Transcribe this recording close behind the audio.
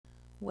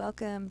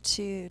Welcome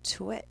to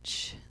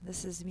Twitch.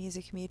 This is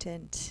Music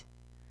Mutant.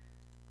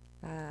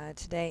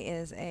 Today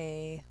is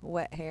a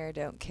wet hair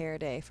don't care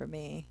day for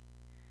me.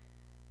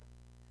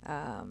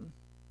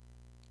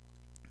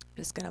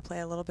 Just gonna play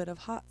a little bit of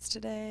HOTS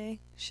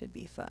today. Should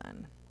be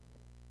fun.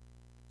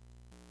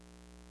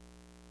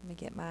 Let me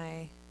get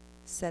my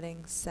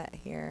settings set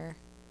here.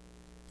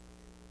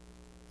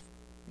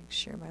 Make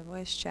sure my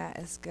voice chat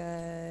is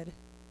good. I'm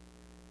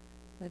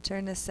gonna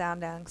turn this sound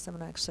down because I'm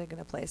actually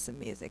gonna play some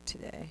music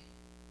today.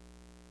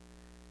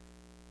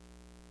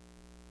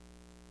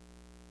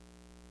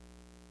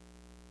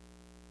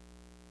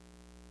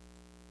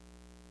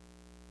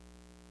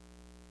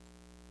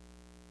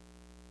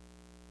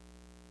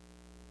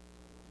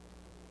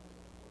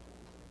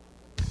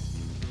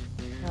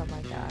 Oh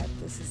my god,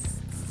 this is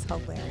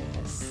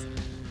hilarious.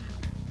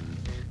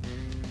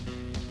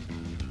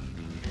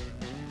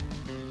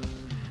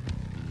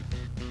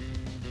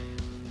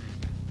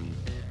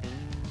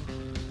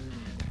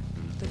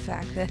 The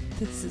fact that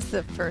this is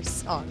the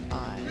first song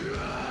on.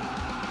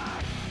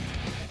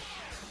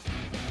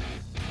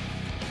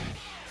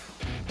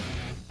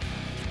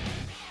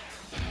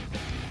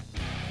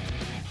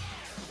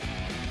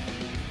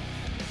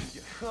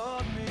 You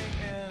hold me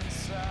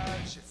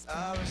inside your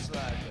iris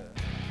like a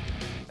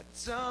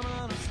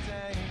diamond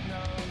staying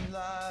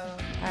alive.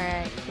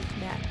 Alright, quick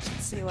match.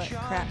 Let's see what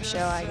crap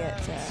show I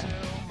get to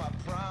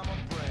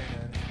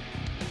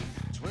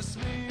Twist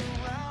me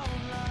around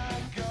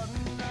like a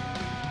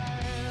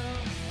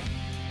knife.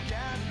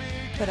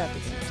 Can't put up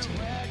begin against to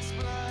here.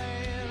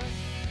 explain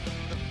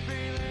the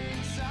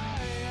feelings I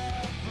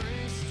have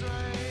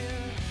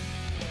restrained.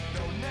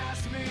 Don't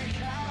ask me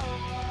how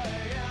I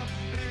am,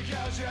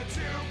 because you're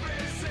too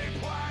busy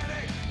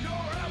planning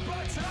your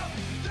epitaph.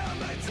 Then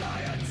they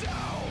tie you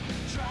down.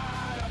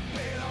 Try to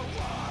be the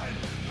one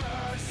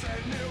person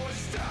who will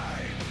stay,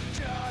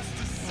 just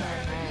to say Oh,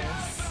 they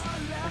nice. never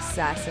let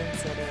Assassin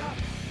City.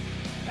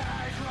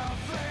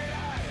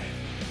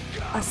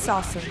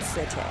 Assassin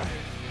City.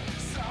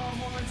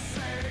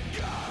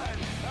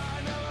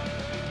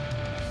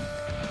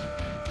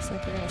 Looks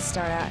like we're gonna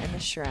start out in the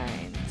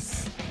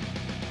shrines.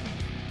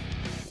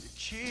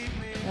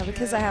 Now,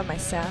 because I have my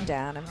sound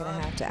down, I'm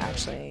gonna have to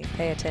actually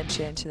pay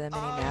attention to the mini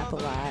map a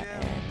lot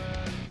and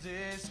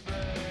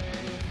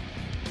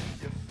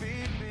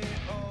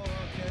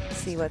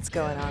see what's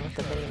going on with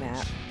the mini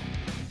map.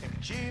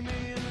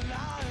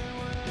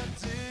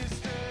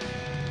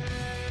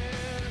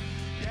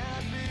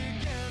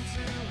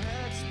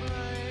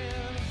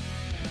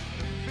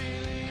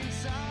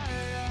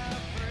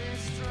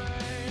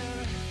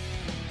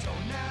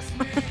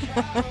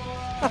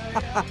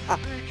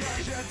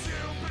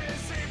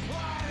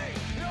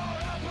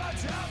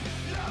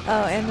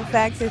 Oh, and the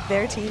fact that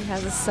their team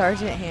has a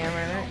Sergeant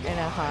Hammer and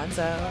a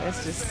Hanzo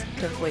is just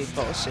complete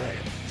bullshit.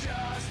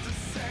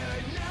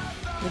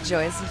 The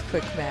joys of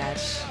quick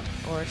match,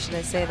 or should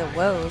I say the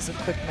woes of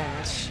quick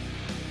match.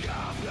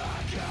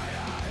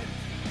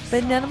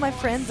 But none of my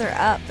friends are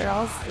up, they're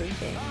all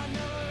sleeping.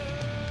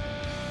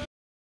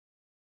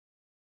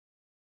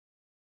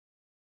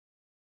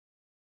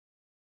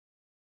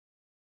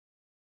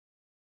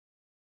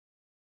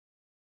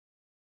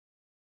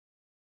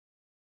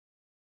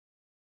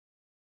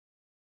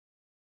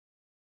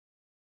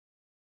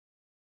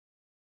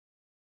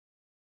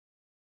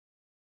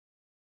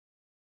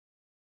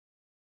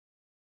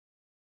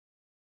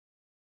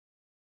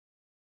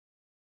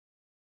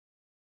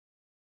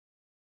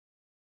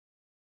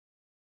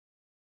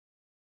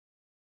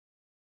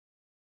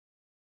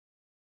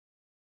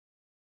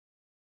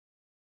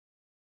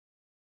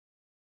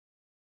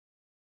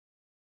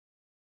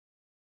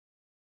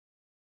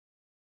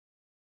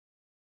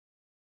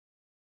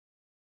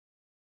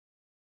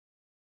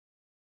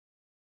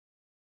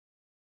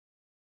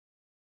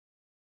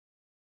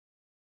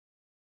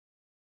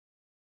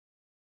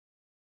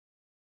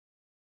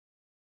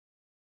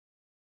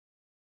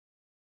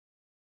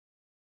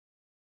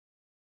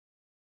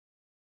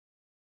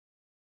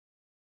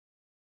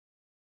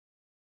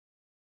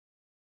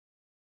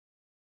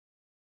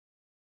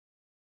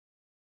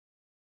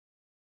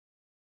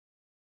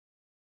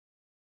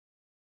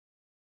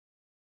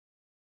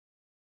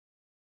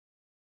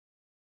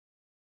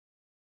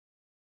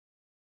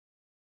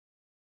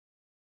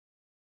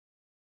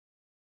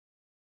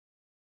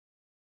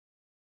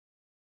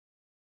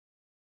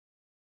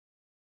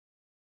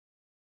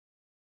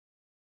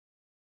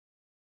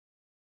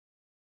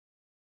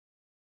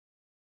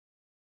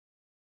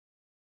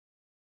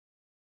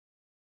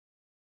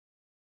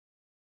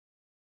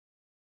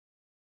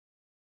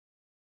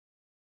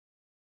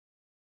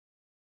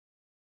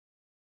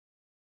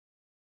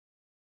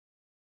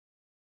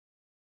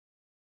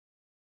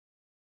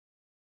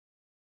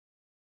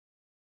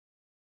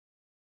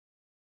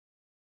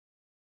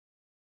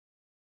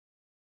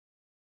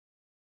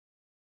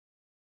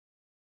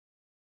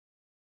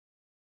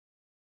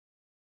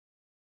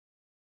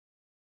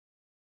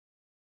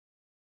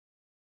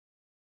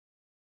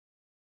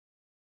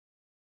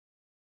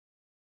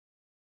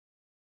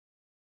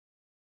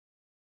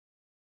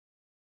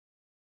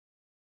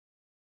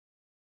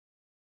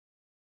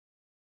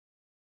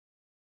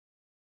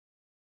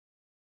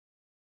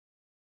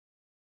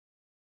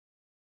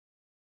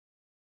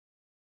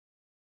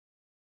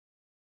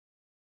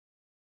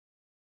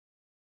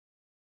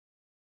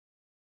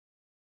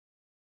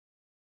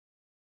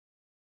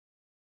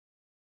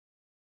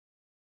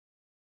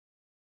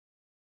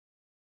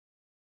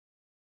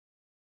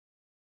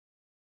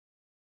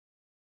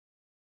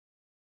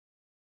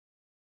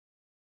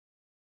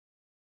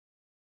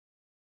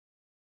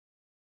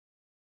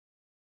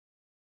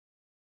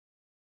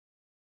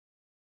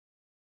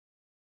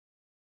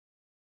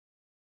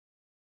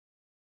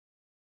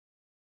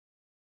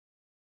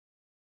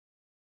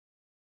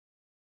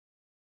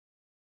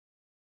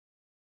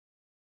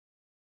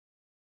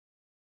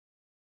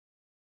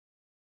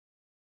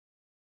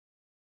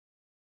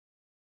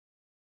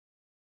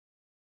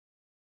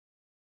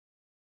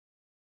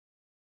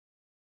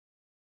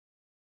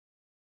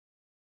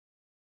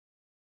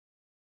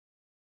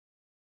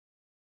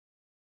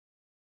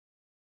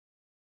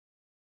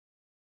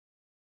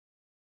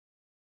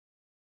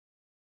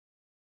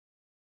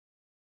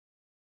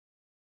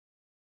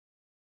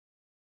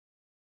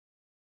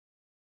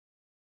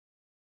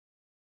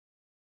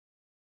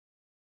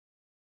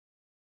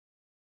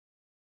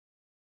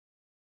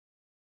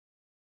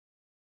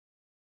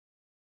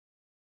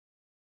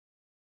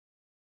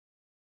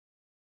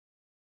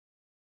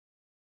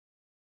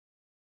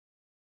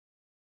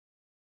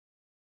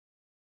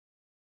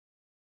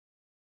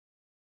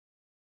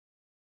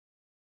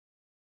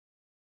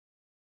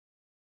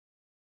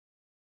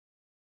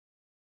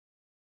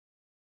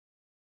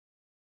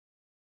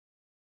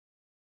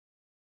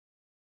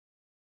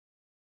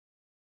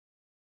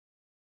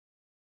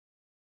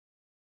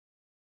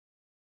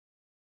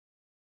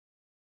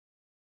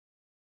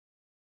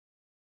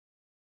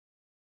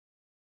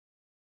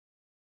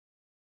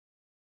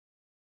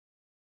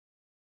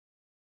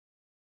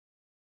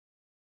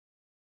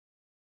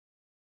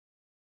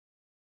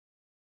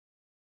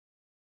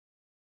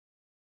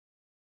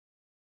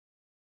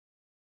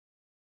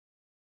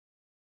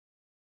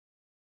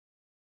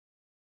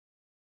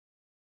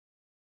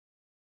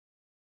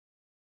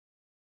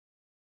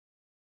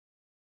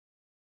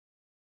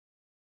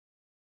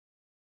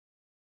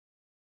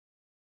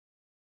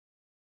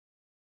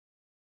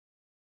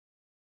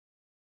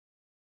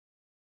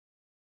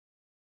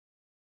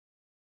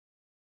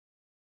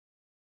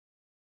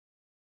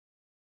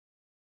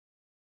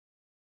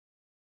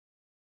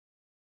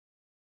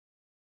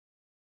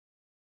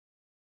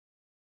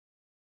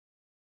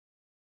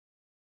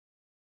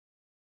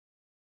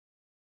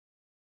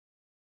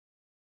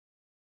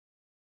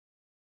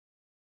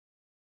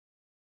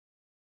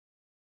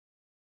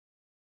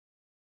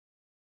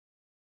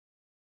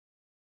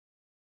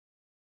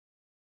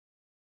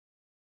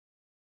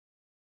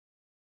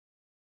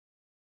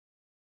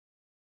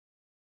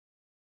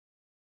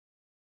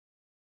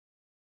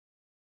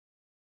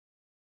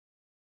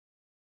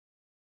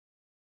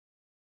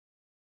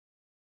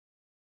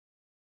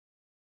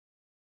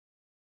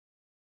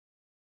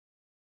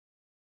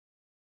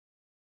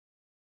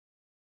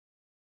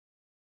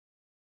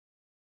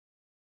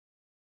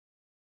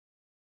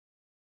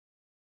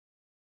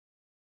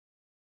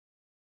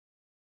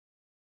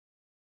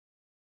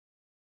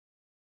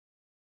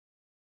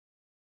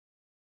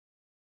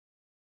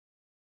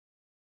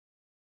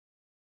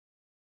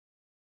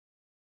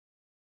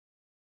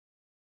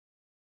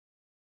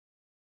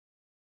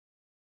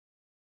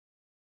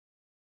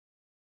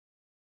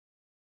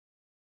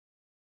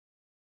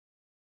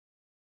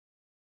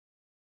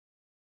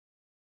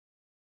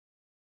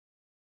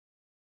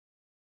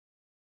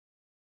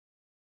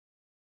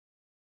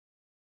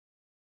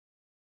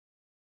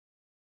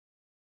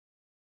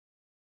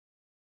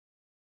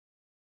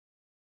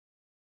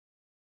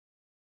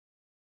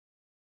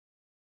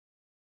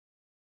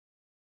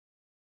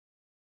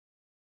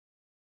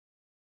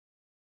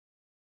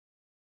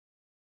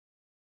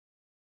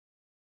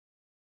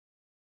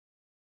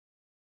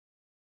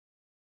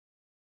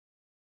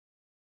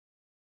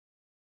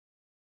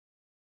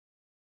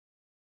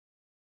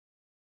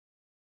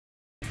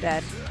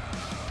 Dead.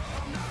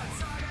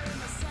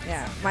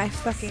 Yeah, my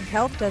fucking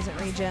health doesn't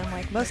regen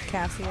like most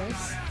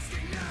Cassius.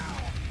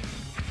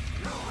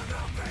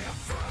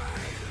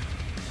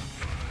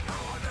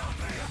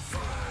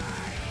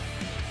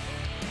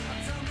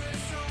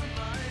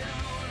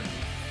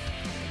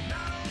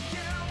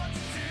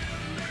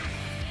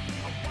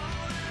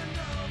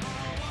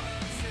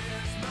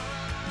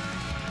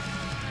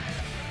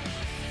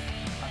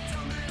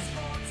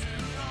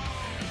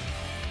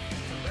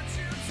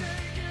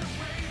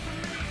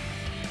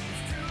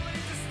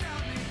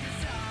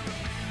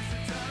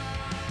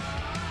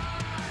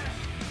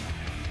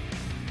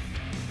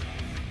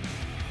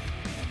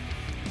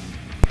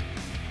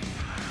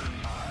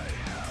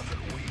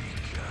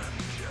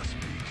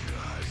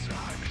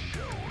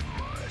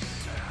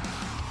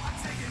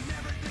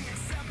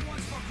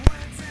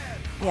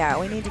 Yeah,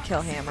 we need to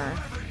kill Hammer.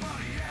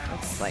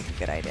 That's like a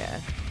good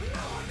idea.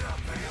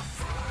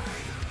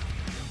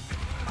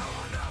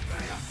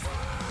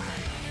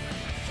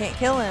 Can't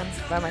kill him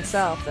by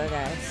myself though,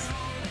 guys.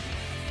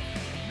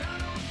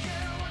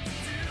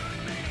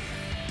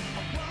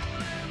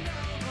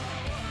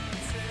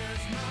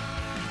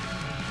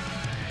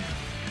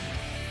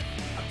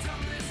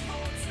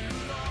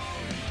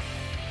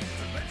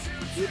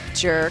 You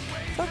jerk.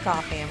 Fuck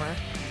off, Hammer.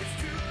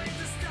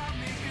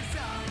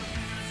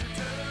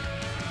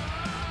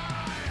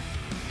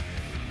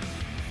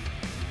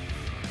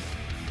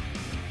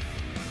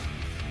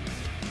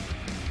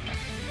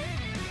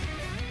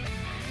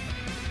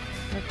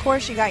 Of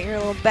course you got your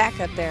little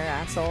backup there,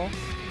 asshole.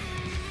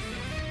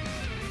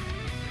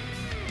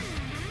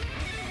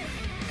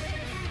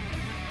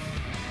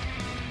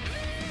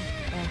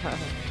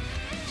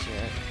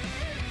 Shit.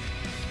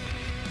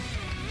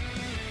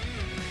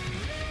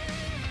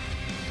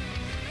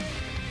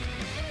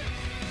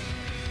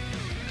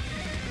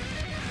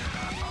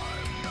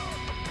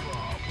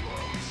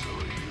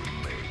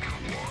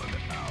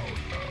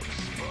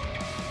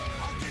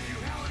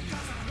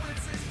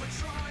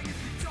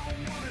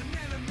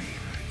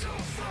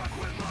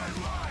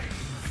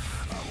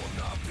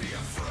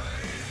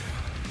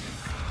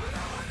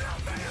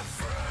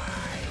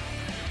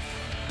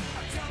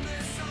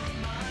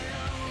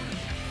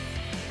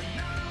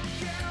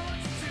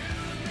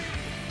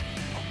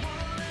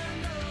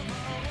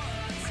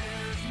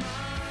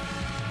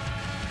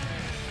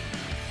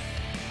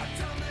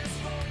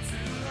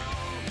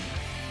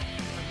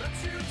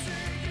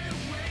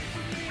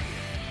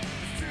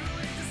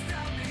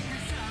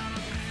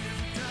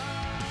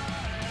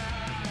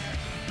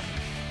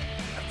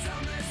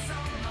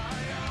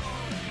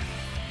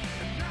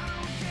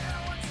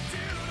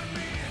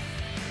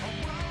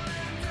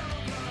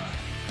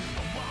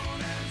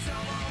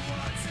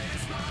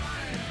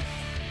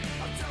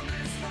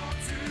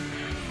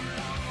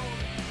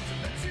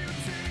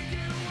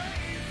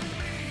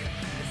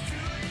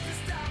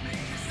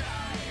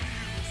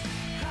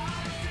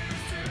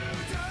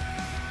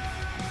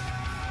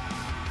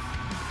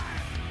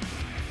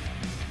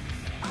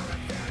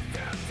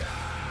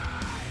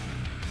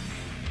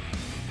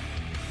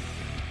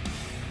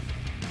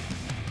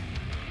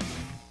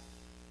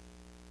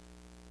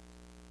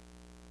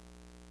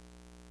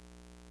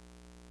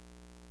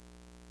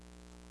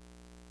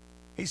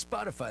 Hey,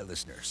 Spotify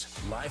listeners.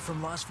 Live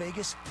from Las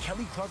Vegas,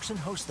 Kelly Clarkson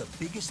hosts the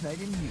biggest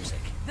night in music.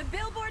 The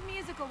Billboard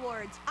Music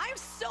Awards. I'm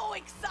so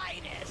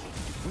excited.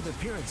 With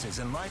appearances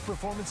and live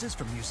performances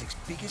from music's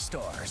biggest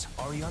stars.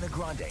 Ariana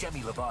Grande, Demi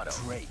Lovato,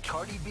 Drake,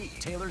 Cardi B,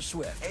 Taylor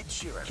Swift, Ed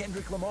Sheeran,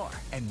 Kendrick Lamar,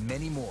 and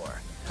many more.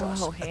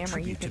 Plus, Oh, Hammer,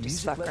 you tribute can to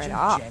just music fuck right legend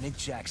off. Janet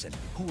Jackson,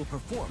 who will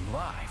perform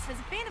live. As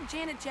a fan of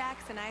Janet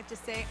Jackson, I have to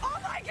say, oh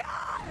my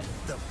God!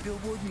 The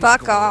Billboard Music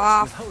Fuck Awards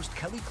off. with host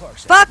Kelly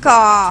Clarkson. Fuck live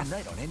off.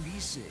 Tonight on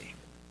NBC.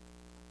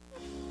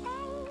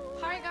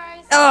 Hi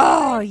guys!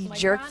 Oh, you My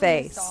jerk brand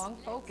new face. song,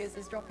 Focus,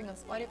 is dropping on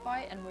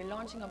Spotify and we're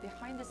launching a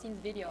behind-the-scenes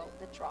video,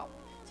 The Drop,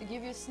 to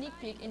give you a sneak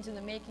peek into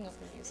the making of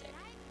the music.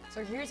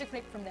 So here's a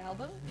clip from the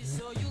album.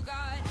 So you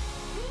got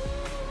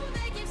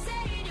they keep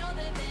saying you're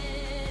the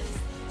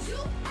best. You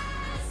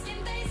ask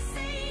and they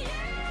say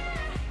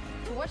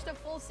yeah. To watch the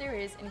full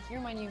series and hear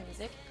my new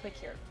music, click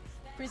here.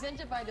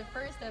 Presented by the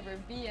first ever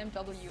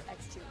BMW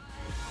X2.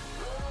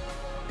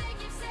 They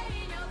keep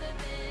saying you're the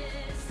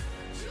best.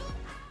 You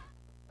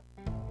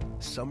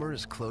Summer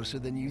is closer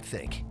than you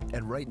think,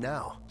 and right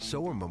now,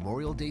 so are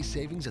Memorial Day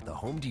savings at the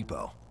Home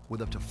Depot,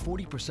 with up to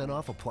 40%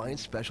 off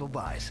appliance special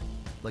buys,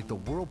 like the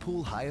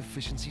Whirlpool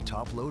high-efficiency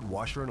top-load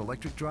washer and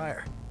electric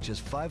dryer,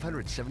 just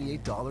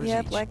 $578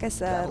 Yep, each. like I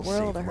said, That'll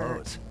world save of hurt.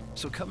 loads.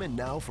 So come in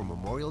now for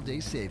Memorial Day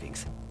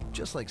savings.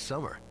 Just like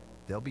summer,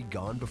 they'll be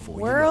gone before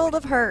World you know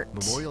of it. hurt.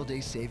 Memorial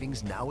Day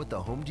savings now at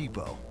the Home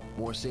Depot.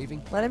 More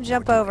saving. Let him more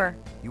jump doing. over.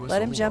 US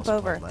Let him only jump while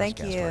over. supplies last. Thank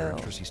Gas you. Fire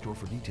Electricity store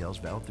for details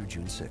valid through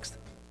June 6th.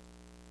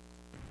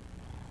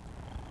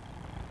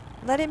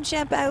 Let him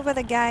jump over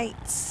the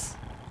gates.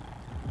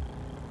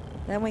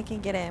 Then we can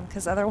get him,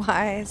 because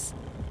otherwise,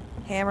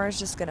 Hammer's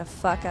just going to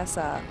fuck us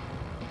up.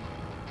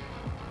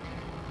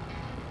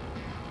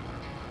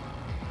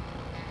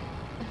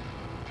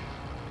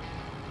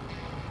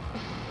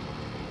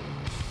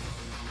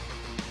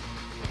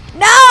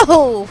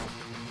 No!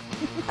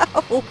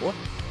 No!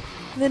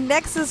 The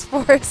Nexus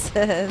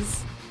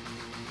forces.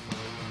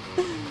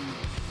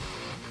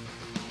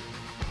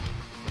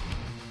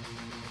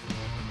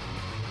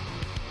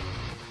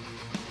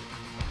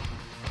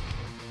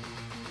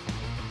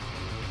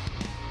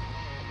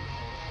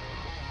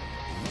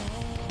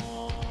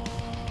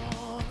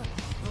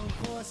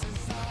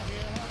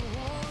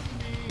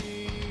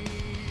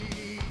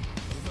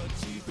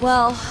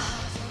 Well,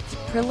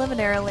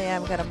 preliminarily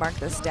I'm going to mark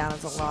this down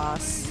as a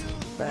loss,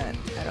 but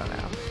I don't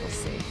know. We'll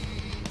see.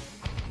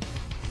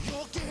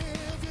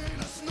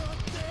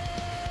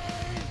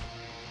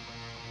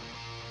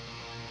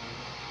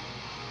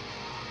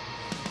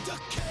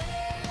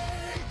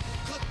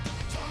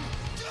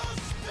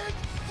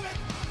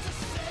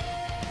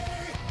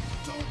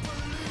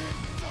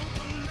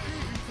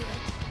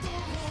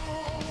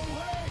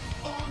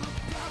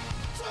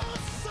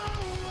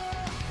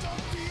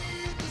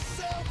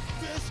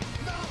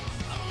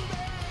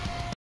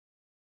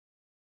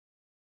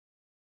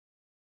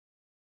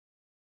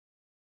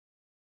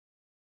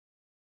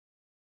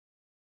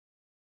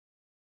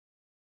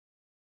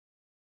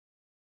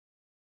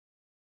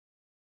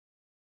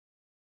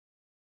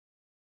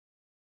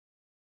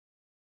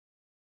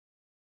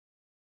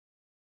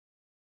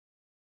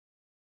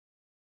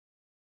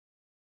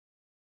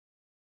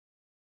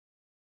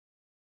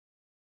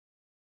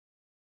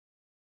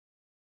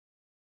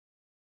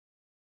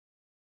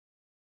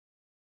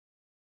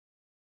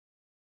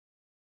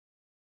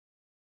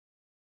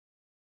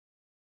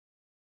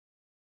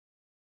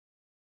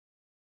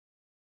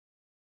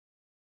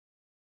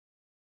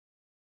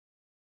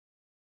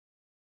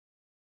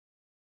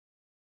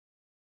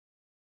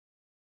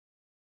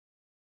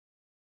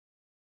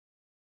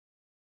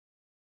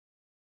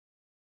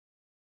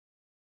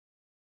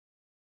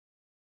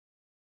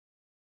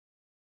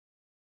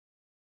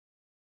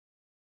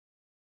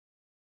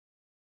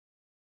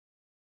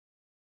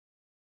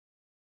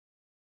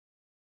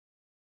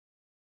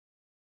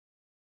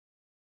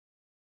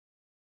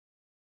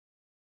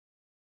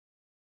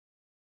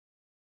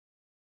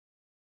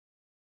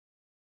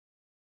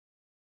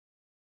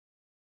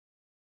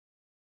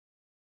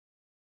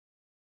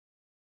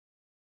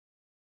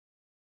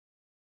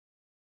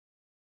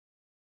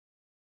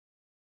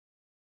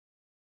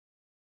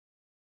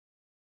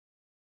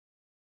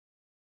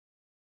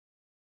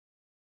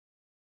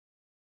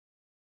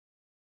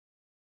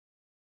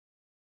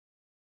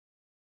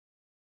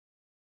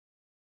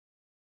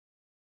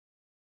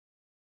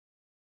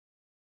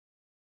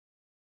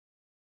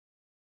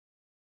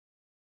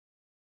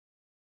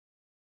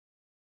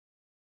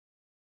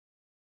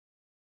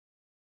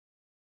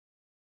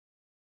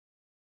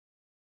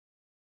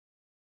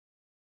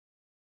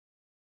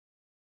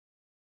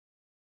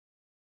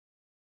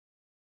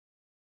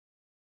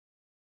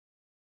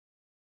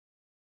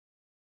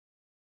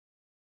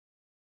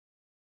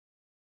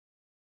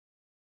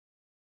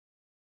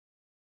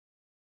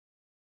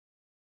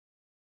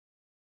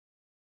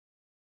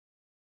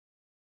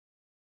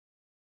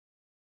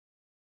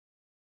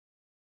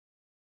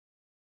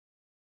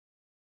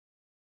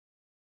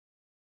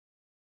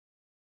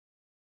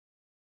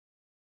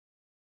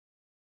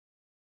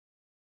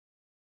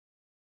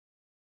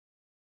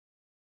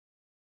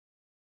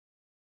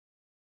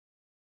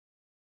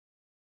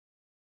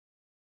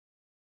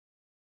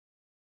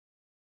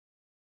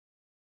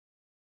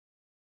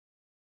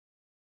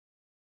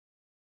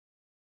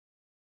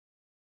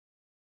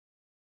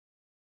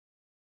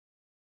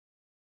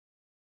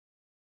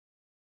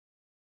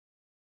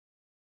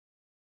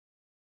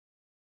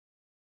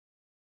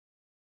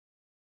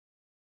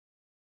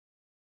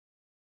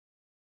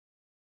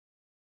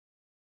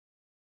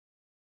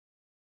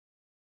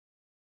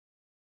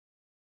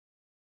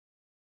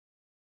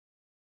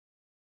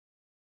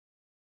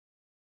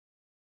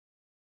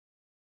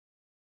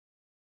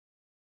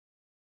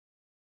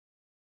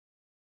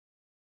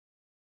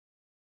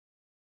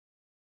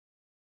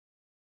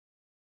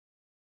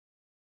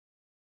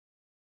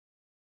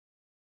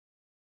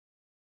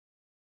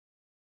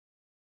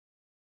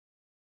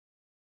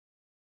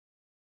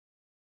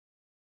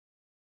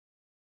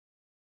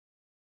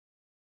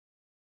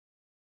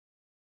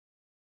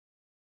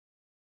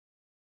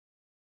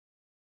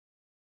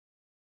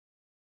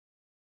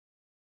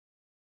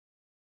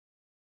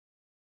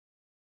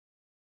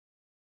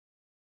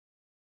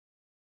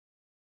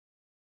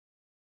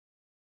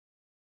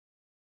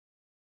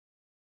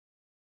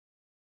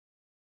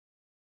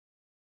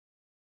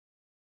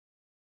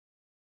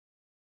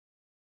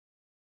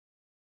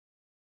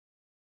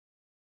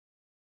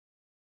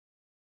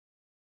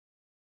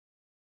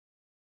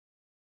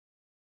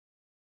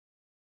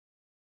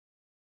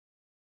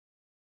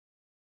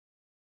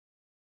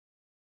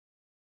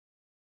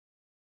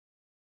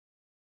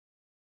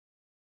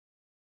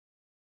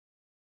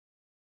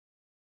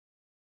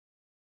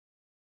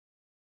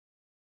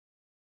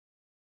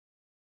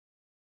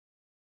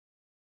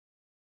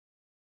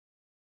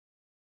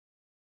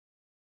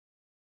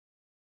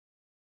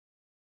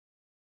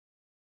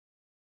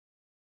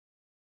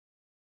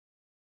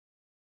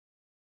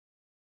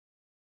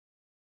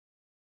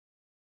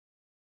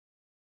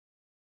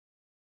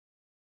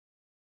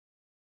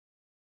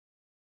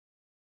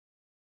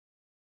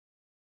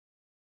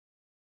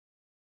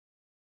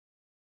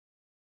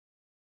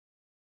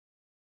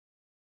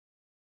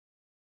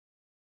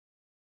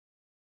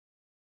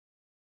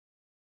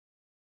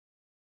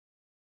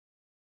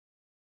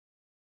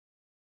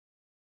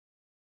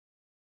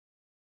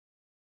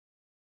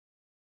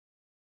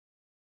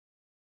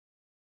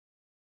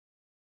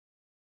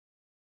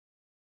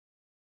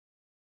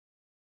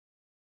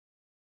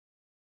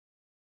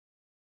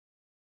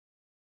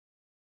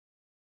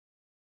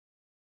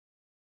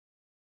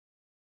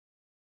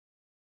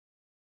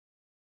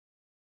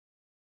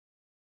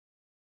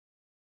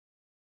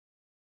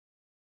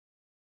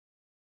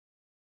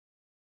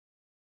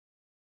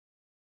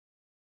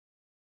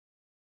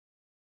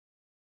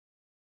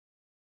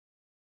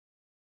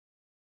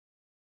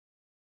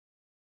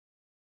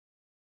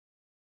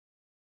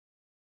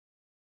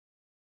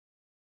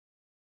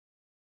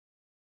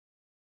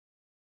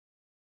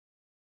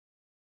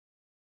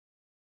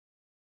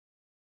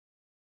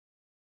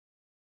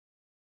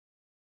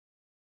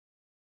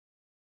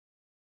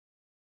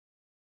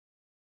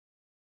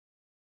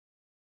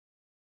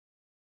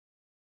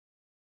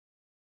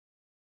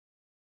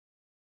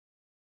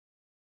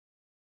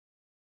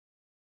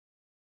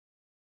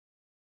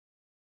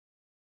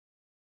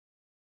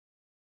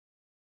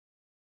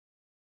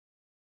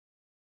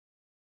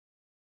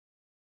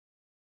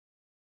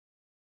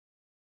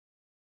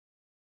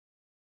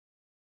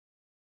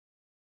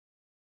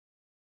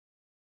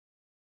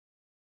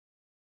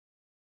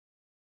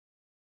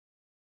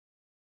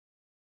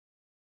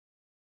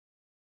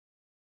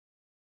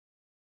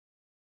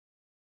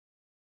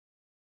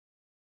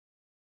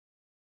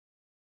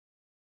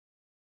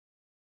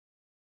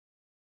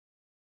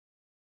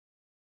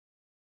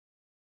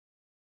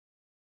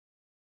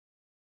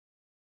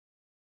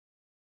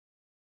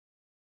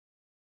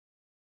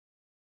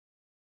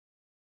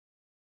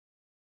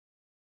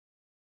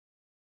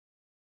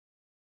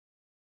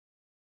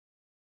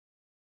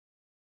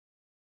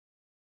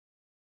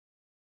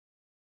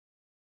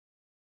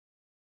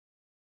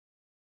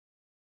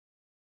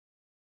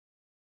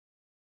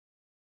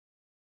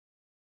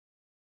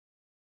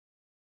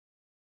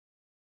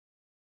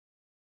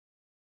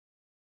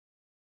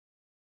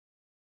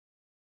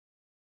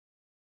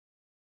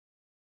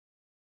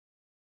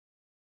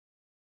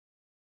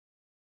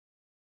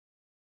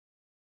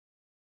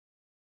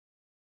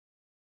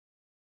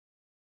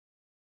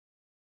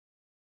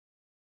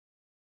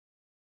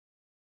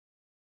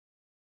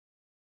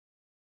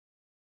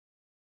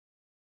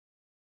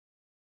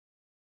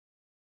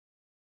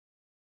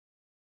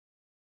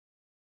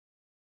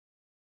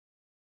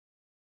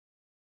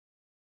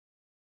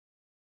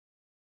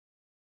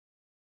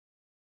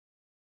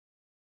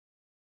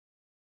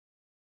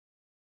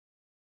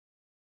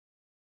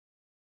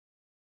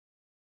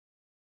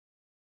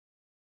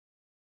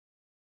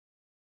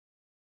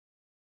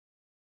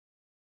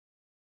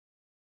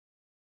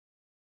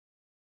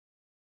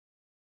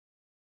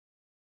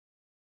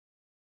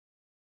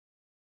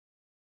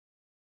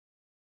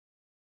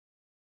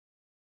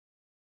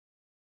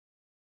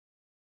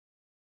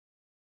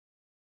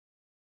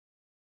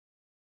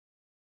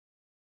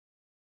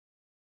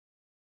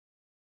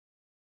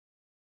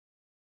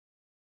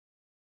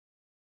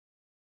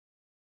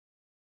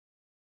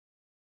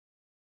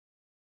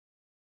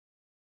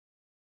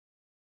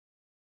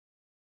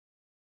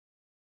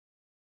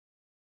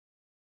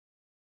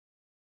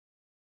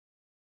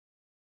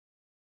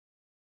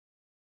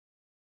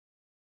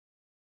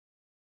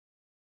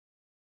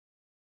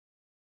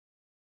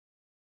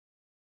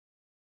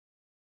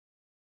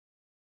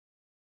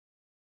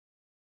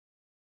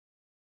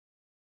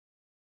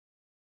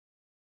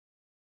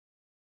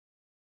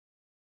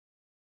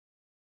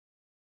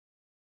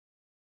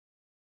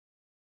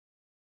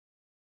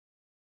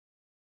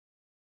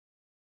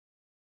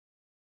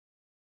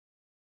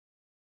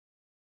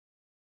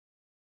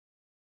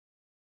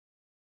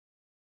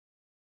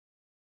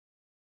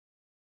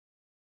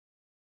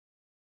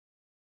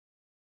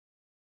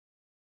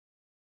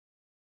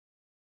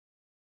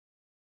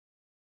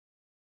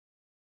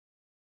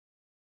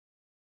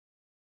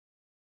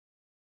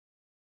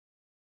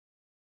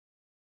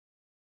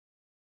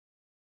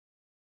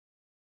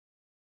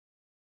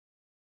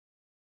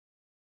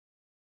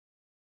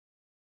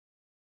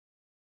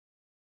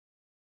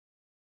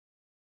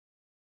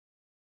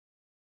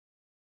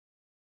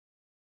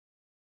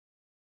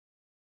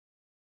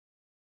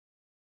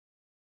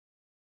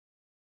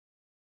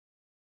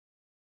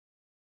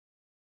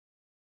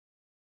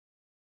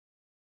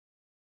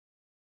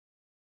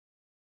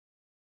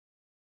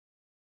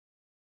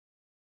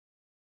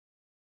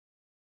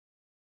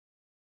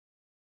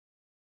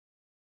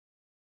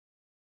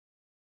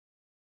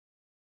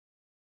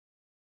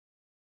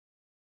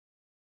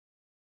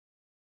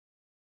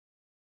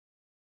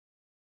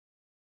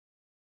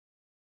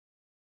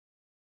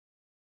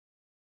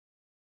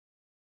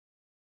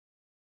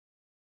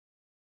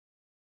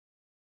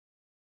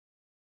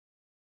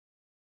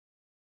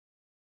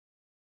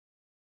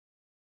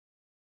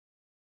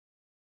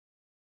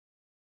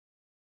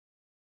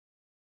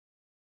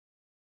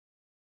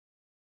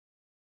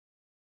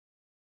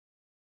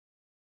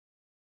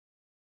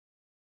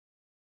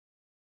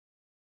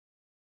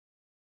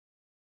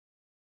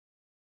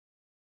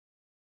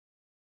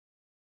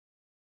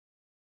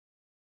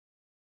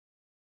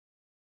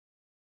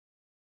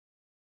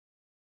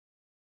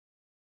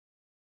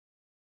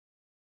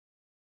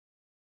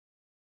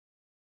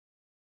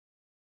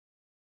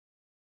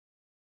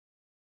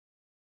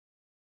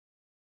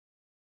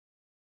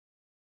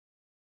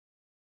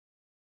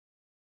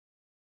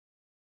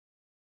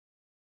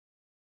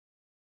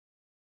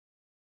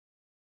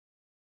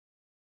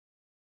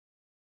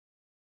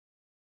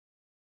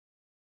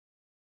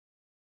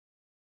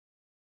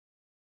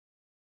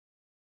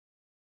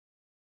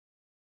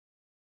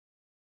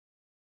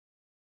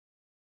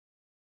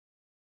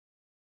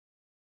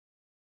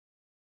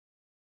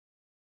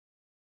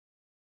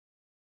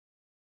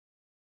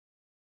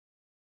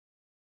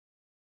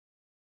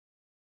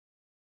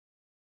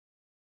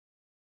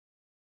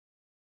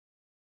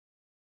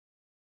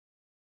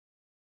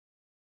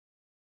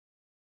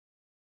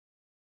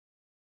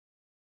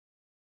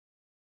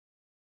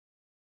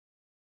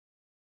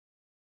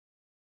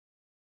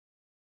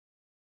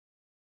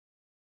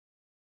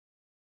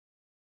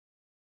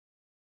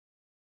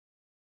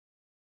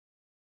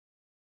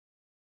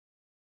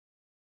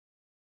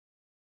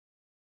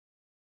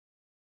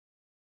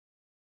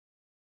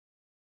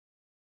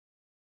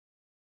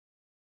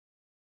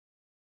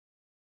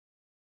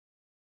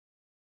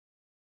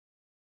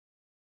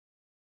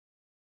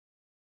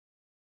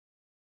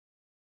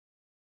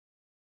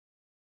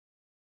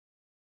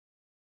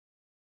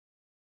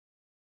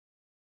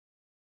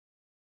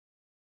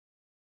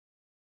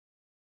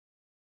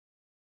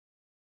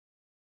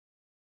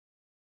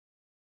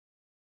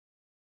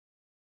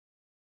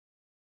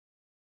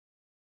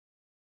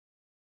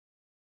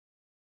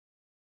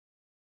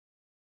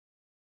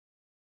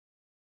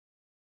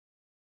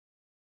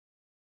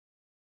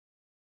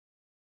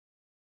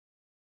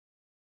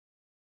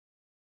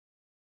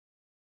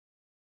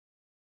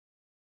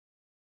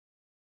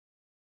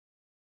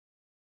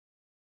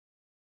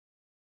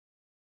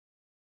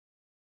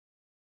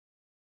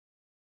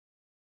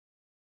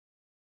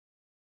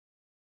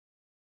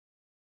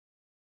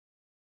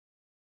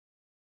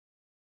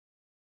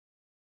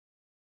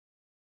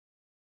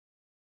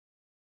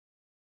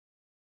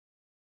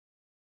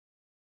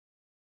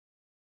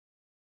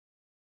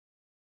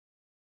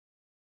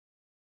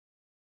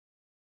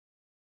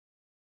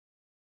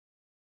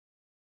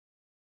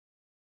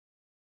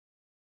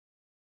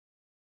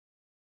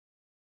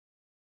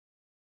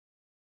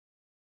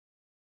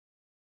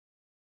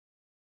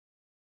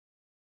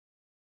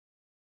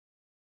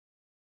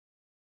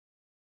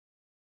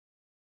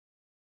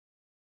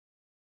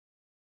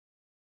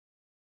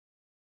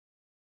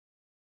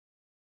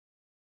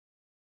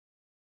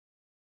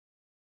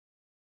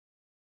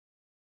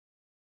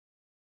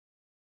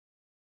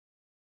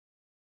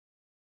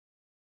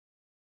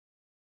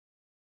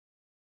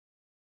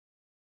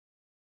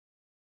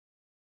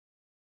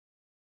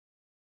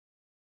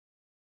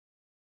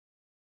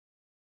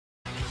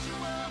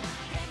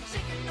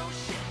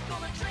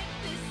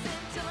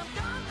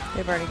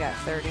 They've already got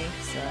 30,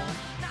 so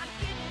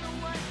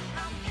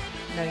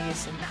no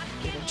use in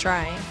even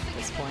trying at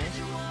this point.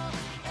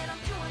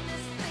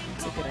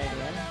 It's a good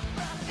idea.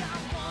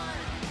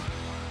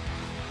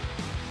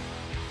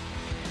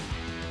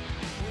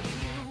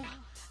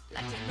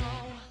 Like to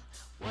know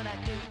what I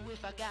do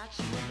if I got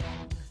you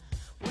alone.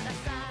 Would I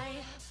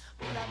sigh?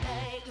 Would I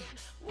beg?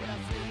 Would I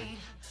plead?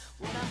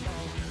 Would I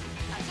moan?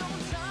 I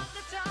don't talk the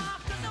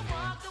talk, cause I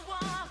walk the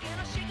walk, and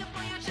I shake it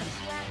for you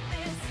just like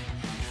this.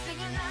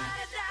 Singing la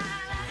da da,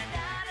 la da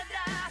da da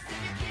da.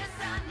 Sing a kiss,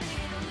 I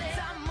need a lift.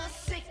 I'm a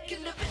sick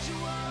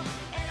individual,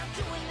 and I'm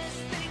doing this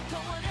thing for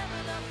whatever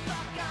the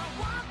fuck I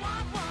want.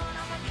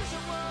 I'm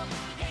unusual,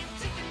 ain't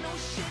taking no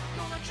shit,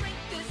 gonna drink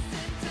this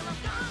until I'm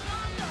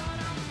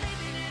gone. I'm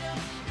living it up,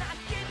 not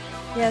giving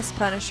away. Yes,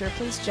 Punisher,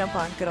 please jump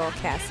on good old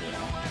Cassie.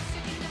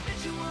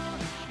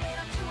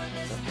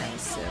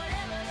 Nice sip.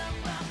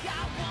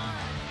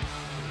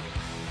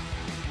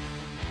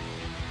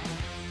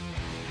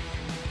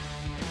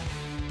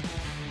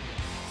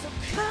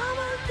 Come a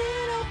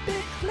little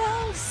bit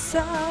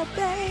closer,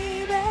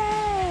 baby.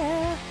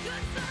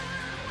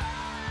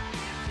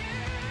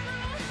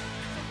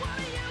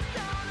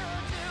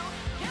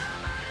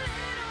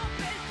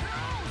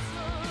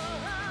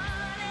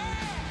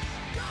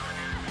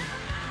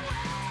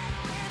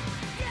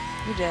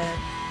 You did.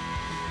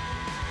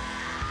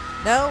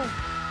 No.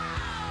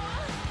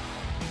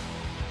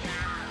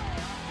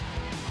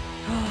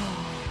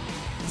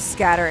 The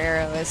scatter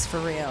arrow is for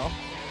real.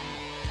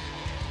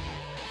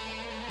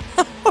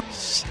 Oh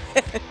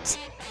shit.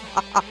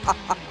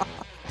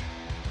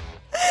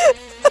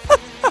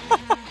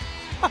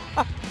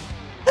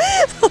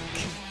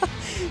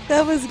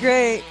 That was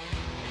great.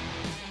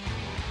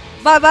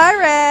 Bye bye,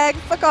 Rag.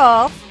 Fuck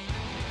off.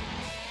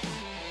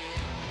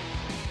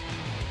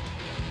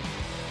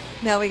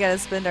 Now we gotta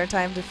spend our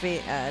time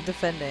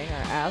defending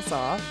our ass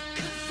off.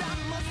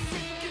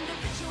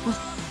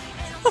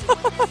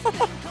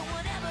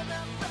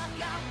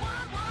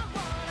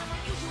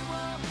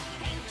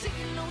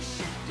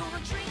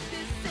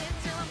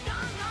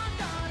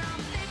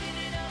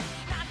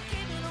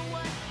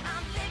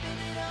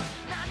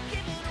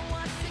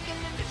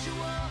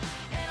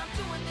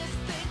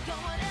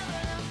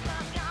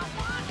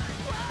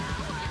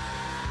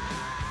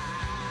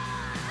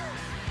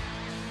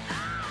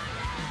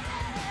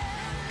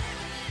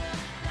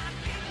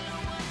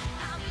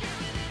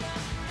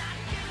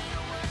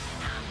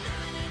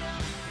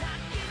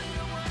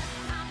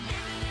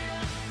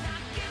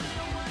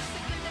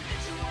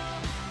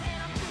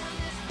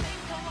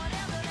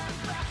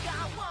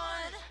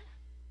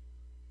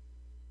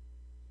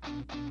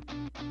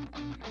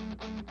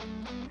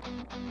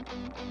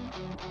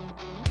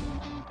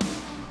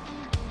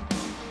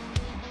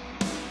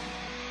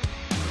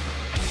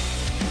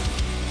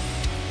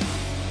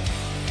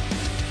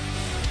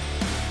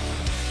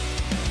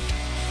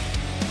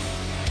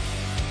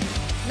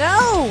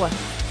 No!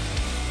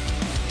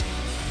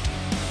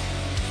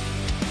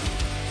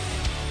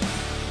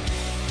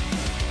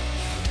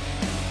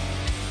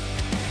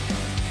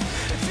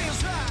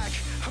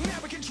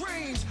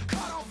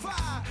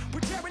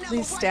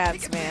 These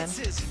stats, man.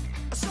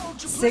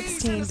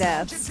 16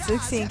 deaths,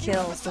 16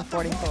 kills to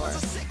 44.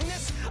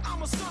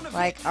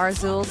 Like, our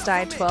Zul's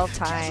died 12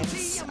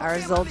 times, our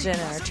Zul'jin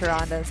and our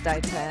Tyranda's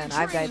died 10,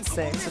 I've died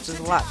 6, which is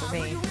a lot for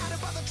me.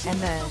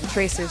 And then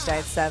Tracer's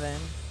died 7.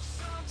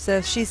 So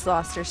she's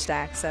lost her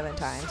stack 7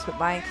 times, but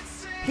my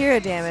hero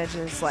damage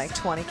is like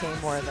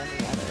 20k more than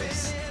the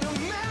others.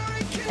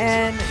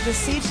 And the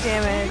siege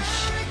damage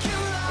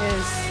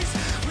is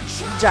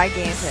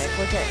gigantic.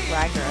 Look at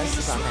Ragnaros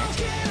is on there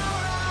too.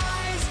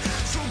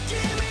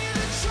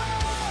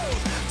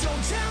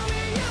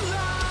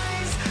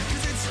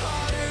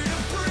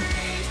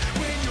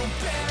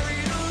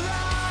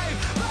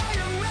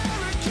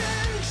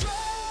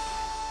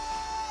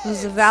 It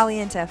was a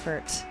valiant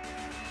effort.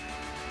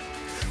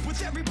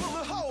 With every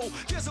bullet hole,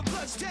 there's a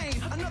blood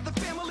stain. Another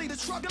family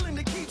that's struggling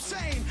to keep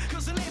sane.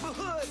 Cause the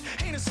neighborhood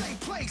ain't a safe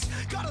place.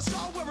 Got us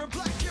all wearing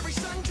black every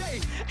Sunday.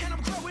 And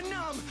I'm growing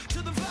numb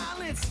to the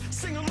violence.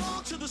 Sing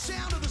along to the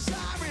sound of the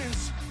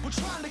sirens. We're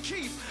trying to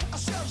keep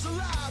ourselves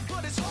alive,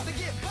 but it's hard to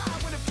get by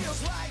when it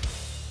feels like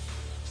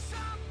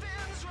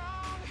something's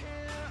wrong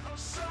here, or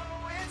so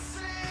it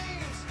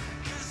seems.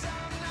 Cause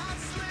I'm not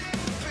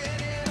sleeping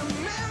in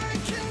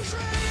American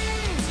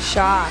dreams.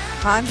 Shock.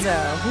 Hanzo.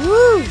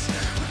 Woo!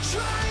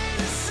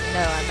 No,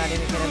 I'm not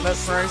even going to vote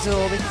for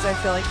Azul because I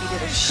feel like he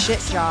did a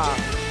shit job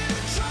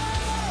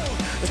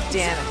with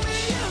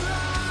damage.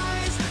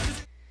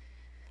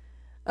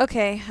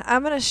 Okay,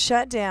 I'm going to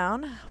shut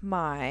down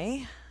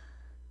my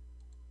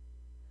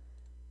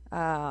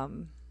there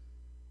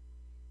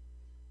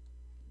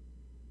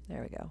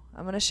we go.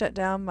 I'm going to shut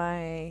down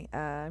my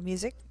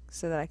music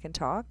so that I can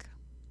talk.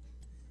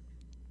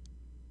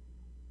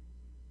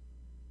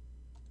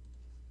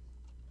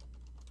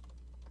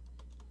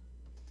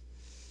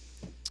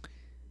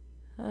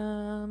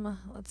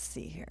 Let's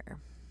see here.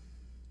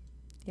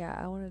 Yeah,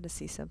 I wanted to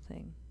see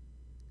something.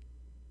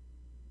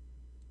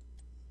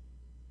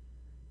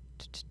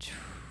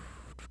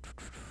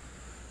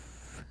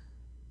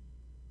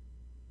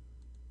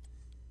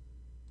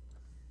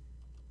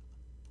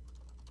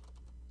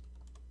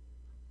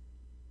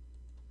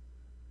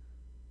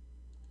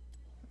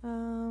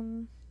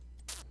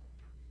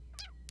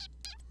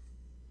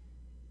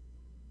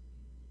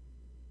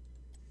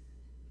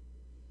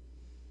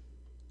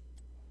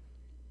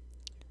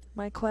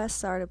 My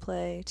quests are to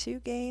play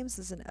 2 games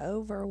as an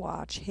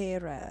Overwatch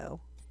hero.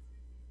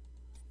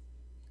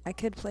 I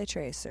could play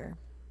Tracer.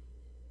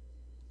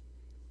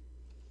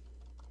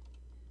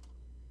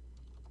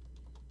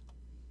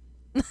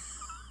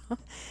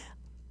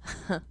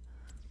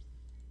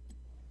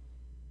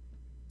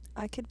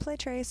 I could play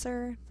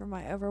Tracer for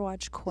my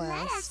Overwatch quest.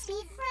 Let us be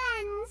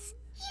friends.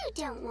 You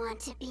don't want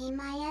to be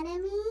my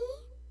enemy.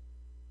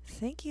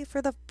 Thank you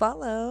for the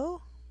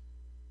follow.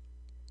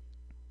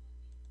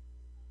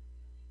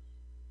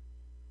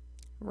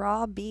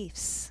 Raw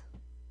beefs.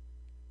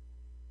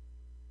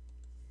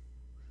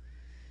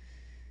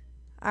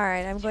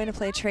 Alright, I'm going to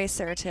play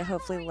Tracer to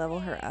hopefully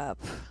level her up.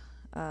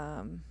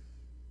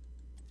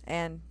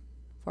 And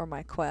for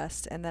my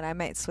quest. And then I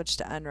might switch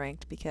to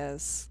unranked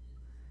because...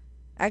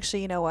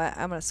 Actually, you know what?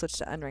 I'm going to switch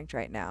to unranked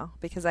right now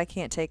because I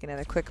can't take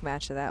another quick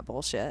match of that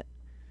bullshit.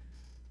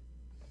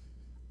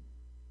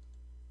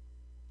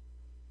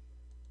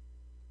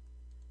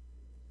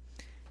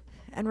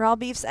 And Raw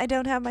Beefs, I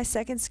don't have my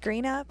second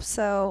screen up,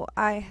 so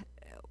I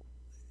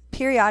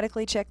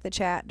periodically check the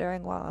chat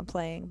during while I'm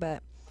playing,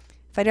 but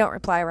if I don't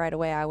reply right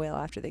away, I will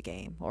after the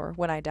game or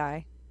when I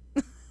die.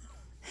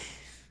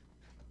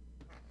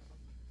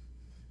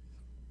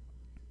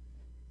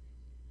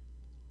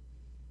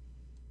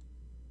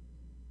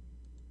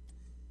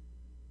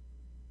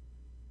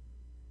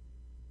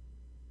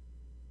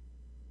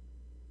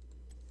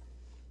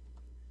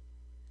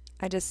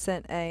 I just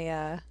sent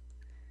a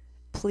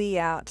plea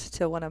out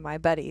to one of my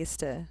buddies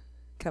to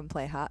come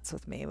play HOTS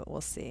with me, but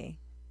we'll see.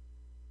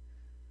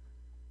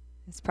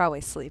 He's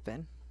probably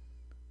sleeping.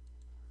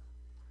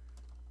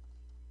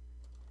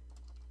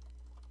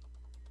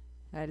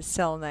 I just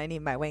tell him that I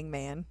need my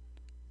wingman.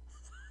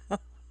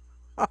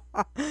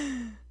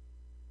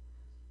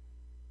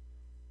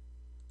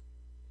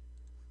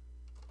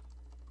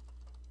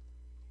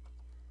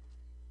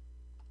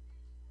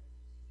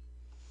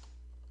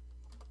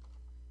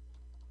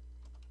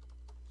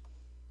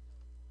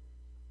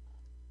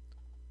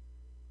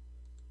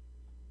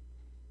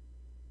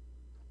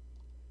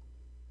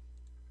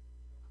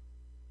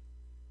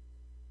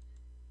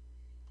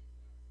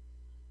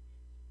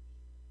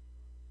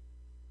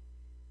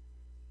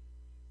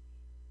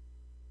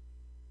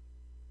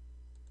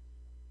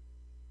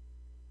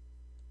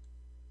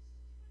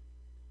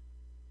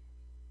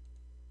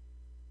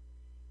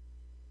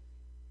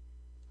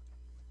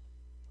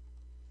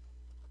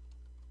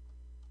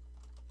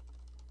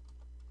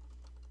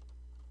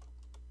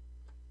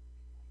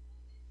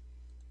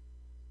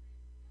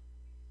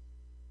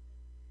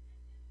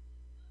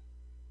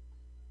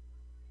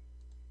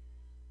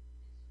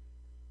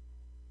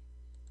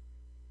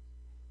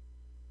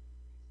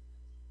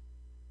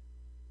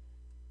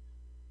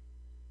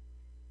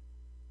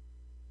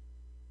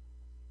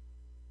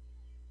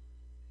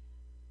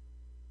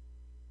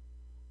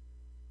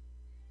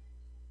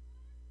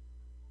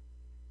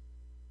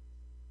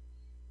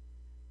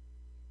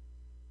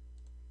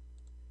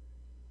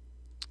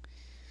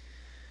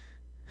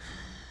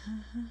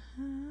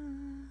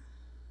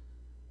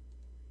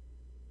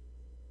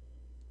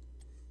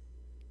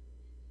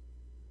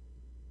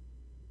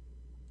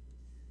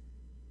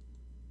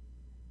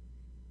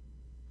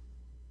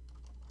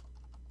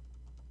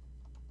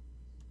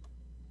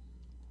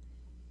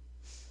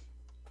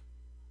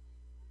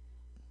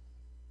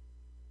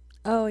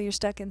 Oh, you're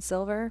stuck in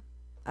silver?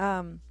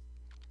 Well,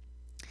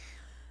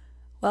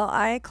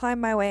 I climbed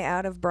my way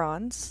out of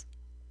bronze.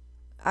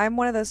 I'm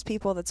one of those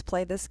people that's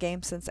played this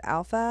game since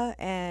alpha,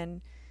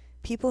 and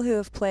people who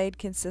have played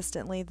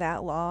consistently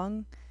that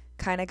long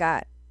kind of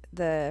got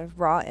the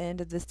raw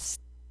end of the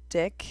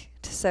stick,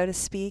 so to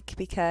speak,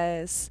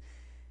 because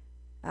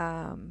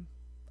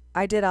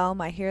I did all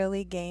my Hero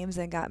League games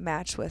and got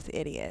matched with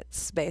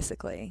idiots,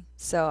 basically.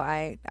 So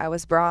I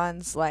was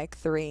bronze like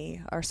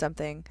 3 or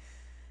something.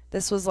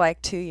 This was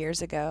like 2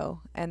 years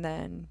ago, and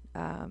then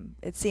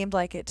it seemed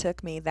like it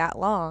took me that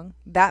long,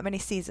 that many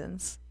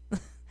seasons,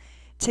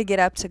 to get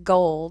up to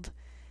gold.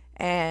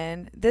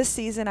 And this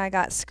season I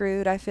got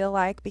screwed, I feel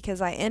like,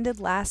 because I ended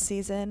last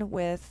season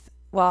with,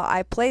 well,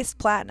 I placed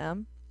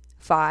platinum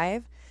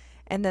 5,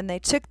 and then they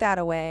took that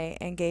away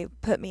and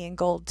put me in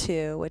gold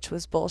 2, which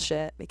was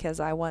bullshit because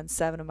I won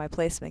 7 of my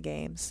placement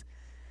games.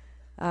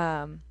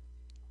 And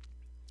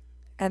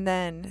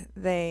then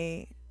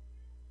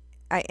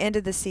I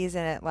ended the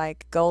season at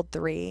like gold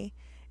 3,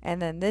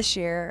 and then this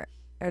year,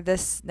 or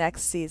this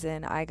next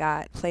season, I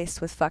got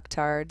placed with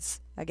fucktards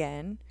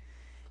again.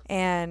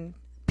 And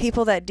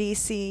people that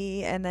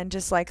DC and then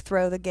just like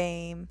throw the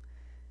game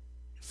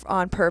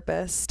on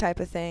purpose type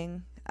of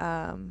thing.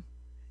 And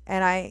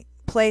I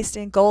placed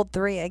in gold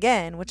 3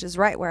 again, which is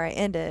right where I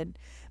ended.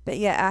 But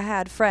yet I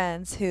had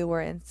friends who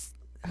were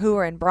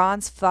in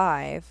bronze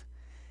 5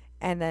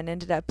 and then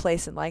ended up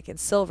placing like in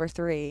silver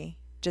 3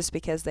 just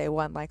because they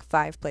won like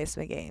 5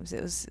 placement games.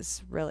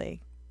 It's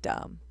really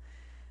dumb.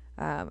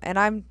 And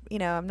I'm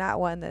not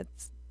one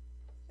that's,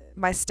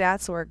 my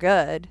stats were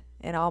good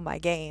in all my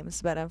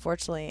games, but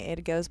unfortunately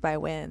it goes by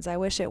wins. I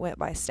wish it went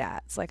by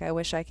stats. Like, I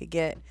wish I could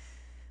get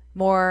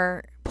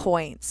more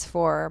points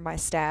for my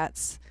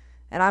stats.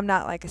 And I'm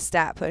not like a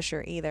stat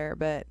pusher either,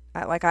 but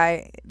I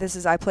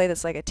play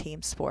this like a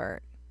team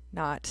sport,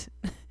 not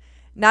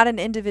not an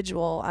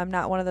individual. I'm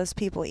not one of those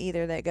people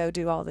either that go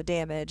do all the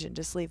damage and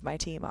just leave my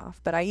team off.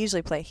 But I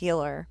usually play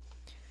healer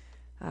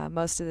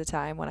most of the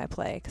time when I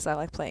play, because I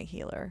like playing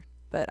healer.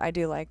 But I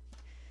do like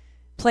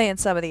playing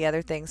some of the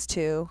other things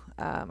too.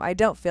 I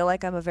don't feel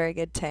like I'm a very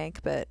good tank,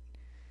 but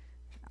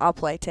I'll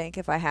play tank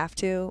if I have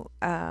to,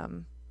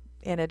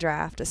 in a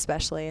draft,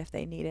 especially if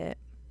they need it.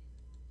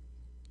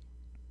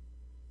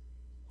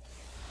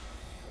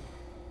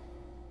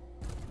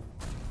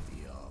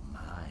 You're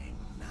mine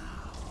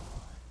now.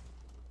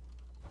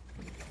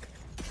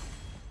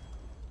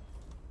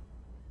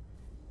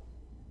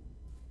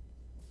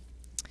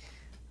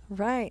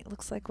 Right,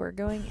 looks like we're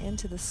going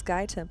into the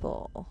Sky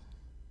Temple.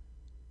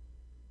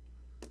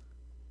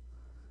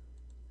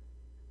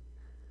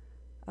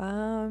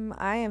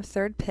 I am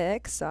 3rd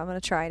pick, so I'm going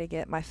to try to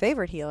get my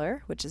favorite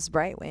healer, which is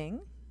Brightwing.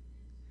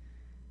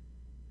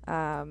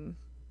 My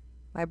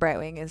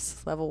Brightwing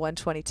is level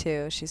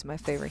 122. She's my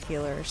favorite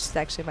healer. She's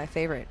actually my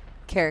favorite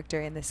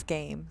character in this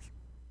game.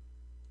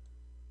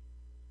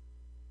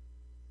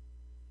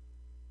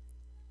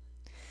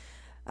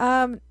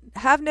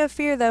 Have no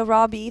fear though,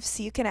 Raw Beefs.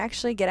 You can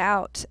actually get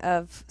out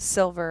of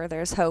silver.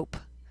 There's hope.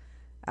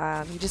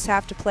 You just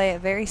have to play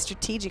it very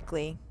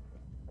strategically.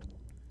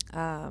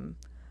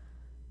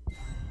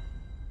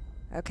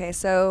 Okay,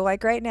 so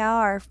like right now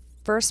our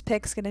first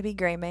pick's going to be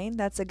Greymane.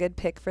 That's a good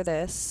pick for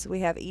this. We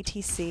have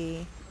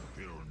ETC.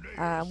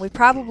 We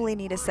probably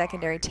need a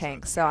secondary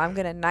tank, so I'm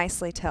going to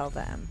nicely tell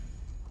them.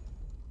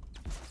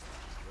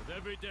 With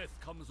every death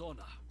comes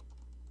honor.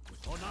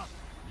 With honor,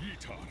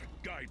 Yitar,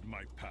 guide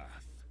my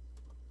path.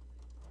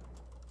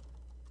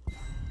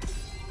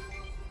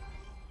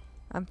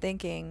 I'm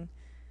thinking,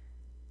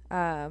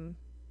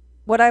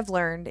 what I've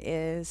learned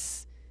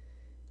is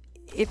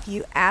if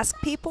you ask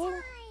people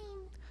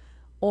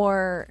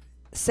or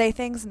say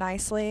things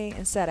nicely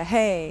instead of,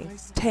 hey,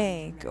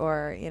 tank,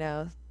 or,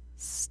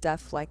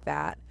 stuff like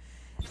that,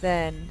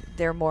 then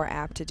they're more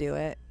apt to do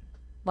it.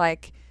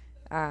 Like,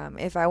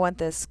 if I want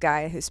this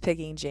guy who's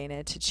picking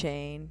Jaina to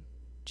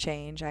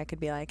change, I could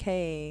be like,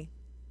 hey,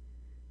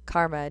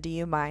 Karma, do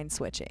you mind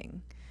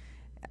switching?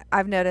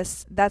 I've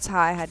noticed that's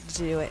how I had to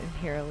do it in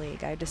Hero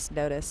League. I just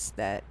noticed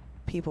that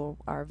people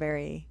are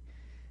very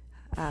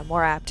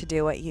more apt to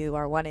do what you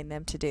are wanting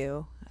them to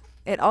do.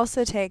 It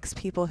also takes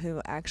people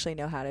who actually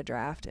know how to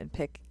draft and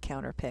pick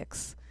counter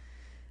picks.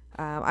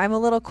 I'm a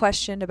little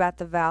questioned about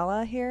the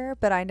Vala here,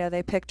 but I know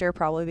they picked her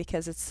probably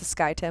because it's the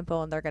Sky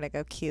Temple and they're going to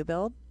go Q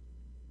build.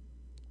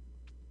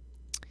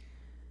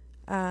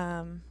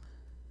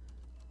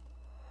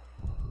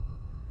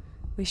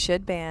 We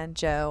should ban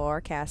Joe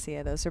or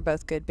Cassia. Those are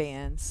both good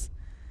bans.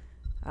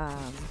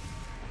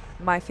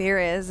 My fear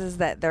is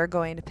that they're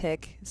going to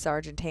pick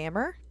Sergeant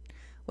Hammer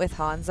with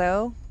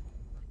Hanzo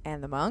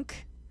and the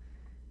Monk.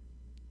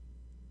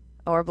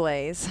 Or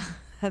Blaze.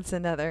 That's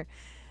another.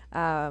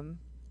 But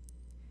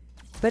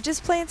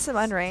just playing some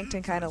unranked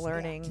and kind of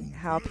learning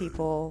how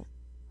people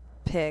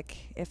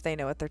pick, if they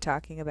know what they're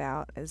talking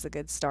about, is a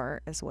good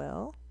start as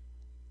well.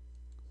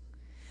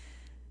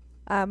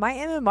 My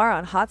MMR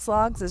on Hot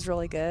Slogs is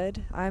really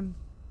good. I'm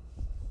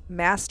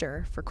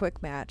Master for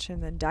Quick Match,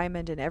 and then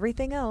Diamond in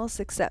everything else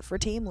except for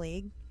Team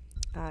League.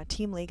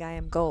 Team League I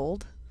am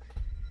Gold.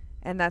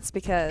 And that's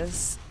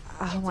because,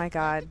 oh my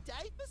god,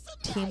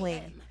 Team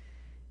League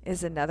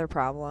is another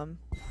problem.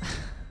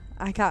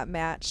 I got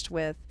matched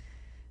with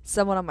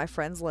someone on my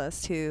friends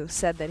list who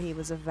said that he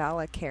was a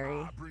Vala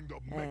carry,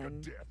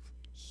 and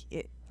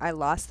I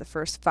lost the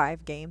first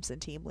 5 games in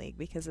Team League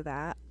because of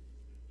that.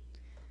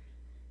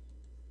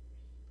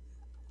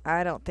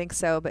 I don't think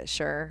so, but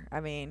sure. I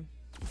mean,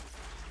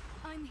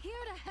 I'm here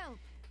to help.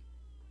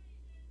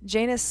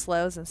 Jaina's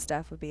slows and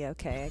stuff would be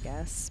okay, I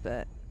guess,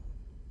 but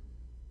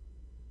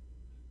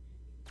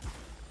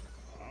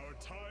Our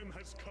time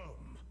has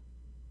come.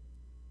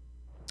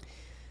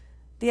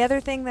 the other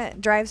thing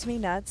that drives me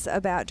nuts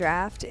about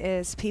draft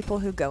is people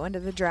who go into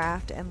the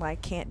draft and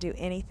like can't do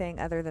anything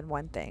other than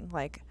one thing.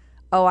 Like,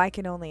 oh, I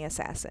can only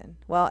assassin.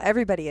 Well,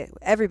 everybody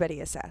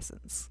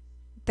assassins.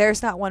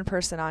 There's not one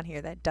person on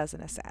here that doesn't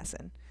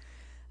assassin.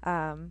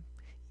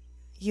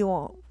 You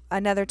won't.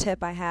 Another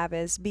tip I have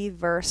is be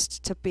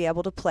versed to be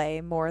able to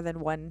play more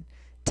than one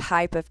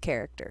type of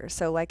character.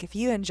 So like if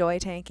you enjoy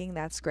tanking,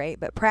 that's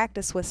great, but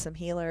practice with some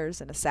healers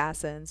and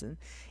assassins and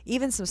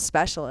even some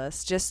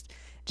specialists just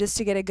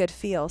to get a good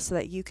feel so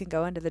that you can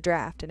go into the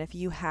draft. And if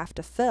you have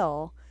to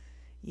fill,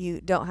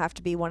 you don't have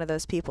to be one of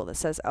those people that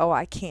says, oh,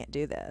 I can't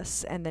do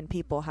this, and then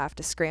people have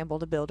to scramble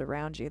to build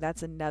around you.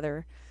 That's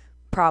another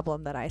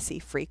problem that I see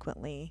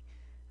frequently.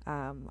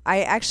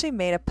 I actually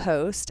made a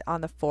post on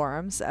the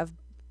forums of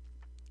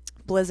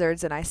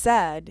Blizzards and I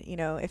said, you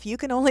know, if you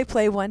can only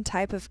play one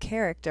type of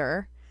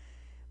character,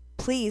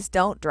 please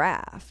don't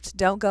draft.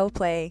 Don't go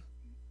play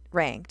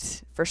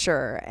ranked for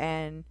sure,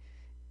 and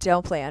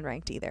don't play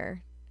unranked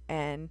either.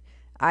 And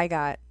I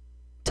got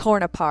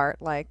torn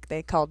apart, like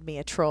they called me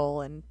a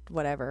troll and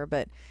whatever,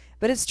 but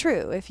it's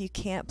true. If you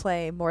can't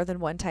play more than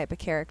one type of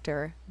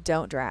character,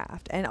 don't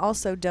draft. And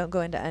also don't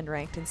go into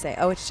unranked and say,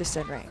 oh, it's just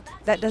unranked.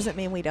 That doesn't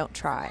mean we don't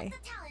try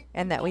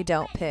and that we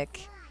don't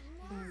pick,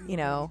 you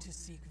know,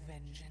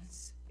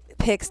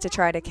 picks to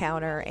try to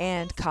counter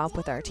and comp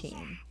with our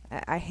team.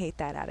 I hate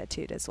that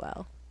attitude as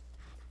well.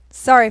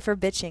 Sorry for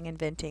bitching and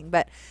venting,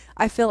 but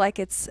I feel like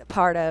it's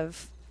part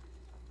of,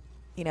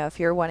 you know, if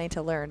you're wanting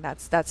to learn,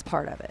 that's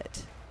part of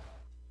it.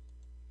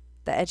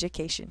 The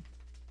education.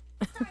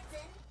 Starts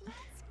in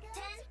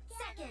 10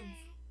 seconds.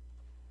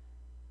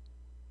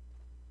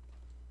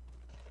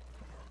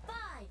 5,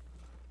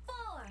 4,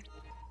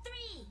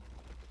 3,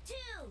 2,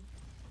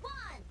 1.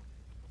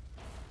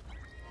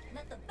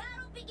 Let the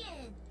battle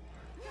begin.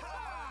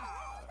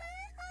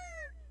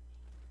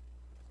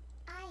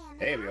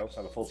 Hey, we also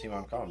have a full team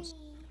on comms.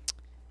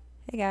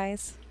 Hey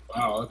guys.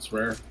 Wow, that's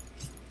rare.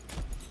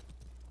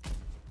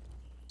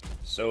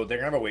 So they're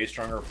gonna have a way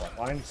stronger front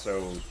line,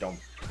 so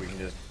we can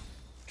just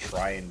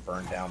try and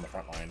burn down the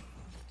front line.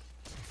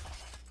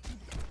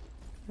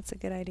 That's a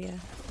good idea.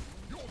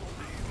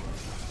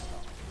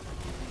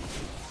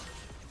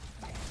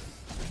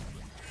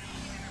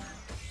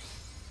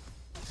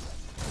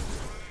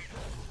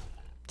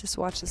 Just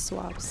watch the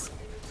swaps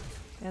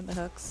and the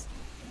hooks.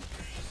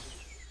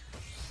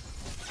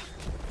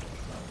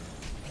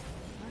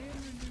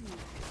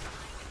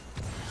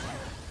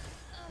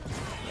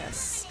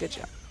 Yes, good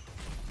job.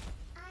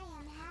 I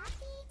am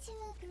happy to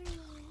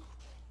agree.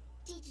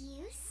 Did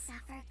you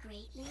suffer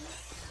greatly?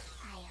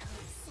 I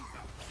hope so.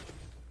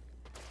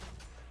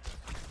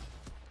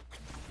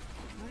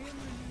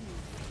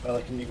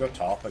 Well, can you go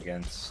top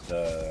against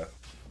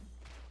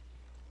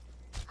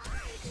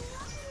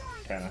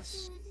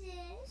tennis?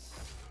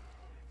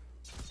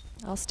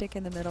 I'll stick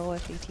in the middle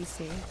with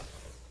ETC.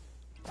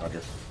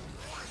 Roger.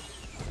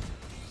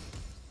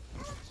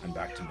 I'm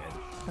back to mid.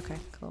 Okay,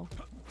 cool.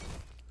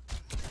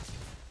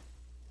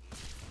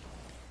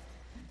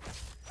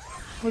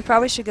 We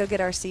probably should go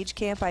get our siege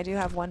camp. I do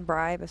have one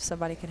bribe. If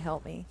somebody can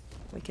help me,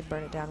 we could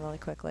burn it down really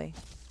quickly.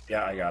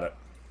 Yeah, I got it.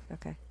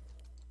 Okay.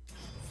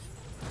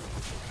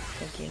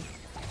 Thank you.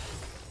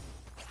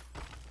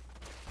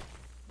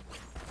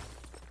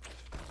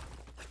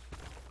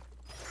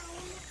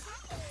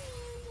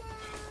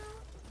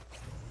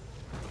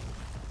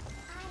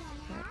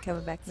 Alright,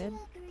 coming back mid.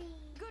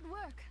 Good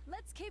work.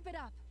 Let's keep it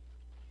up.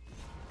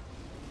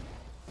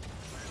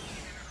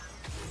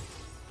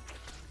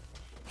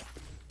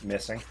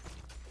 Missing.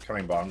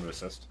 Coming bottom to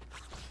assist.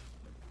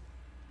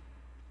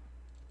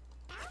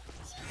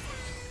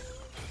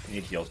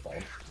 Need heals,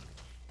 bald.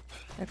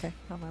 Okay,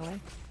 on my way.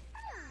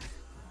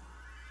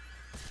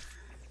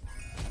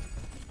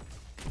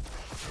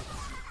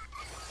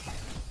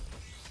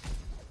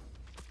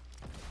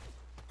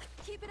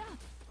 Keep it up.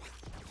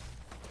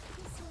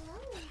 This will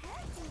only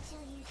hurt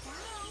until you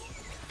die.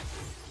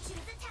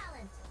 Choose a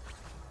talent.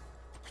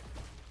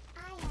 I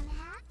am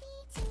happy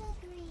to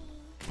agree.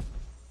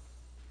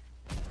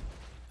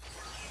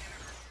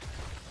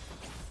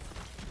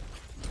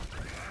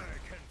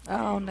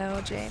 Oh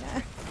no, Jaina.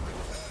 There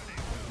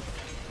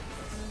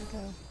we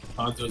go.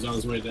 Hanzo's on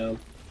his way down.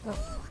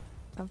 Oh,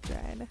 I'm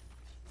trying.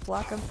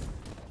 Block him.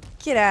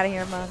 Get out of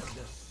here, monk.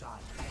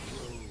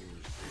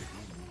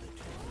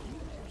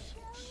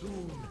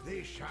 Soon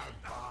they shall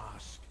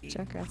pass.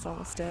 Junkrat's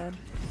almost dead.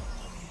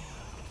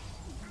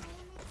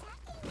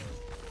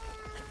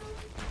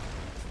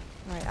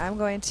 Alright, I'm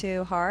going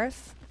to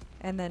Hearth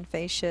and then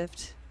phase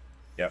shift.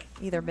 Yep.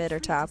 Either mid or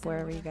top,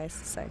 wherever you guys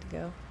decide to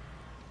go.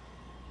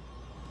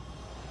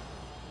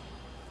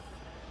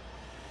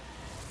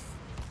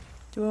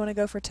 Do we want to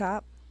go for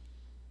top?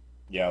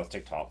 Yeah, let's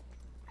take top.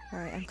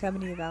 Alright, I'm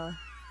coming to you, Vala.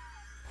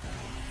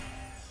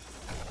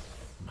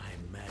 My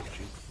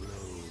magic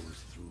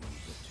flows through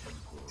the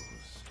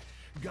temples.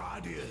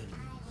 Guardians.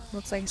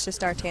 Looks like it's just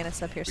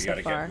Artanis up here We so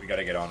gotta far. we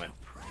gotta get on it.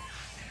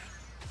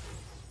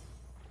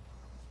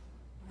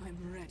 I'm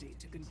ready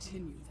to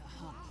continue the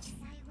hunt.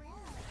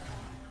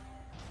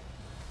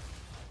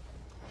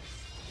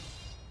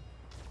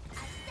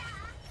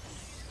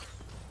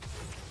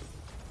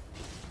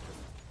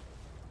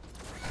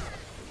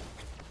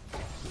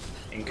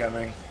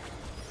 Incoming.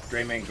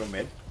 Draymane, go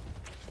mid.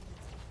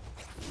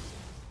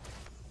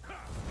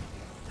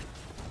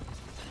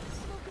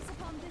 Focus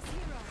upon this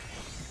hero.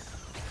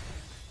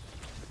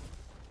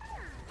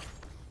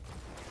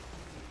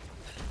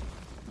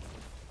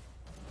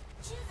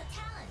 Choose a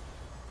talent.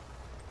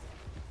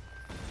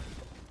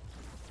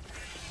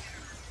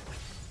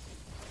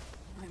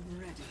 I'm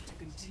ready to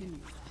continue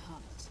the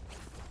hunt.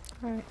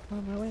 Alright,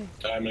 on my way.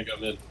 I'm gonna go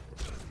mid.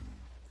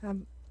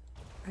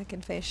 I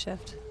can phase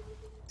shift.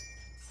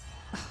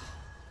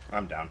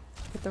 I'm down.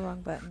 Hit the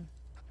wrong button.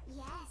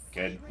 Yes.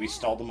 Good. We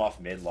stalled them off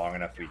mid long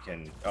enough we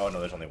can... Oh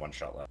no, there's only one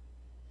shot left.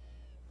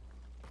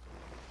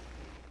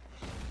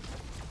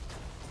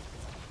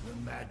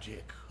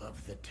 magic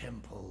of the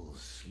temple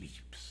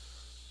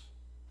sleeps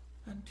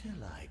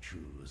until I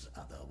choose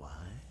otherwise.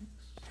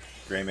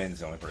 Greyman's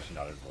the only person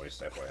not in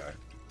voice, FYI.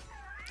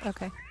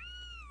 Okay.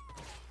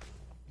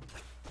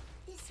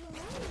 This will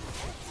only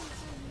hurt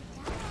until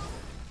you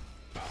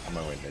die. I'm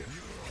gonna win mid.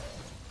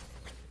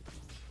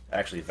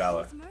 Actually,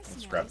 Vala,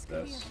 let's grab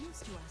this.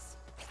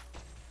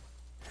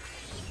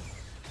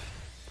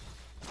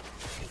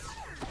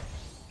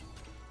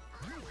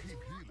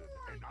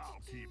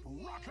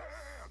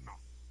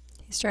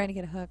 He's trying to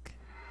get a hook.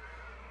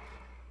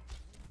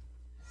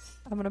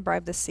 I'm gonna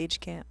bribe this siege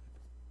camp.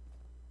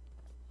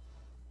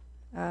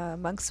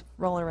 Monk's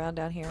rolling around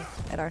down here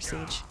at our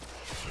siege.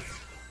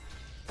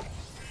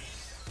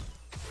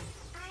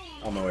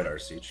 On my way to our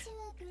siege.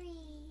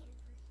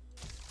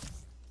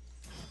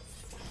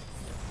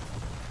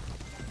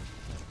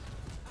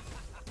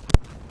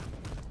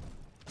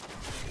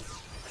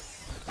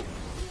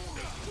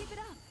 Keep it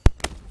up.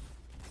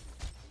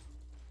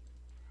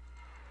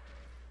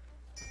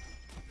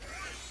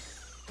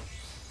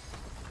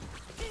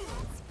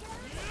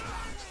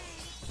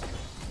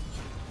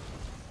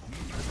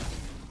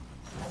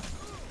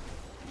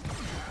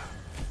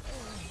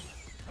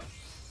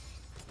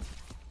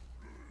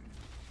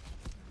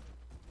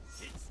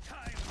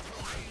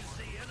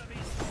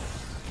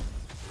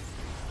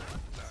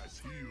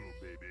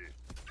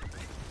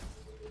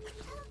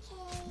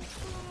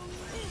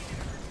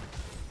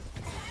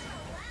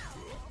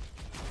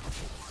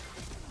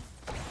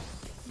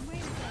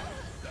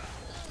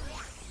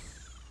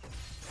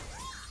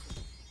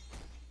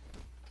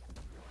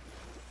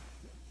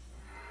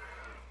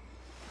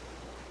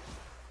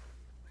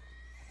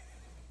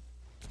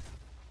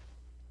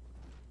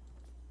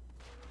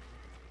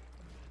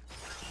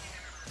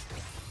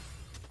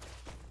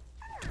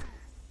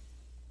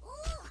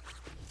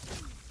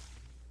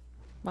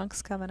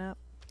 Monk's coming up.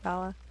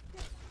 Vala.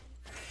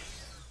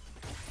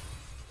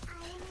 I'm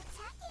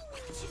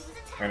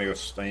gonna go.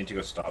 I need to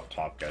go stop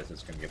top, guys.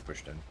 It's gonna get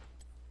pushed in.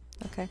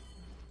 Okay.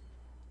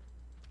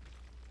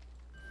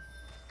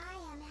 I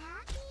am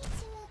happy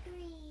to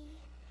agree.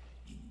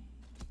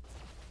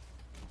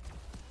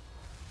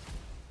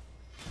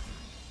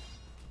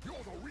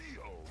 You're the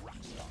real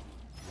rockstar.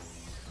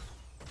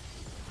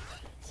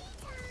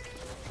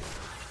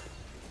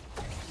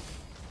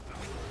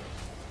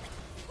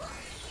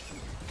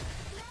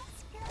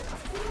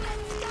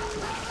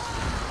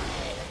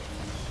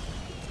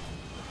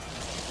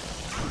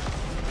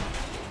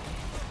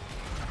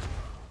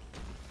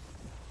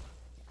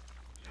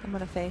 I'm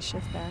gonna phase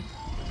shift back.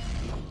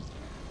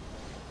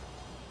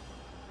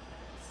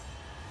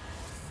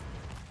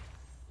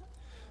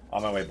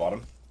 On my way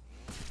bottom.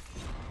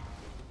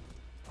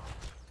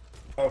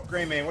 Oh,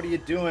 Greymane, what are you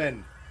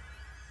doing?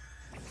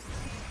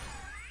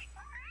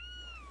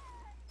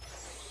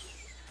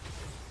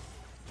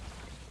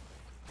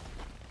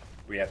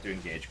 We have to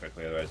engage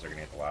quickly, otherwise they're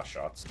gonna get the last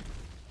shots.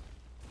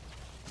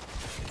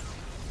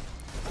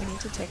 We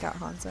need to take out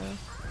Hanzo.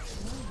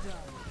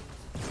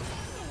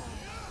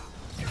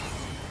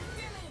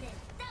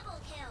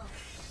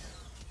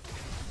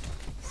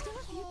 Still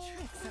a few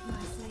tricks up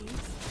my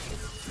sleeves.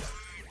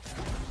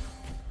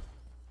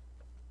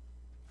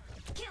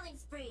 Killing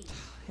spree.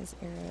 His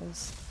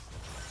arrows.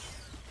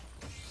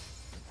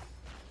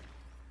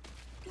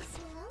 This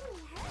will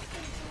only hurt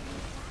until you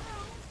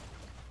die.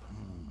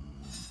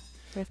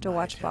 We have to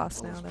watch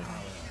boss now. Then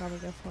probably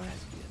go for it.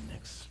 Been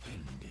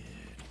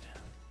expended.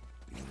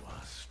 You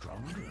are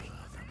stronger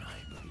than I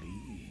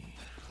believe.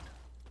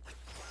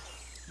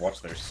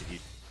 Watch their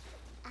seed.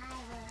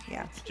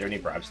 Yeah. Do you have any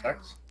bribe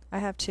stacks? I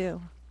have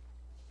 2.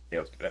 Yeah,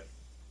 let's get it.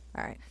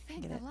 All right.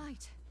 Thank Get the it.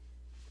 light.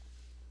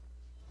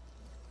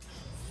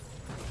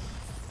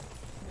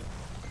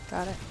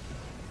 Got it.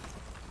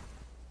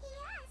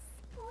 Yes,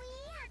 we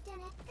have done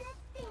a good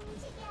thing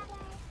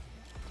together.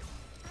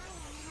 I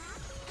am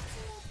happy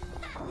to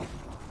agree.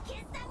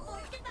 Kiss that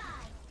force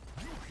goodbye.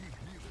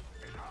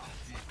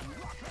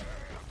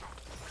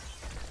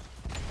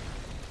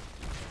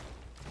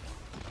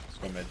 Let's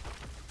go mid.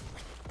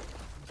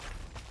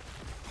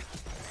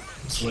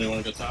 Somebody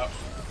want to go top?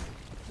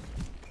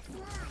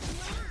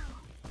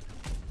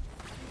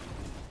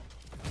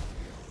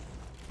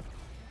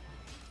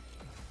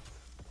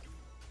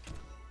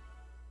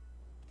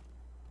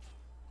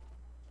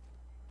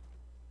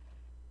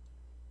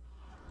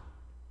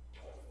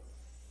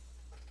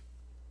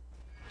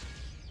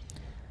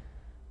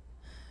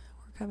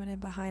 We're coming in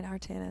behind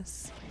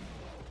Artanis.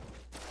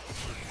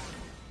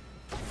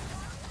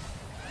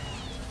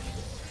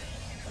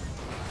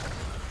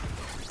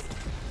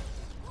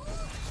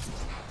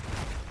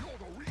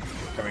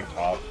 Coming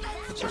top.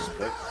 Just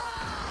split.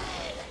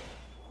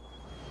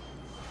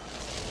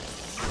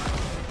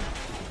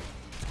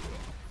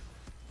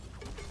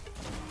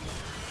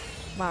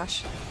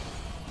 Mosh.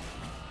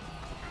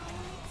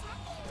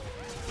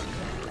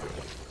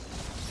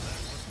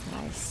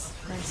 Nice.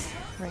 Nice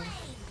ring.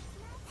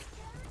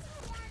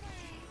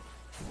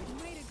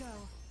 Way to go.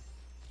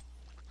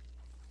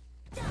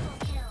 Double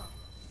kill.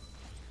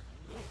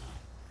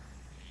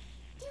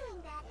 Doing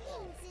bad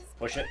things is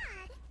Push it.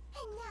 bad.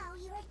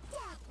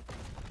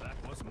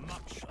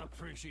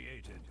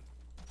 appreciated.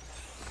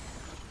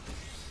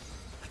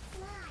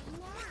 Fly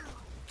now.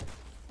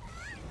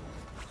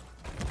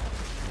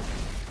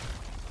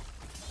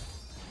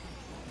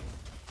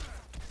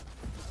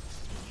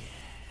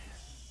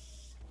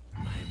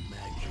 My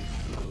magic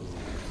flows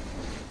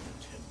in the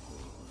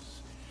temples.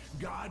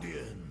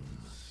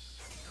 Guardians,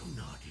 do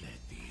not let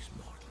these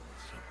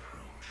mortals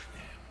approach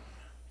them.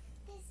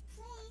 This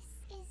place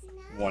is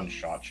nice. One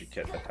shot should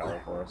get the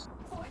tower for us.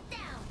 Fourth down.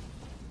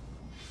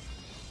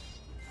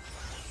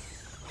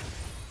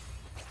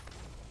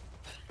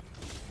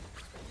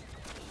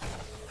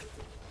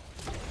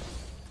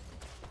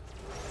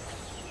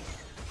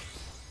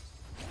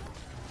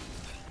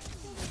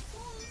 This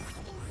place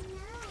is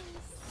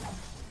nice.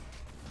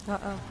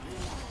 Uh-oh.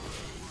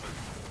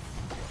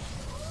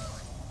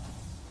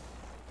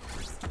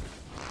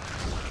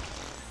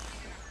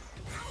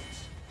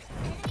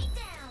 Enemy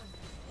down.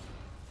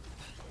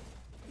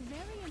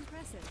 Very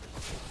impressive.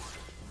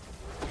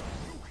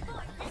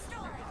 Fort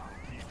destroyed.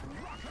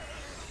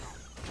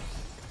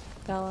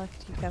 Bella,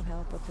 can you come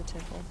help with the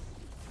temple?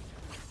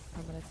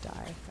 I'm gonna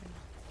die if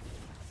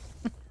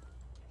I...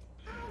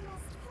 I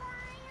must fly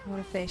I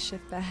want to face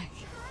shift back.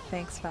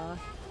 Thanks, fella.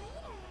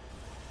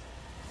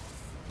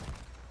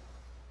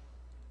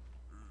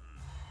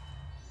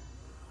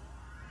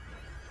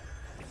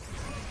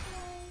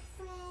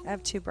 I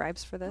have 2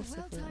 bribes for this. A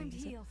If we wanna well-timed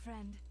use it. heal,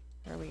 friend.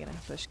 Or are we gonna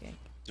push gank?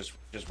 Just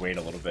wait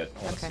a little bit.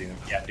 I want to Okay. see them.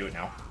 Yeah, do it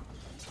now.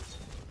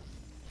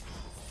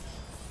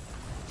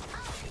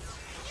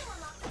 You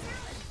unlock the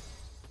talent.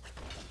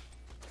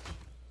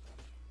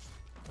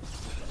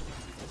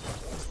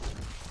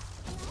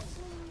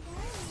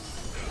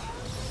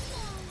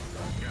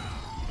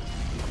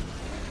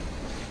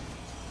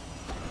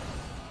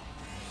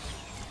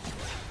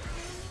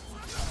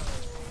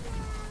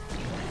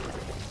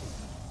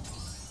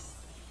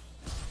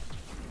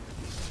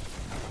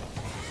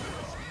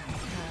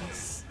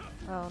 Nice.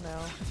 Oh no.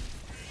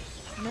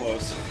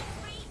 Close.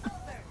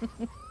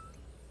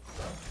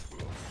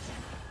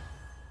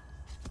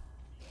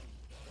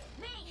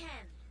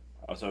 Mayhem.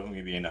 I was hoping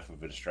it'd be enough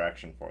of a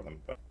distraction for them,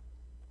 but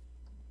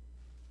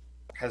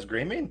has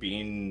Greymane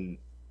been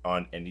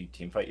on any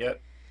team fight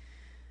yet?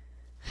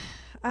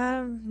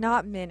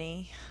 Not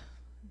many.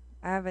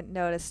 I haven't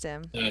noticed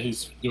him. Yeah,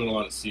 he's doing a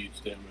lot of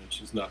siege damage.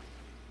 He's not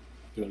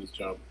doing his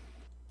job.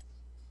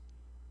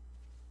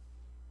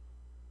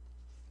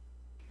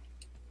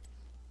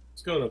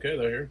 It's going okay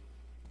though here.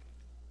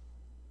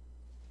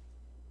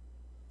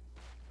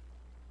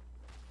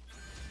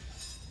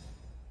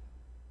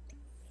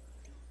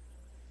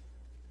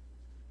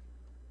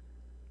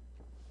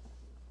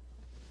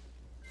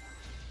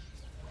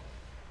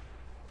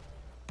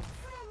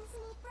 Friends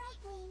need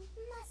Brightwing.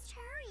 Must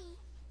hurry.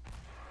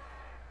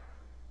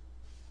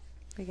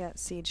 We got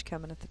siege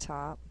coming at the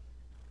top.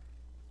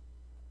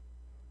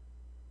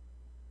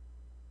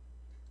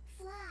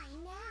 Fly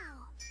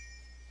now.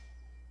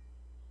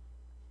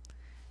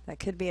 That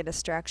could be a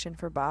distraction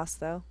for boss,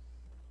 though.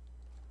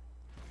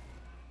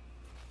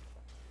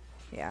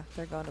 Yeah,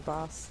 they're going to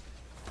boss.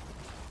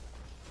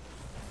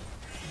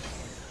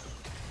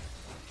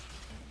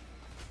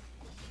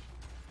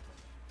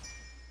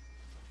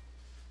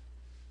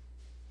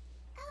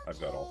 I've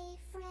got all.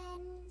 Okay,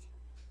 friend.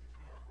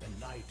 The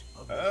light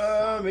of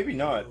the Maybe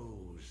not.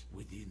 glows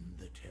within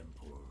the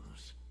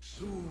temples.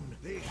 Soon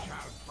they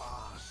shall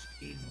bask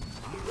in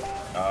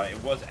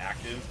It was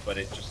active, but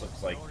it just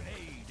looks like. Your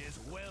aid is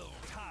well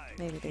timed.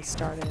 Maybe they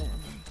started it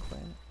and then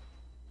quit.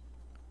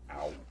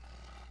 Ow.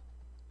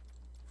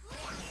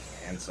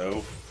 And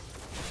so.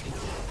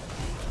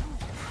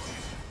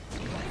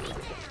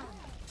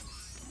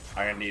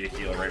 I'm gonna need a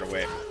heal right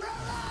away.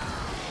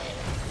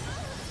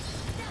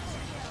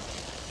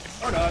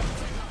 Or not.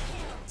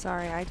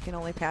 Sorry, I can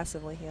only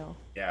passively heal.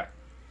 Yeah.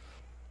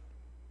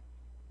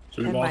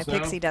 Should we And my boss now?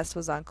 pixie dust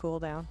was on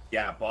cooldown.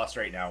 Yeah, boss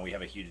right now, we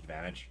have a huge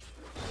advantage.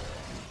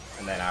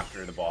 And then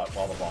after the boss,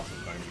 while the boss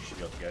is going, we should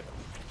be able to get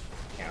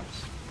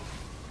camps.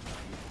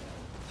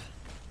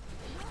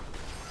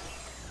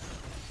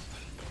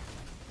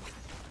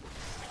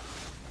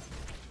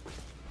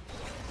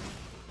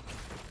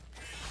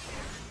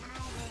 I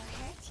will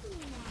hurt you now.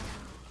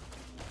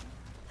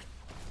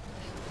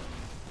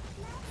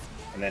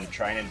 And then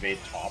try and invade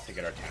top to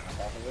get our Tanith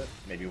off of it.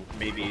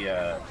 Maybe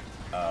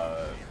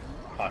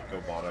Hot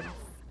go bottom.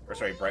 Or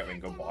sorry,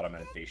 Brightwing go bottom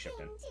and face shift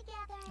in.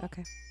 Together.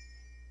 Okay.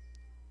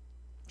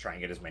 Try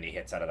and get as many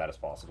hits out of that as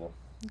possible.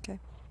 Okay.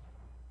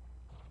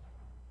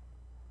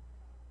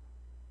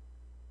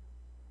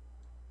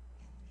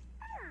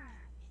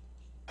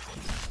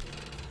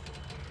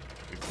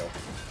 Good kill.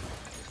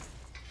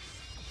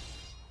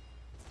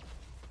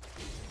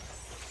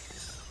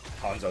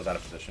 Hanzo's out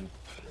of position.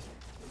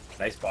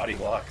 Nice body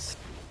blocks.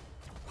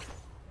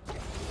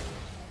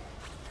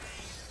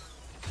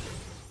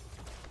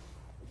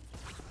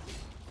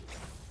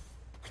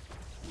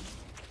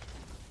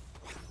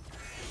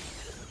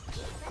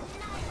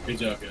 Good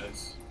job,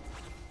 guys.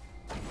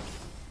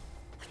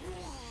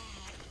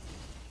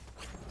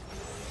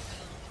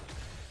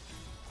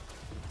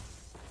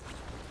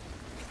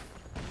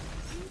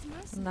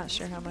 I'm not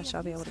sure how much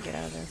I'll be able to get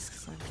out of this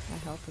because my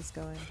health is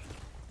going.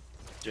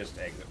 Just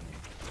exit me.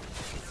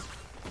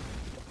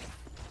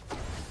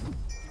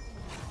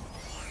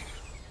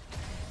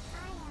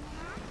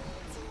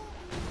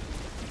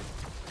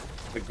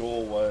 The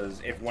goal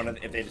was if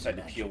they decide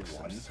to peel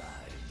one.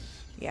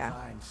 Yeah.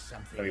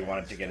 So we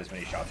wanted to get as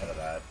many shots out of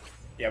that.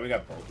 Yeah, we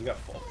got both. We got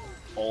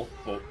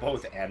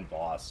both and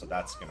boss, so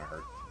that's gonna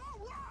hurt.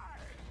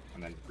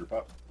 And then group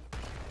up.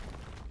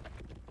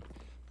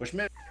 Push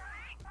mid.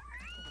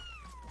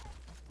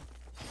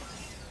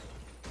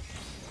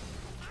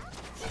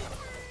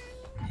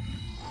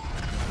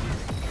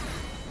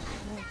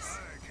 Nice.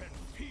 I can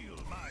feel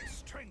my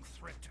strength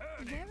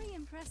returning. Very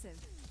impressive.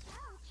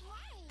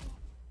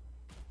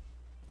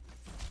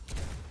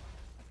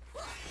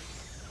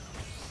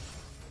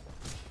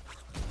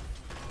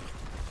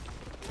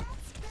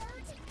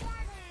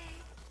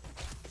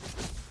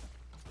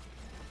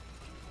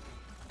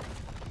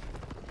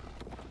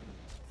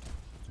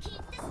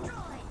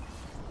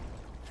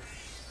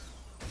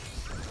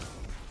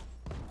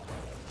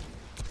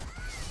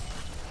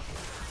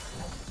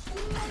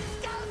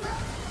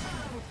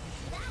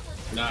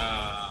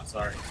 Nah,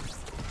 sorry.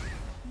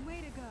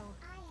 Way to go.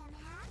 I am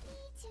happy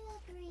to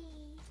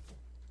agree.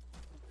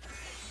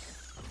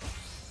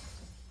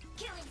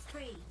 Killing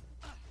spree.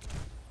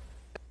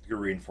 We can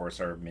reinforce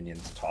our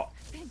minions top.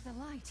 Thank the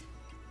light.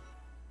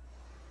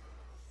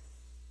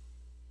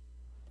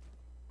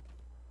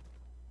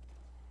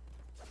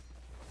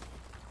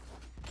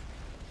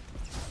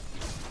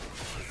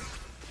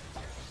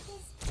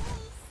 This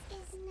place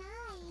is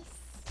nice.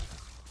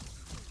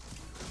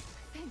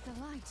 Thank the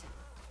light.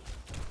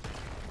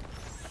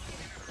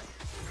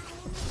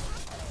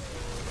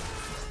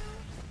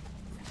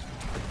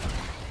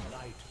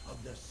 Light of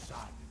the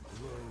sun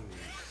grows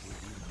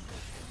within the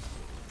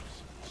temples.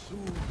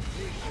 Soon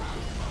they shall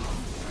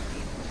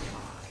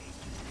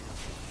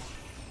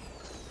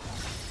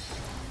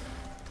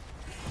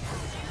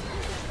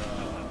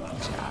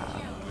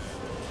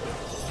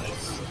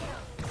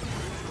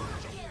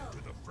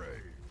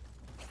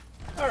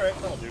Alright,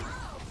 that'll do.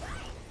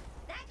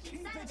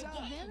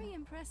 Very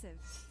impressive.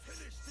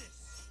 Finish this.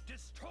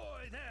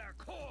 Destroy their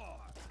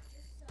core.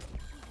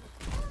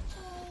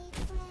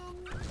 Okay,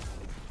 friend.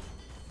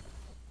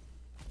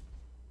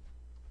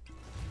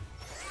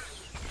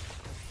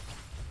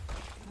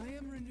 I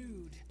am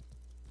renewed.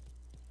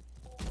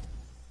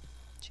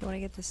 Do you want to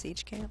get the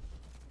siege camp?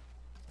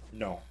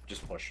 No,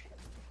 just push.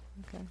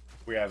 Okay.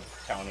 We have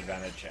talent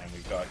advantage and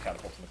we've got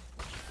catapults in the...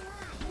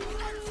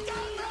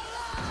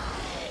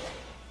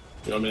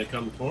 You want me to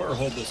come before or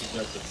hold this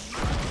objective?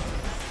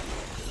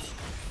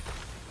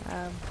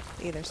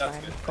 Either's That's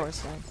fine. good. Of course,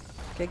 fine.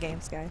 Good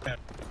games, guy. Yeah.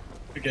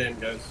 Good game,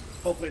 guys.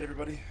 Well played,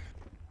 everybody.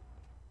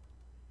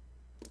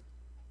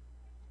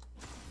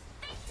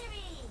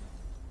 Victory!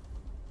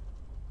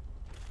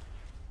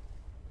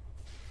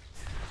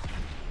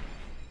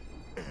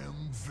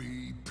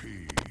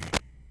 MVP.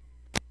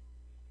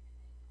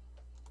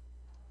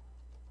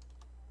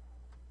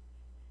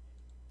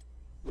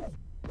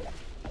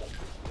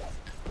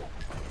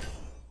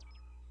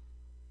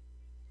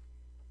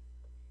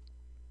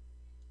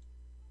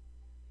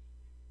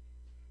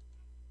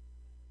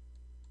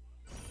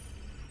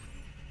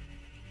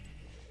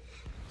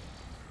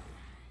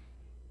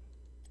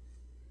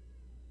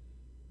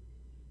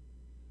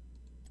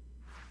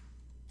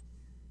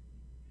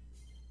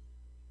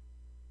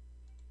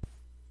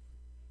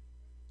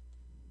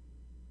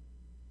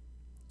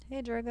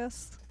 Hey,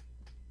 Dragos.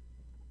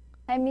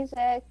 Hi,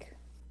 Music.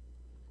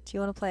 Do you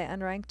want to play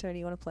unranked or do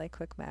you want to play a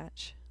quick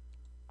match?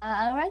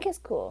 Rank is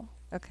cool.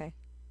 Okay.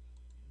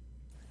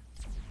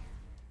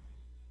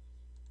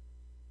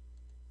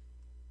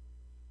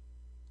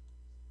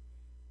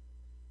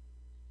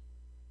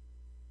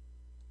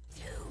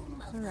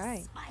 All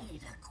right.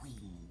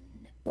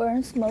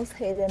 Vern's most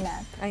hated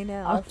map. I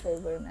know. Our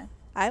favorite map.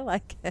 I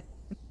like it.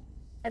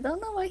 I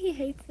don't know why he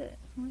hates it.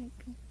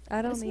 Like,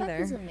 I don't this map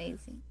is either.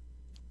 amazing.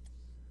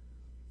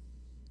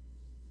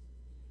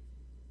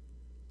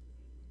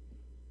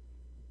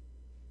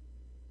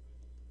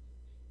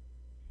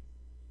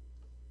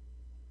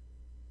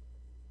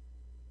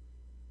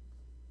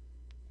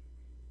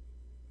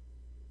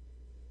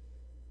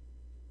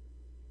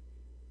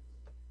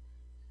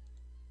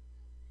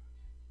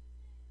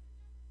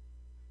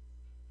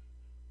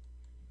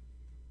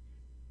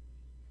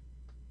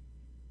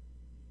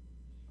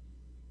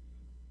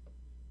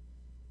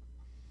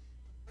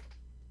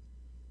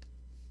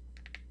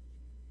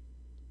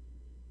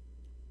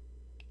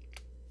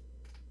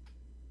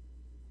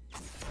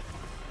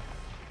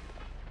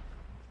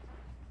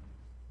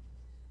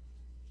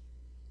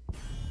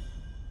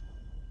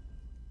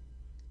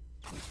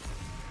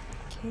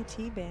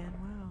 KT ban,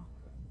 wow.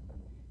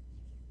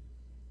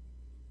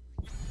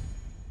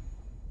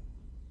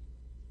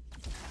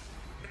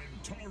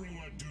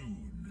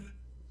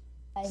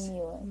 I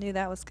knew it. Knew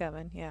that was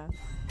coming, yeah.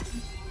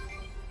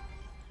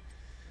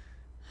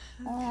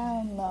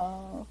 Oh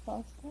no,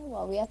 Foster.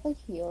 Well, we have a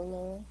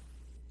healer.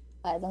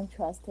 I don't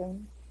trust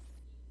him.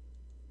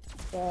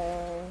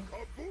 So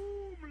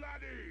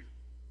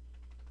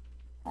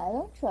I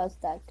don't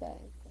trust that guy.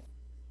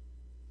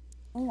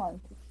 I don't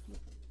want to see.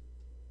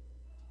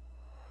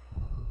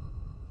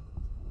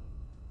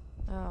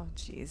 Oh,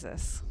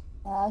 Jesus.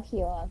 I'll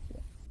heal.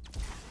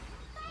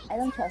 I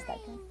don't trust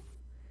that guy.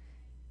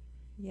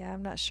 Yeah,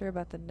 I'm not sure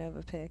about the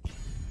Nova pick.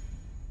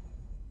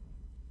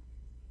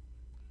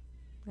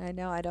 I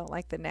know I don't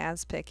like the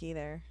Naz pick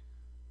either.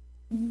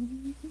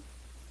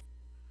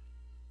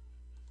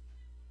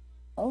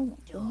 Oh my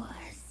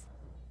goodness.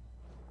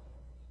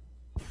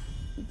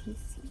 ETC.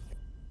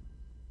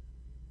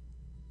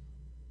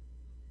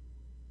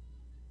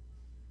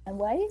 And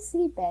why is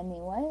he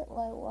banning? Why?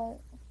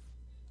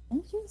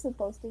 Aren't you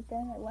supposed to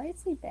ban? Like, why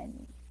is he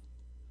banning?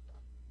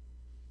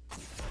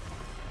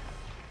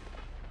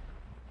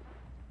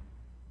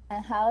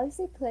 And how is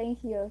he playing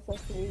hero for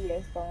 3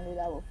 years but only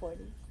level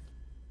 40?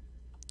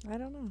 I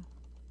don't know.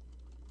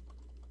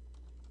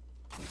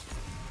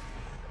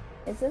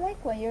 Is it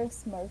like when you're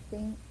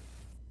smurfing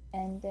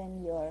and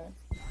then your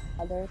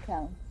other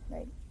account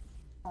like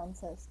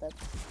counts as stuff?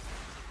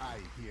 I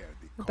hear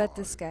the I bet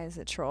this guy's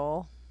a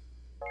troll.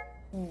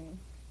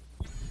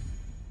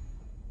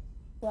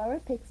 Whoever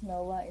picks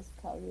Nova is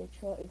probably a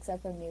troll,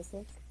 except for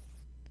music,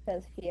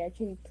 because he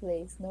actually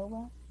plays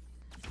Nova.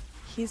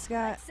 He's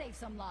got. Let's save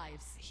some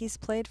lives. He's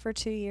played for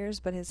 2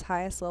 years, but his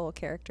highest level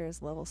character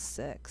is level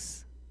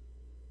 6.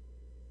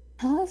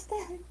 How's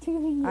that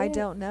doing? I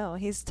don't know.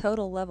 He's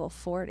total level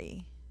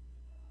 40.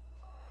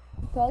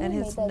 Probably And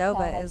his made that Nova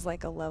sound like- is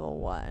like a level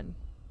 1.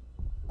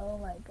 Oh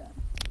my god.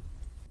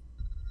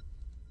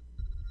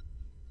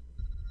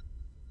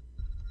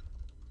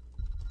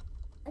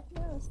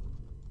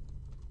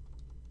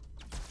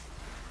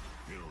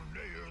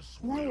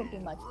 Now you'll be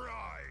much.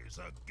 rise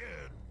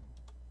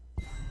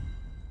again.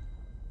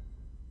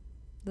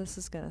 This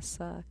is gonna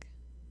suck.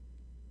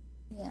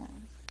 Yeah.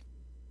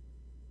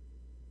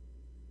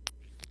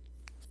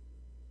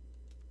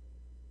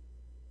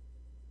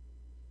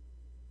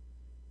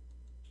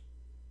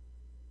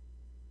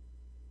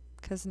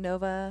 Because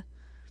Nova,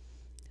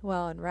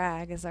 well, and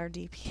Rag is our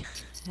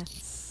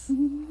DPS.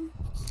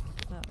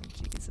 Oh,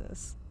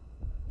 Jesus.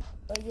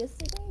 But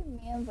yesterday, me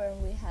and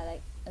Vern, we had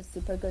like a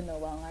super good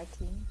Nova on our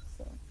team.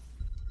 So,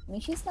 I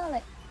mean, she's not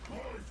like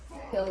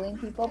killing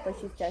people, but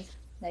she's just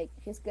like,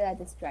 she's good at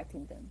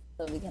distracting them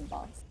so we can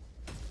boss.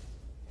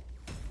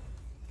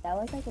 That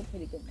was like a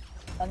pretty good one.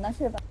 I'm not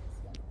sure about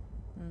this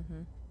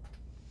one.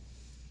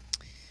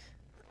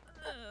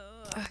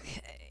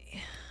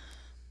 Okay.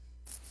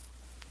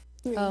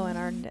 Oh, and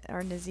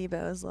our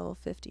Nazebo is level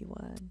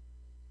 51.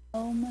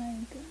 Oh my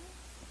god.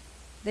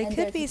 They And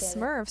could there's be a David.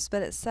 Smurfs,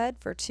 but it said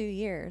for 2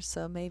 years,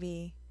 so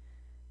maybe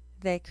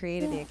they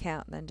created the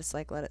account and then just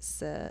like let it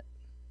sit.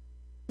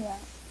 Yeah.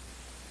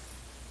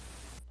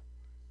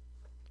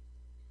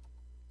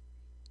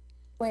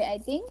 Wait, I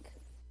think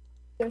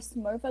your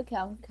Smurf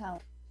account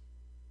count.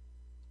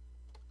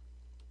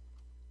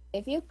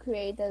 If you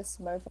create a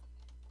Smurf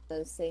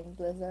the same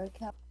Blizzard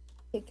account,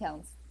 it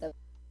counts.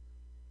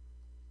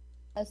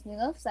 As you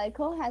know,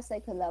 Psycho has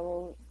like a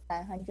level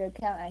 900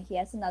 account and he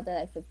has another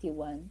like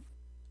 51.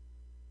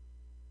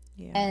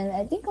 Yeah. And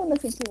I think on the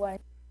 51,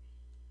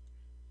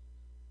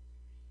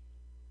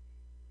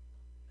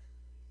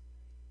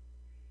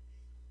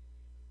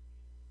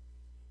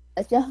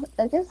 I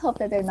just hope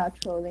that they're not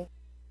trolling.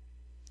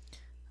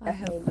 I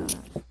hope not.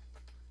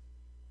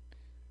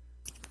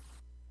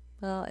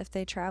 Well, if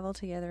they travel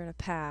together in a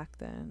pack,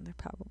 then they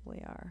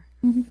probably are.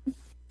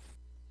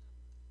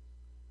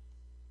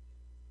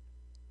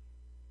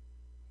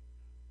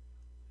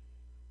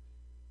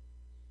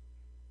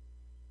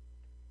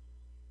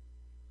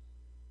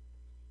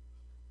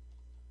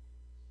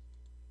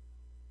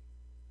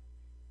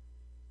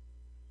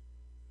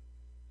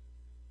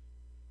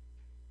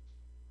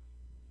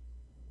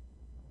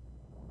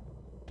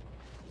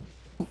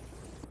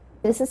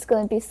 This is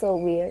going to be so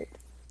weird.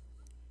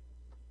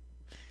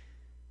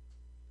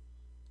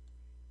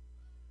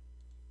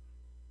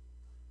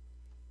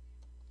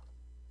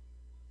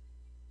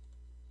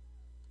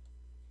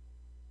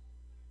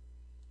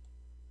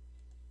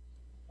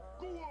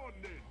 Go on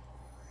then.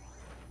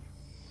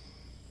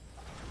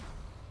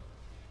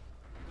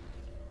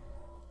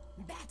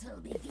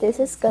 This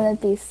is going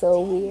to be so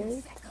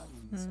weird.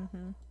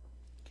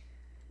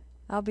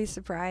 I'll be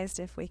surprised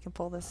if we can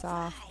pull this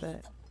off,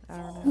 but I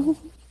don't know.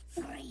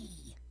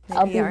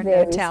 I'll Maybe be our no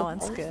very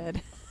talent's surprised.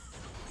 good.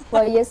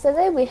 Well,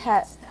 yesterday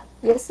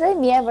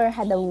me ever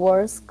had the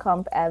worst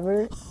comp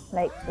ever.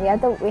 Like we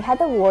had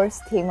the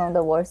worst team on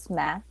the worst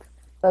map,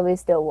 but we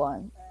still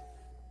won.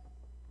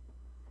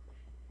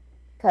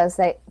 Cause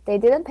like they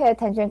didn't pay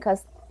attention,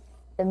 cause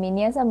the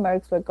minions and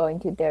mercs were going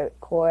to their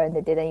core and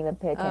they didn't even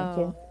pay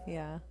attention. Oh,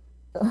 yeah.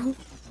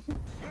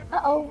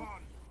 Uh-oh.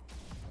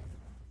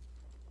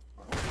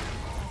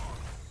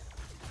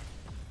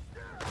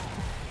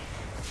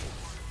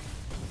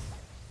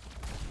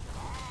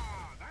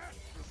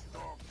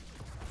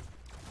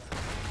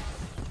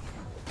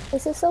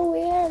 This is so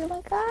weird. Oh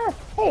my god.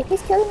 Hey,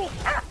 he's killing me.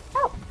 Ah,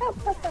 help, help,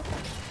 help, help.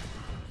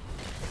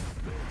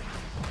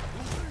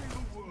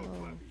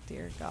 Oh,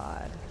 dear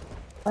God.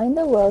 Why in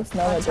the world is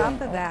Nova On top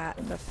doing of that,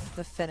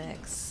 the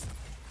Phoenix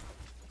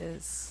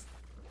is...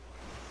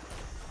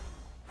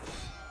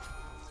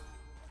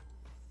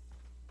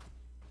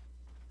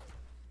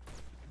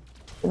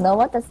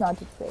 Nova does not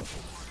play.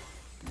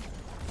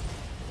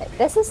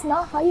 This is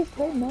not how you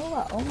play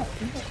Nova. Oh my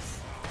goodness.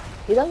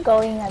 You don't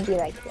go in and be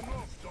like that.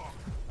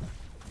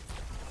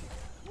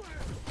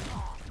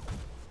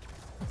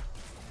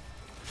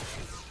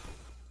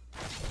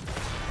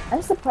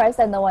 I'm surprised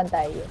that no one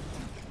died yet.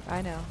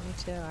 I know, me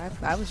too.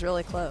 I was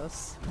really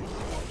close.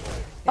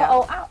 Yeah. Uh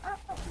oh, ow, ow,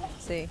 ow.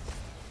 See.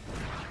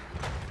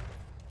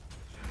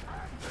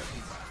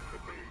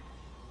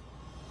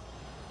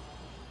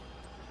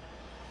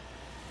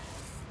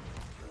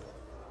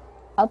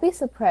 I'll be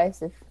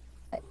surprised if...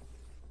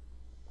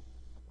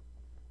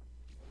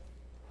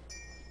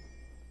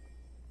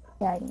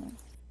 Yeah, I know.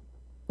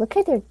 Look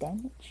at their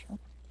damage.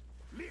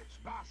 Let's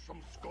bash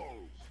some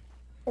skulls.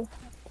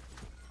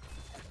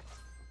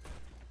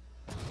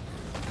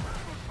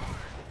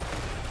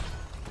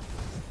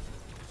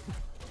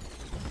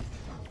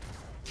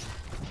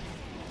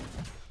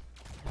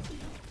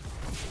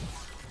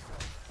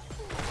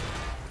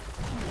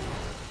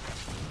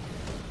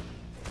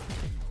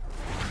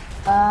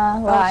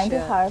 Well, I need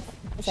shit. harp.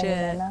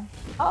 Shit.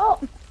 Oh!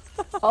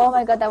 Oh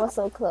my god, that was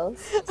so close.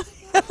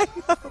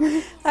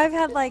 I've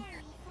had like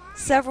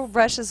several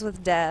brushes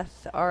with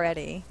death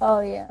already. Oh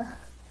yeah.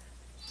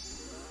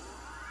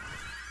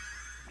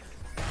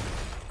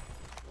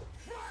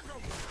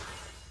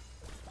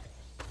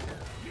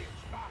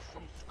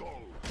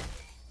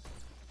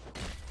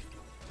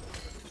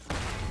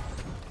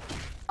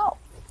 Oh!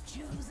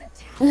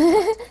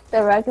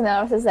 The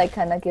Ragnarok is like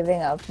kinda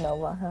giving up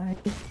Nova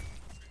already.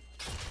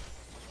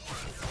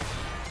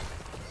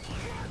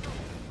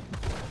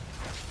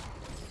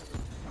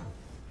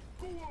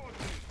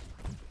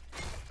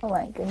 Oh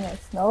my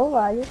goodness,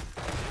 Nova.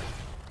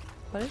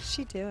 What is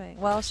she doing?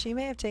 Well, she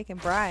may have taken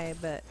bribe,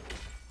 but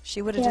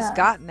she would have Yeah. just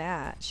gotten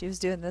that. She was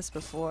doing this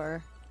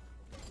before.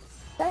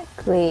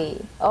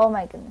 Exactly. Oh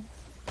my goodness.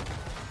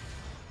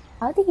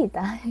 How did he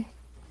die?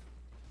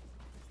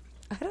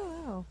 I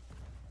don't know.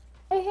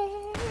 Hey, hey,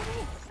 hey, hey,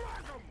 hey.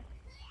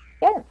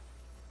 Get him.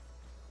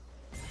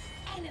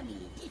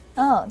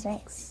 Oh,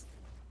 thanks.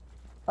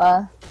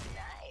 Well,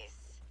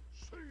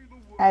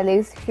 at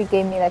least she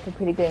gave me like a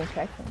pretty good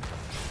impression.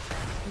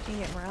 We can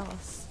get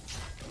Morales.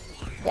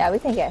 Yeah, we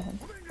can get him.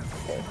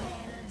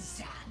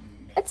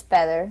 It's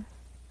better.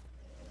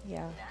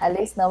 Yeah. At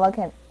least Nova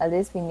can. At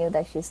least we knew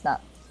that she's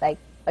not like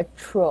a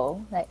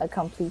troll, like a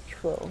complete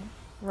troll.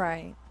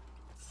 Right.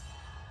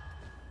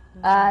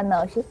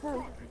 No, she's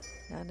not.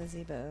 Not a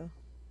Zebo.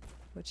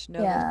 Which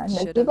no Yeah, one no,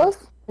 should have.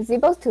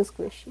 Zebo's too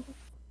squishy.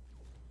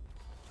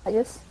 I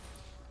just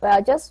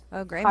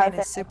Oh, Greymane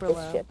harvest is super this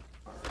low. ship.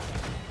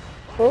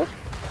 Who?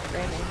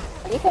 Greymane.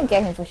 You can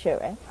get him for sure,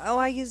 right? Oh,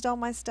 I used all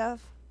my stuff.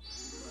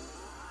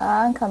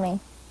 I'm coming.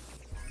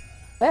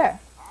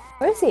 Where?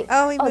 Where is he?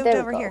 Oh, he moved there we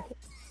over go. here.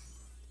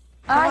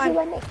 Ah, Come he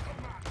on. went in.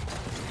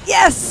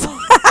 Yes!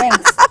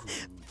 Thanks.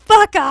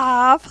 Fuck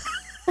off!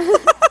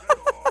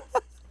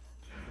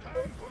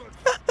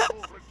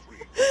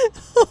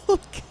 Oh,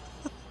 God.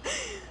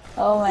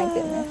 Oh my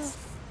goodness.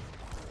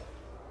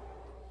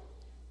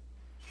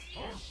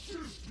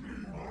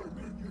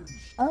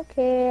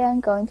 Okay, I'm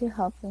going to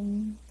help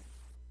him.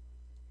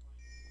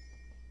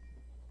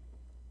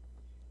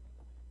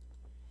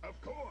 Of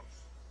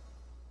course.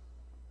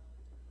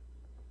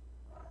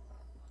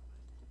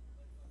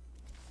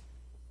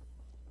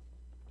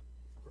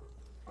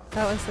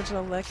 That was such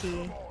a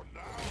lucky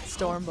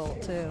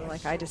Stormbolt too.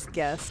 Like I just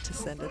guessed to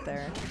send it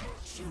there.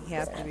 You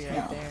have to be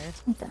right there.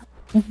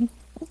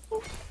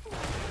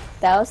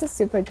 That was a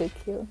super good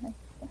kill.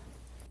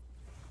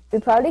 We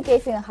probably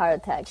gave him a heart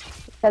attack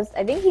because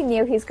I think he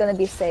knew he's gonna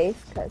be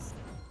safe because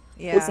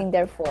he's in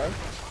there for.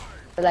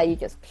 But like you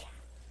just.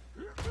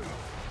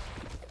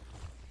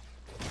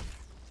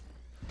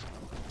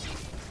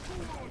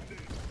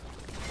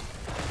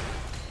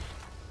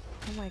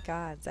 Oh my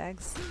God,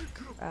 Zag's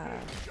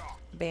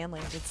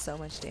banling did so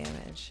much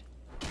damage.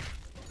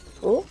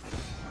 Ooh.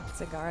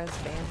 Zagara's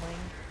banling.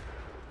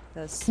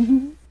 Those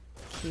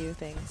Q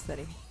things that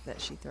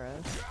she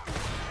throws.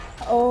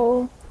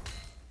 Oh.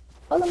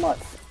 Voldemort.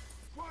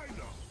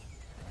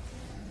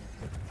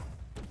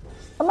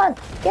 Come on,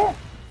 get him.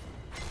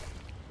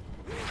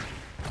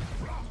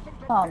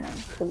 Oh man,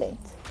 too late.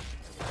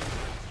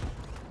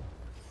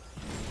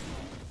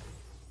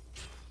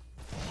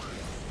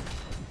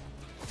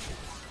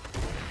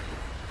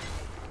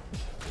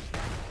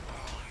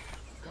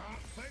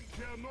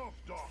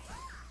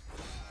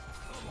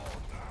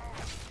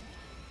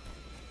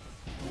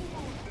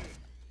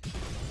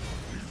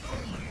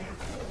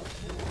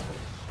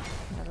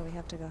 Now do we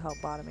have to go help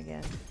bottom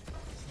again?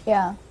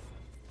 Yeah.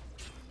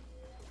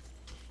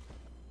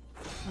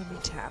 Let me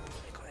tap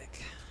really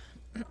quick.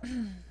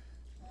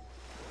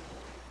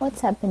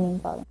 What's happening,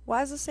 bottom? Why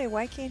does it say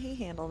why can't he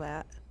handle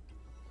that?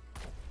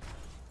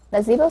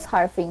 Nazebo's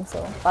harfing,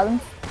 so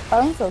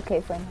bottom's okay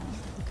for now.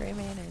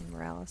 Greymane and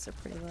Morales are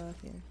pretty low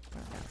here. Oh,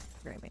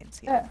 no, Greymane's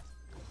here. Sure.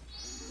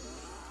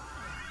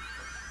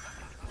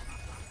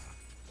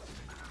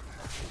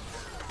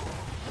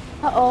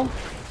 Uh-oh.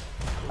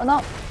 Oh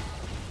no.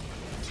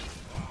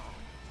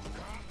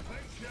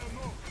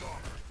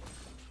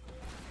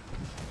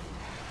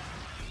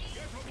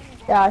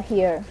 They are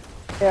here.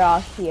 They're all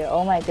here.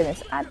 Oh my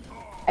goodness. Are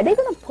they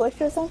gonna push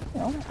or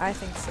something? Oh my. I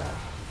think so.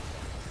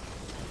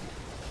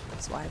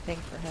 That's why I think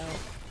for help.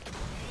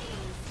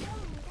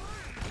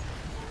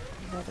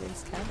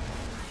 Nobody's coming.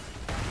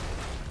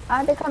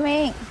 Ah, they're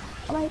coming.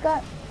 Oh my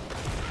god.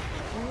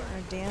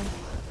 Our damn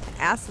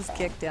ass is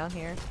kicked down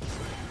here.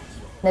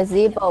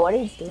 Nazebo, what are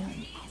you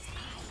doing?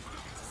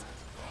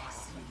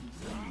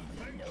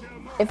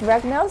 If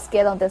Ragnaros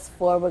get on this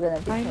floor, we're gonna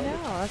be I killed.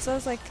 know. That's why I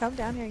was like, come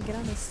down here and get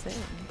on this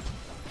thing.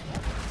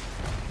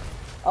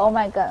 Oh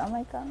my god, oh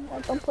my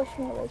god. Don't push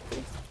me away,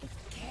 please.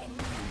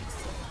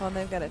 Well, and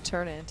they've got to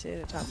turn it too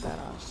to top that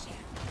off.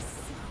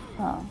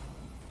 Oh.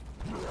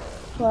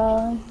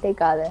 Well, they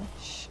got it.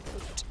 Shoot.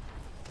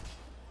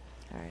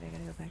 Alright, I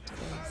gotta go back to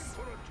base.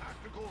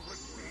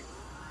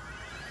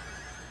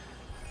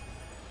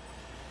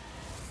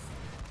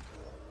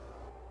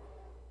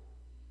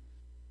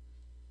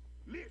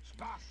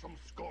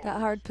 That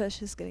hard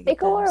push is gonna get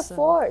Take over them a some.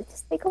 fort.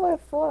 Just take over a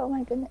fort. Oh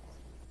my goodness.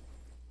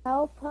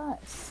 Help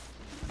us.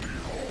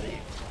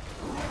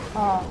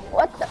 Oh,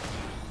 what the?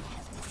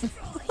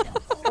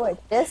 Wait,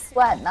 this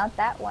one, not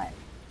that one.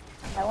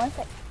 That one's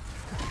like.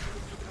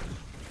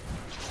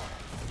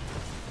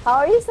 How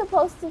are you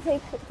supposed to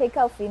take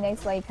out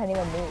Phoenix when you can't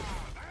even move?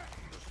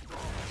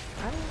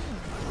 I don't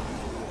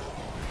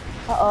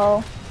know.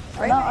 Uh-oh. Oh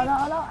Right no, me. oh no,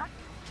 oh no.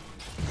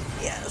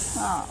 Yes.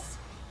 Oh.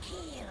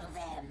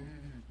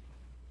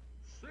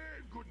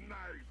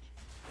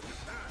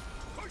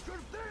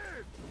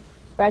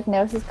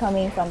 Ragnaros is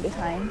coming from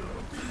behind.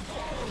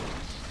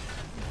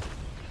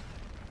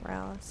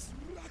 Morales.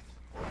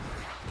 Oh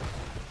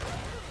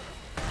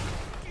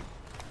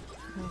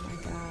my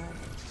god.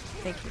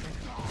 Thank you.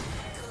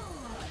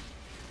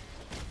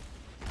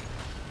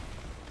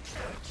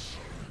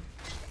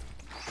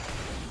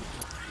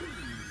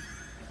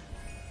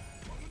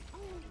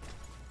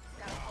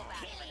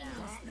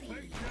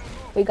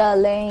 We got a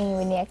lane,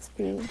 we need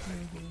XP.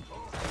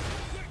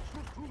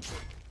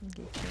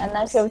 I'm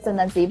not sure what the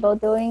Nazebo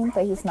doing,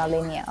 but he's not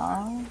laning at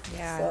all.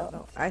 Yeah, so. I don't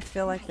know. I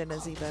feel like the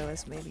Nazebo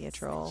is maybe a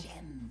troll.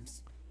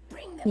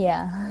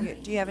 Yeah.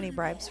 Do you have any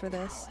bribes for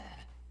this?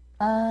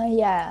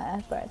 Yeah, I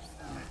have bribes.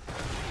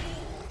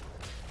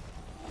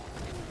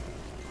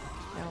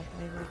 No,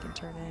 maybe we can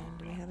turn in.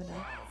 Do we have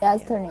enough? Yeah,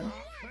 it's turning.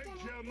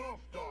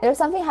 There's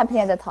something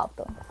happening at the top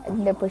though. I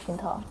think they're pushing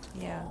top.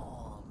 Yeah.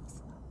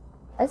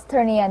 Let's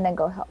turn in and then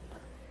go help.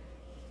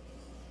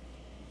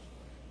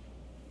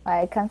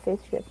 I can't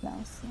face shift now.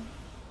 So.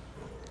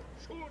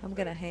 I'm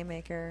gonna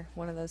haymaker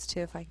one of those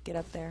two if I can get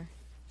up there.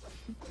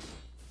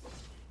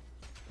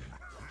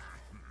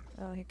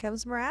 Oh, here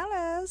comes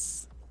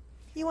Morales.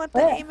 You want the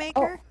Where?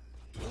 haymaker?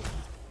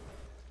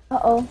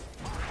 Uh-oh.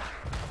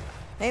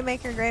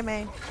 Haymaker, Grey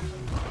Mane.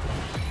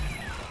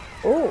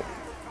 Ooh.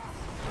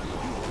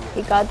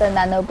 He got the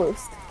nano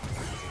boost.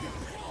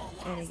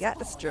 And he got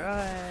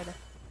destroyed.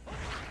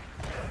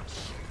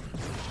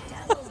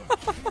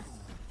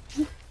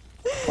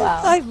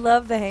 Wow. I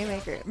love the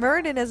haymaker.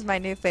 Muradin is my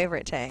new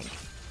favorite tank.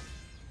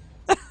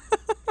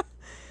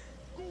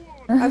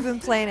 I've been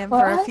playing him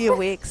for a few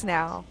weeks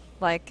now,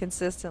 like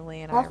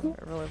consistently, and I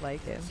really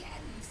like him.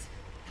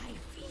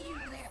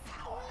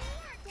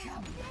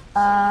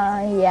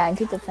 Yeah, I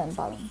could defend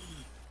bottom.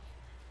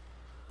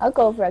 I'll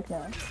go for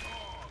Ragnaros.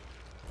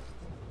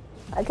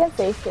 I can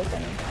face shift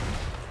anytime.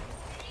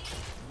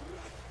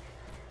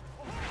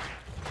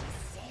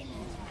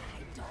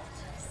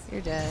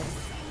 You're dead.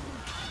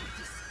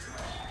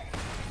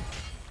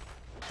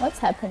 What's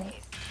happening?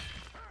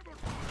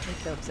 We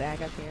killed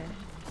Zag up here.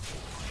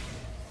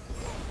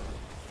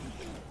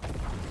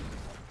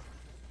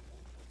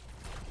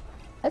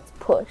 Let's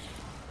push.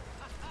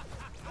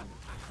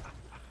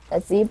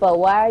 Zebo,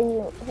 why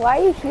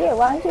are you here?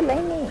 Why aren't you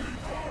laning?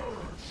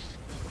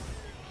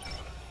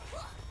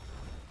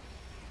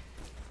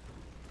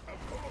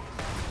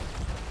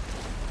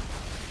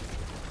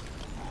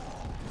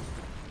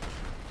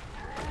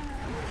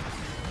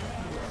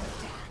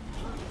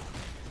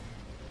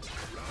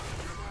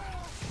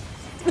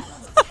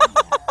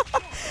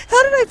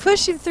 How did I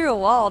push him through a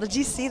wall? Did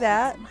you see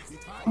that?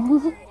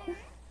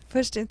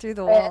 Pushed him through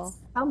the wall.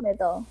 How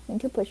middle? You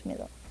can push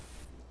middle.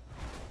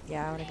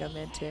 Yeah, I want to go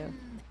mid too.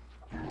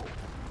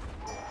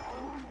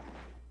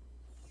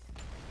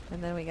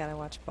 And then we gotta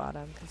watch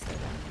bottom because they're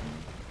down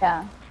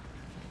Yeah.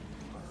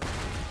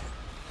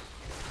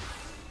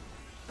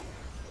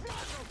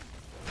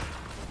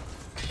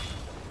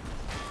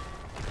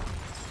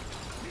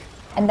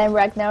 And then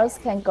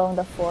Ragnaros can go on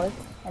the fourth,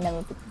 and then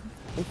we'll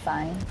be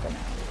fine for now.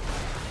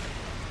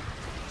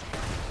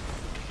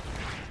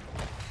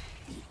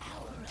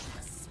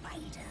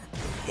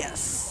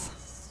 Yes.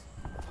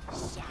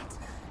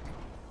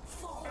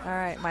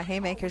 Alright, my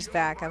haymaker's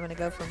back. I'm gonna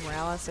go for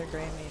Morales or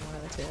Grey Mane, one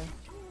of the two.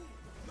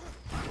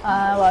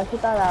 Well, she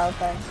thought out,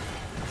 but...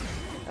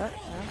 Oh, well,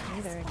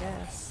 neither, I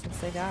guess, since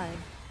they died.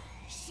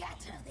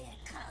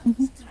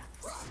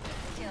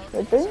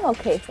 We're doing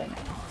okay for now.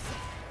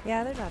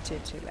 Yeah, they're not too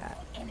bad.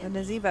 The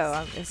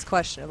Nazebo is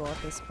questionable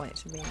at this point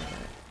to me.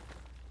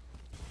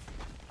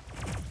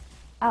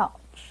 Ouch.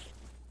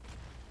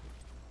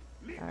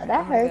 Alright, That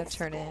I'm gonna go hurts.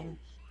 turn in.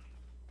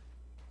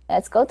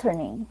 Let's go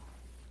turning.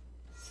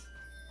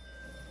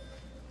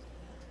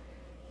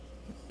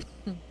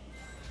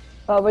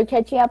 Well, we're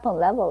catching up on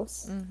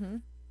levels. Mm-hmm.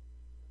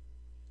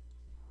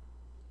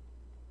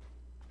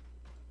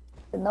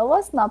 The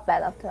Nova's not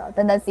bad after all.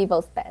 The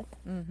Nazebo's bad.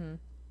 Mm-hmm.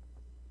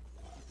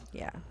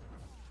 Yeah.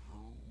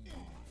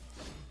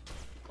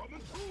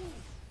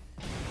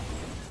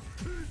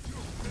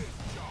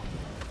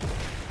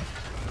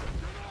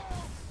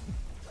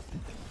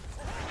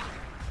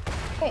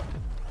 Hey,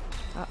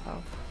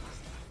 Uh-oh.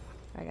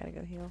 I gotta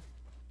go heal.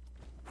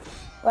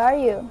 where are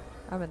you?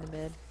 I'm in the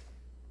mid.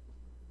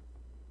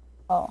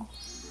 Oh.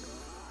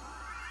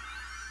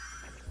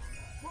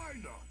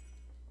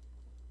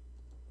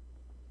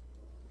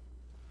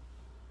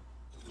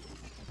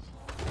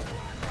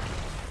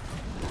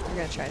 We're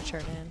gonna try to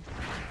turn in.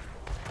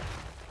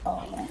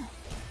 Oh, man.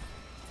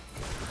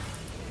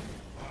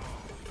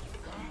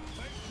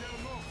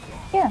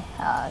 Yeah.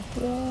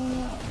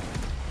 Yeah.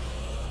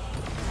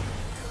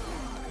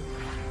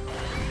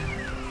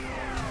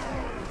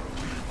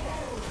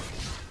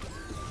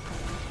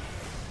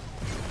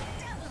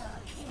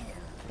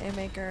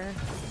 Haymaker.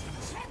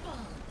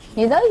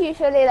 You know,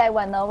 usually like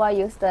when Nova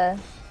use the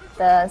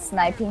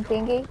sniping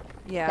thingy,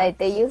 Yeah. like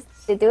they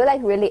do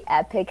like really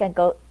epic and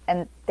go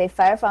and they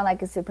fire from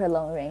like a super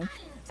long range.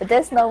 But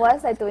this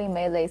Nova's like doing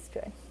melee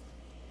strike.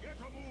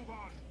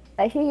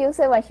 Like she uses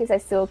it when she's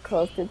like so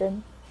close to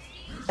them.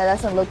 That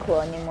doesn't look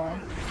cool anymore.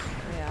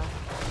 Yeah.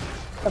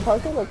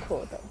 Supposed to look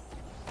cool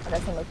though. It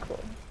doesn't look cool.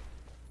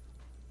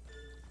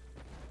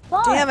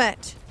 Damn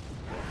it!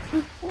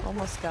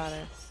 Almost got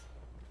her.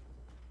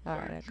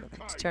 Alright, I'll go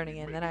back to turning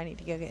in. Then I need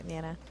to go get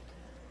Nana.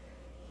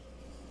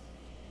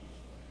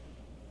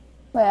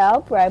 Well,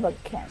 I'll bribe a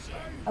cat.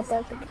 I'll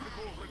bribe a cat.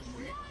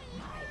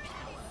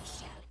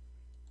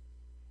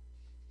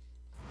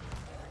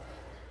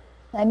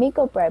 Let me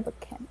go bribe a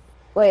cat.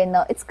 Wait,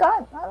 no, it's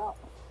gone. I don't.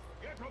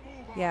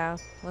 Yeah,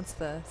 once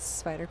the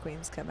Spider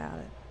Queens come out,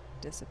 it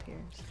disappears.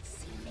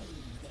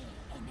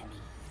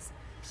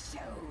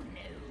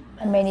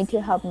 I may need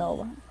to help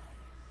Nova.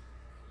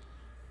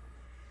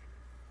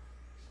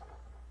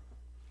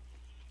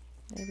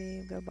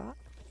 Maybe go bot?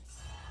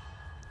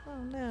 Oh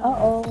no.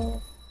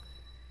 Uh-oh.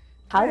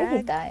 How did he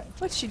Rag. die?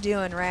 What you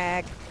doing,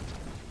 Rag?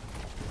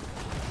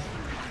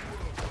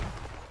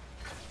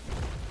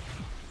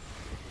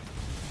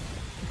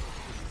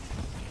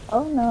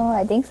 Oh no,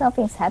 I think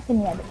something's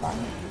happening at the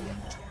bottom.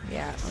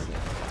 Yeah,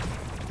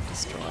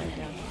 destroyed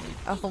down.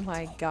 Oh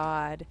my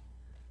god.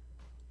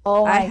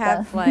 Oh my I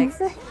have god. like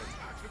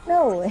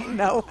no way.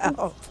 no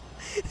help.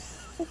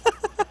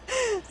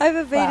 I've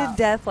evaded Wow.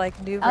 death like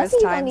numerous Honestly,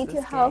 you don't times need to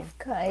this half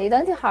cut. You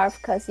don't need to half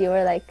because you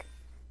were like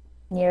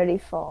nearly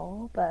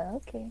fall, but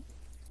okay.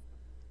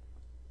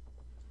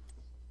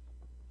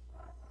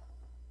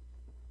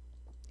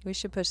 We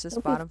should push this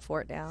Okay. bottom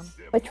fort down.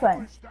 Which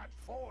one?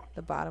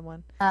 The bottom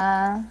one.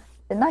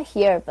 They're not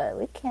here, but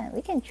we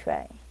can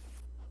try.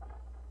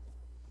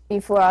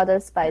 Before other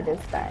spiders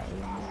die.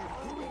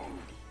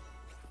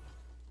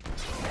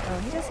 Oh,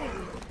 he doesn't.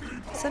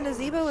 So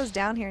Nazebo was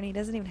down here and he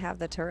doesn't even have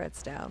the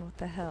turrets down. What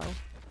the hell?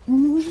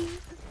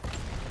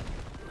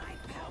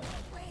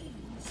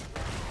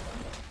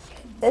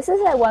 This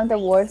is like one of the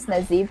worst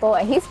Nazebo,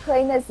 and he's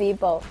playing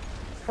Nazebo.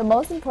 The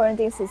most important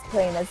thing is he's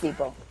playing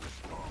Nazebo.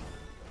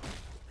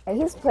 And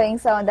he's playing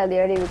someone that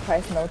literally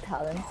requires no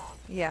talent.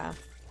 Yeah.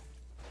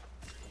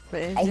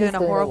 But And he's he's doing a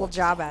doing horrible it.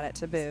 job at it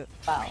to boot.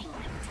 Wow.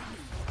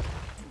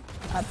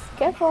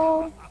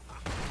 Careful.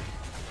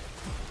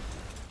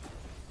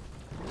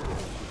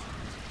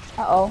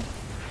 Uh-oh.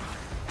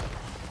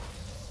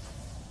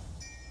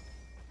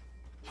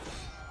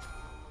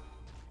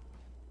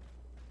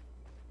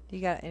 You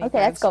got any Okay,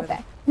 let's grabs go for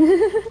back.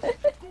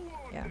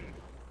 Yeah.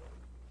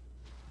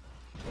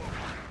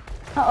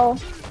 Uh-oh.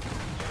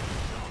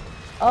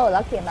 Oh,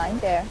 lucky I'm not in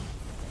there.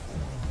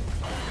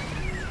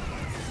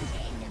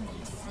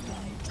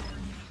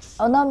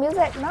 Oh no,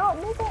 music! No,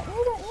 music!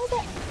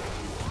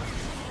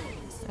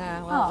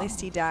 Well, Oh. at least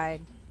he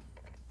died.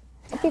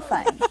 It'll be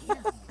fine.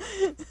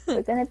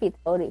 We're gonna be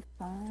totally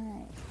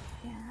fine.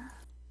 Yeah.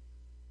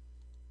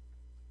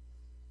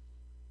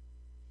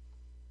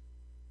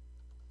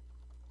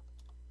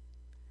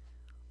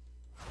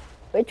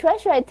 Which one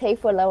should I take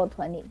for level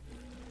 20?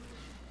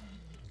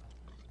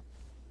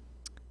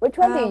 Which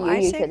one do you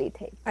usually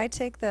take? I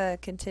take the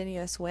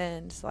continuous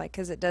wind, like,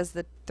 because it does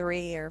the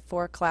 3 or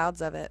 4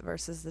 clouds of it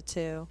versus the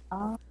 2.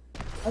 Oh,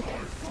 okay.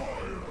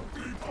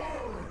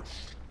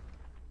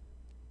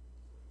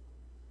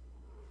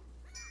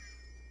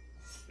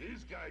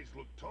 These guys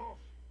look tough.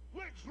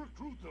 Let's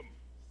recruit them.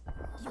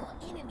 Your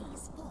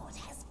enemy's fort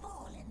has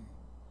fallen.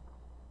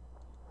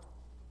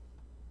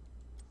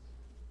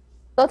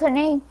 Go to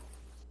name.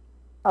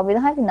 Oh, we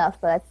don't have enough,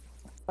 but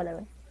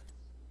whatever.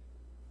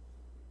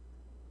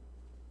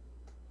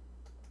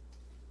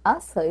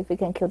 Also, if we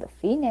can kill the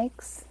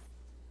Phoenix.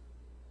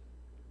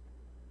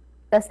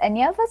 Does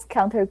any of us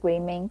counter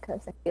Greymane?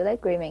 Because I feel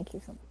like Greymane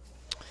keeps him.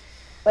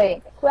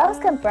 Wait, who else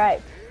can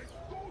bribe?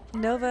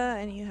 Nova,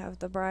 and you have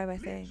the bribe, I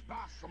think.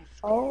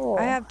 Oh,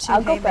 I have 2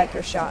 I'll go haymaker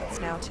back shots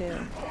now, too.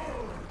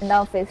 And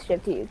I'll face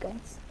shift to you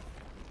guys.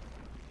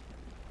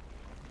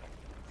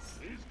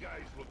 These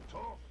guys look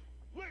tough.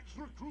 Let's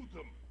recruit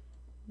them.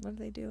 What are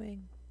they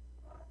doing?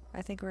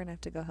 I think we're gonna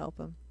have to go help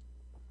them.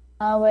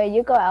 Wait,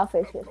 you go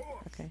Alpha shift.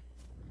 Okay.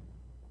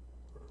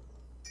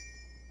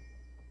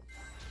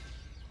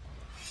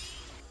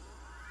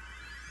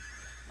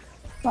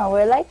 Come on,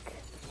 we're like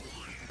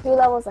 2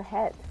 levels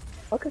ahead.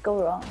 What could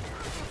go wrong?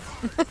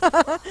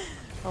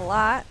 A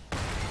lot.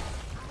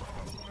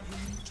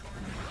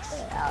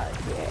 Get out of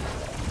here.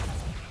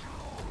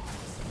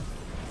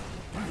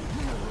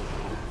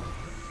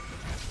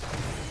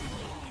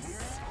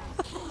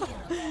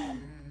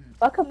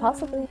 What could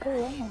possibly go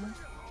wrong?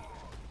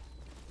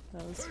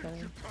 That was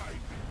funny.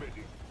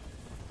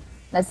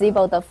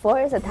 Nazebo the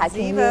 4 is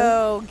attacking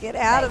Zebo, you. get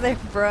out of there,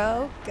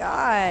 bro.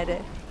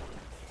 God.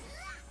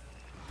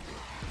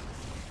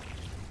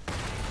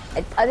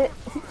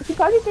 He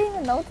probably didn't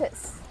even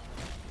notice.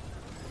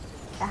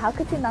 How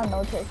could you not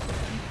notice?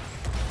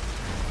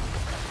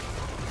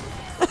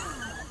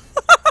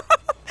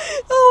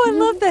 Oh, I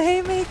love the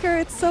haymaker.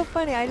 It's so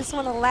funny. I just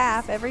want to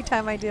laugh every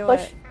time I do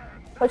it.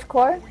 Push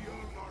core?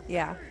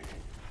 Yeah.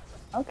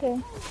 Okay.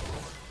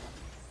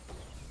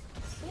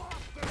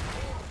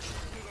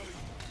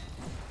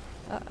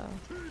 Uh-oh.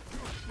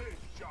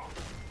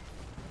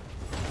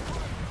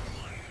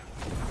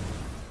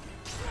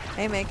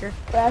 Haymaker.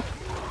 Back.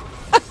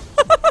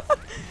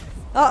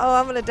 Uh-oh,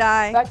 I'm gonna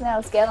die. Back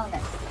now, scale on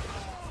it.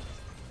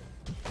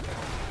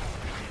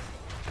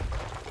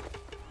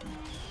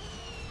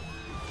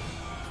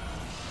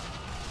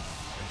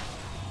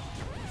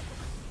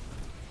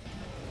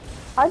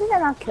 How did I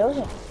not kill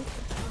him?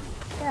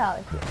 Get out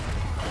of here.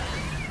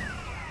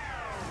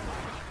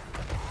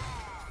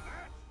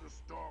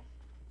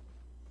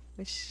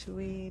 Wish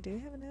we do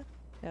have enough?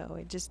 No,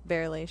 we just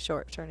barely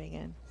short turning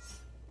in.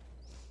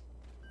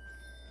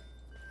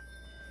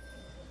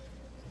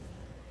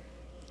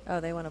 Oh,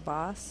 they want a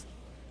boss?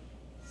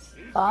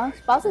 Boss?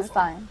 Boss is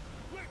fine.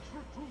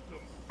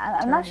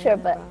 I'm not sure,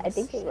 but I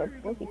think it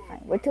will be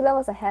fine. We're 2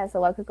 levels ahead, so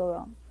what could go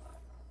wrong?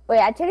 Wait,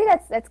 actually,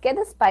 let's get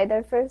the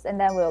spider first, and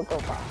then we'll go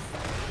boss.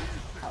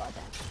 How about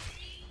that?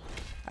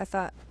 I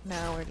thought,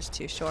 no, we're just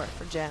too short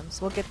for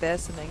gems. We'll get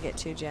this, and then get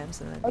 2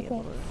 gems, and then be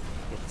able to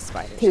get the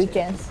spiders 2 too.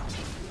 gems.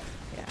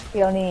 Yeah.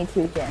 We only need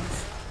 2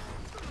 gems.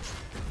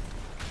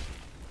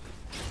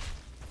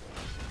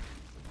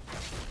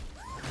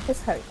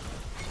 Just hurry.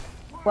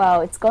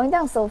 Wow, it's going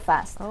down so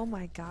fast. Oh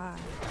my god.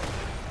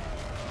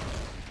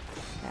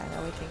 Yeah,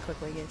 now we can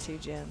quickly get 2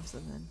 gems,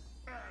 and then...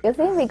 Good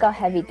thing we got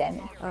heavy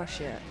damage. Oh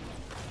shit.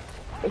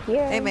 Over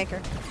here.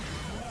 Haymaker.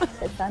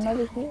 There's one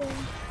over here.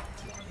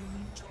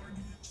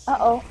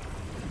 Uh-oh.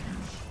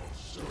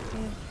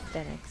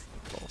 Phoenix.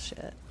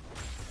 Bullshit.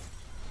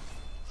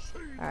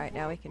 Alright,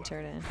 now we can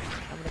turn in.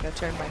 I'm gonna go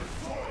turn my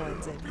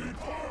coins in here.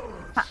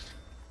 Ha.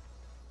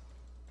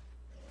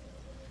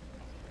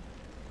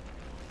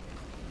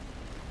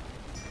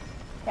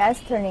 Yeah,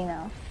 it's turning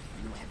now.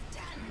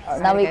 Oh,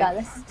 now we got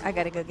it. I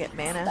gotta go get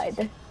mana.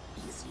 Spider.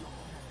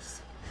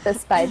 The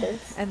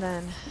spiders. And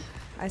then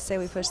I say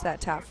we push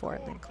that top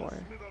fort, then core.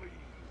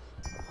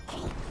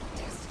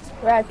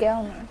 We're at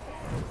Gilmer.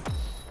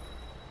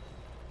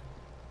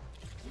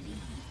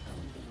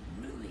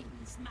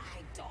 Ruins my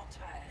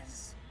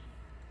daughters.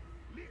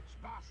 Let's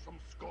bash some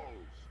skulls.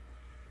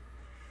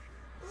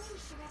 We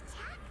should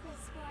attack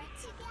this fort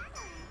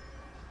together.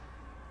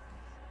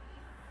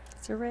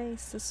 It's a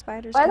race. The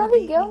spiders. Why gonna don't we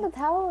beat get on me. the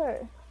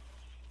tower?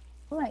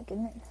 Oh my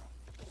goodness.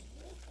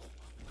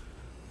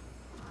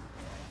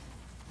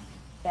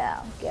 Get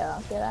out, get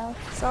out, get out.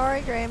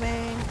 Sorry,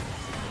 Greymane.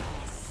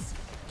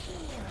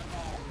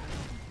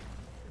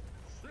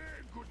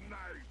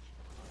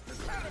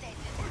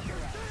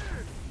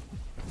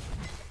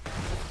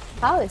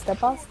 How is the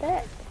boss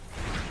dead?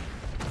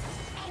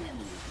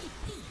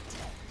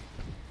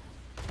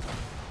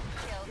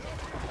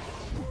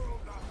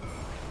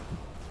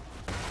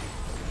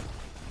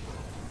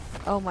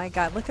 Oh my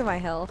god, look at my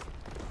health.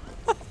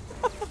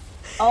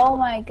 Oh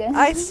my goodness.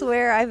 I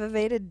swear I've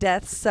evaded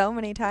death so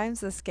many times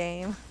this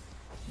game.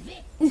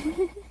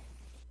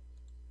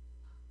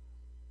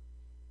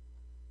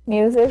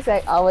 Music's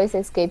like always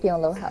escaping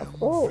on low health.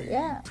 Oh,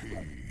 yeah.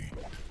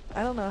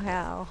 I don't know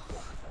how.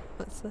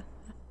 What's the...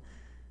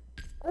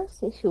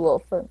 What's visual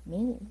for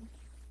me?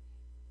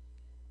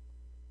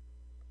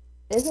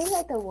 This is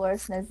like the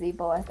worst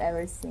Nazebo I've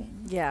ever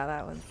seen. Yeah,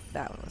 that one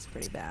was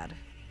pretty bad.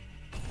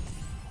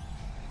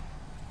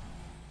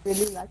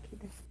 Really lucky.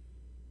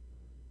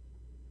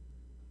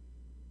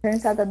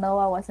 Turns out the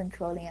Noah wasn't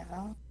trolling at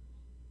all.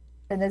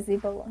 The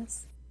Nazebo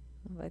was.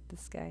 Invite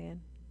this guy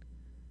in.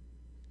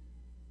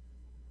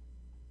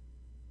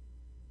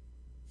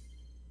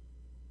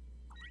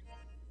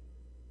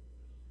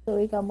 So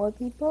we got more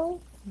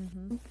people?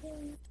 Mm-hmm.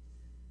 Okay.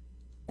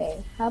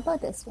 Okay, how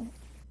about this one?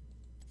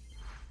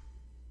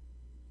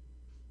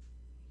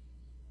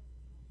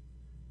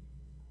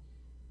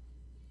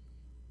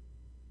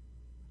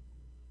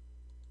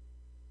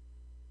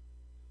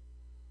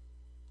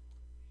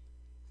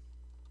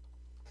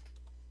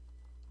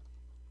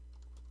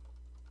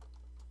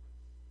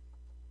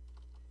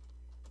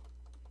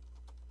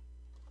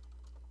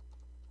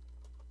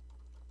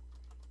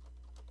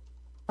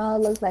 Oh,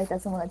 looks like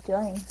doesn't want to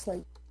join,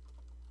 so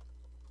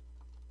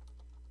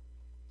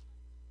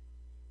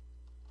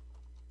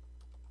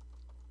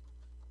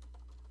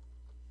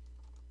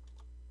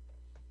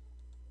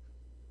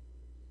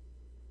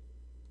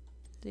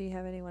Do you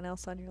have anyone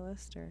else on your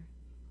list, or?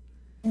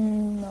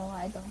 no,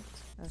 I don't.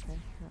 Okay,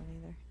 I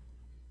don't either.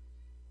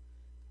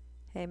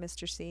 Hey,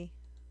 Mr. C.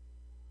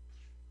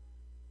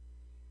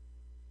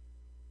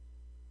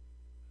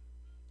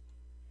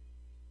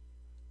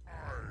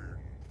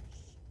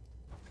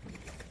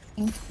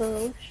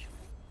 Inferosh.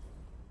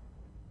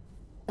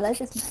 I like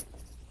this map.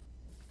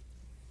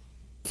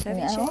 I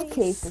mean, I'm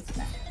okay with this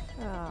map.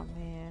 Oh,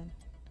 man.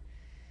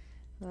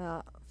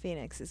 Well,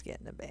 Phoenix is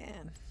getting a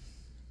ban.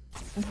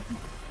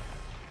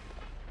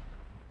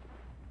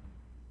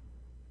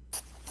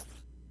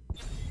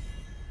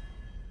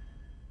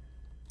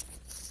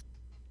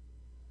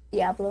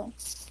 Diablo.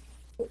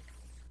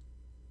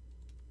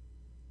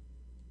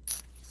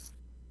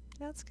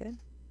 That's good.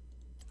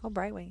 I'll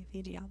Brightwing if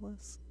he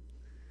Diablos.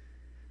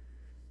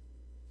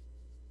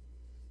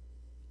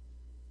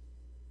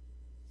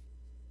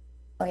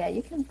 Oh yeah,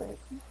 you can break.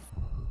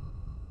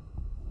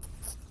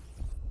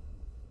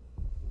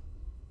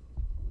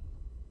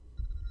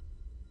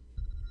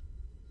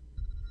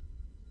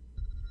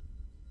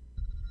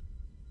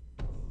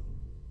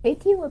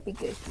 AT would be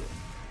good here.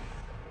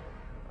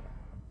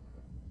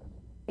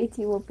 AT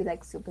would be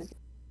like super good.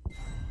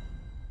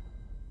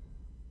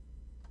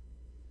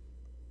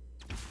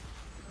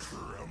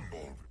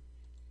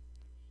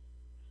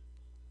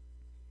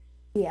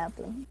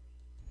 Diablo.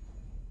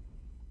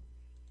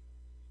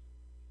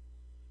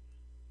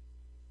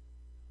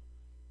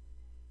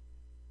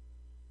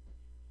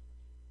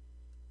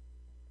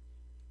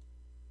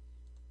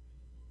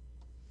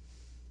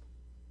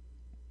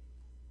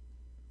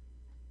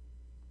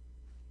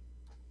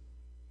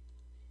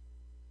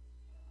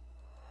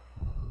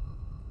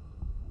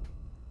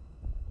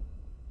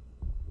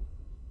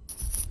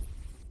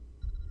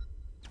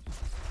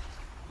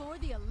 For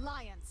the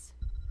Alliance.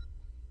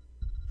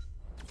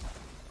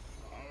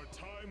 Our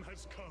time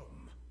has come.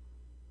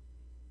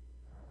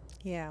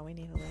 Yeah, we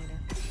need a laner.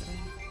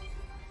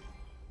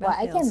 Well,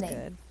 I can Melfiel's name.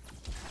 good.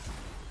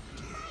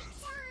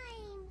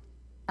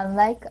 I'm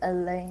like a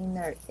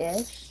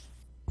laner-ish.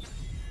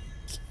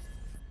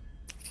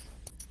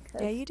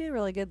 Yeah, you do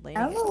really good I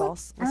laning don't at know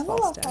false. what, I Was don't know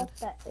false what dead. help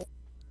that is.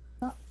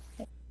 Not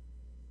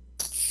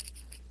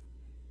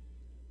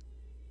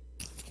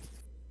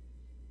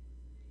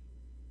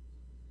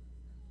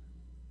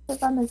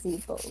Click on the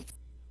Zebo.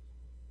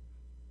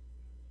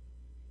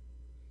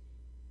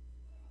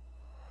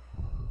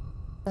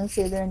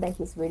 Considering that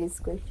he's really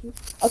squishy.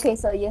 Okay,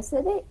 so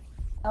yesterday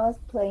I was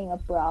playing a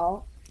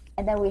brawl,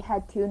 and then we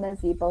had two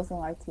Nazebos on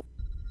our team.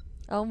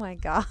 Oh my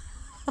god.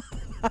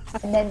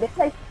 And then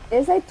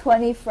there's like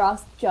 20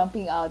 frogs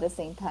jumping out at the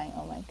same time.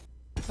 Oh my god.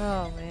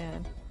 Oh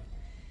man.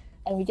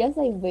 And we just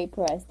like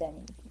vaporized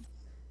them.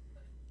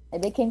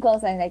 And they came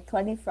close and like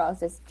 20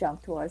 frogs just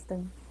jumped towards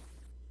them.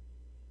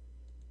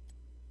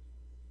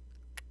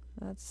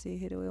 Let's see,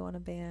 who do we want to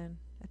ban?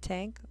 A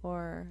tank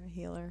or a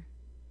healer?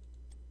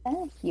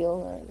 And a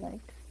healer,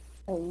 like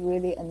a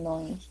really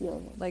annoying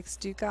healer. Like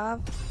Stukov?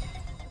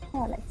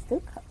 Yeah, like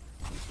Stuka.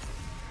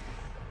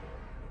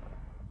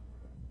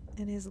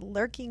 And his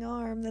lurking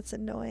arm that's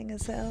annoying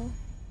as hell.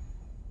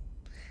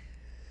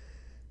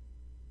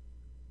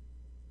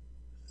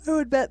 I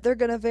would bet they're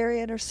gonna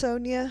variant or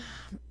Sonya.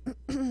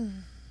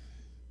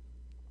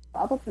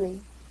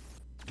 Probably.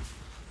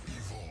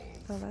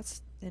 Oh,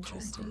 that's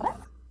interesting. What?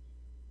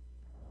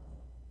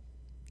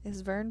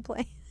 Is Vern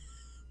playing?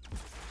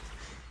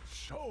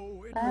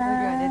 So it We're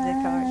going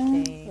into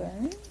Arcane.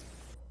 Vern?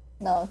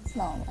 No, it's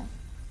not one.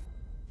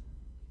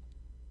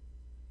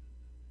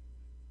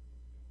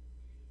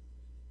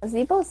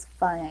 Zebo's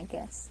fine, I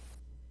guess.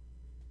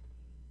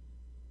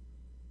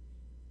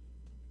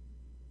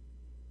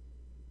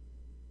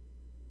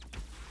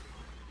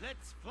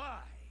 Let's fly.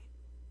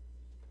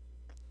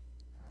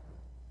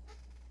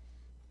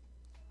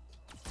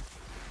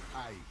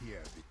 I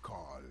hear the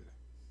call.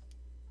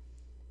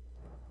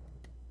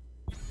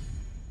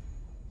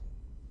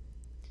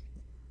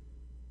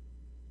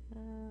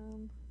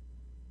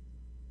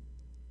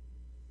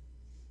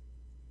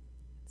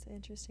 It's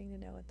interesting to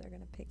know what they're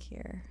gonna pick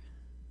here.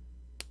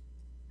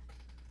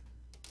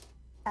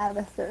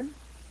 Abather.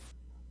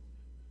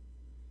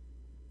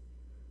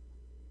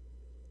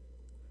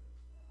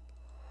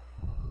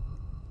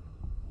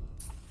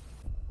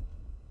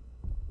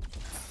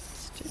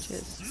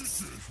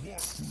 Stitches.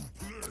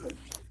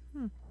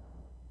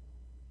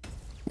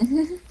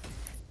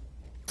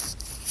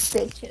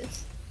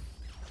 Stitches.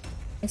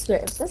 I swear,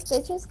 if the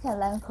Stitches can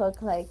land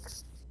hook like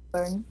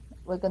Burn,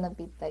 we're gonna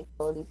be like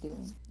totally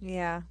doomed.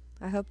 Yeah,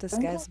 I hope this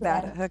Vern guy's can bad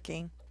at land.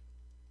 hooking.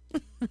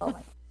 Oh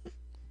my.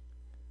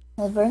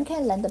 And Vern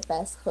can land the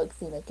best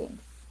hooks in the game.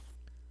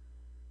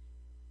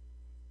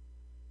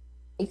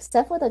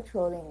 Except for the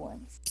trolling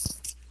ones.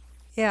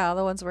 Yeah,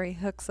 the ones where he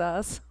hooks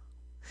us.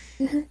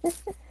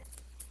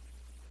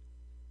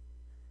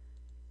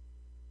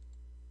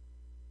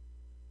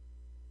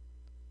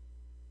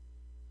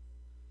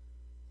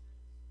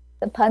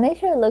 The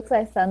Punisher looks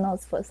like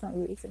Thanos for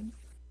some reason.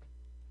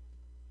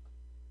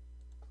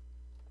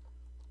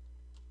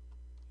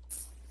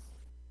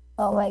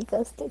 Oh my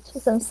god,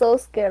 Stitches. I'm so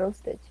scared of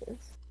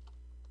Stitches.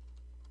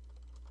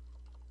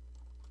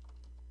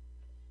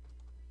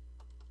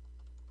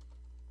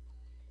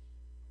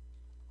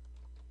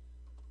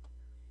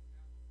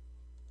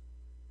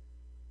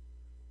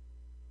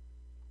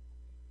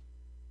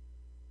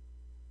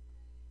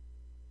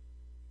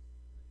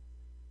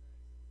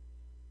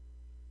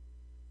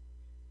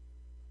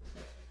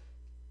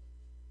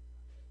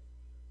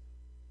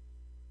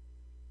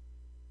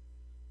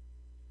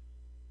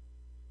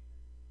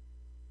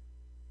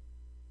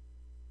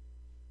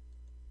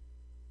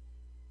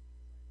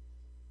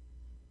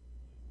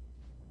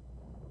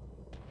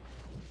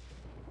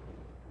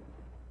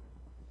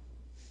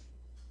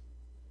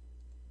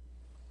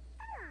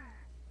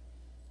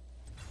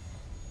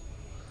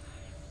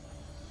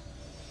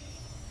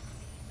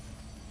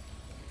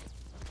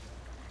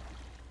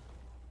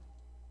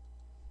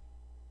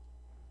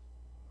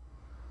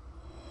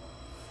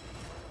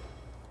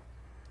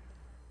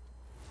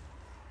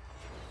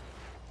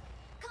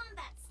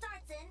 Combat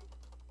starts in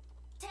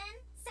 10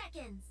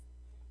 seconds.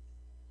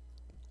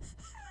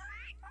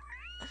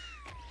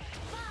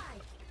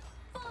 5,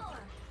 4,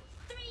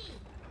 3,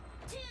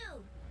 2,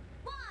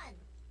 1.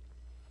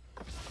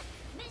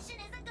 Mission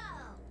is a go.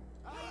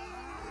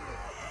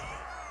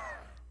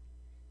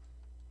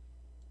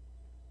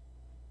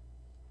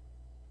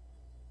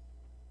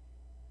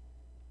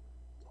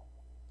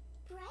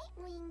 Bright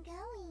wing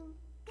going.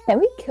 Can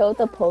we kill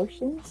the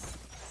potions?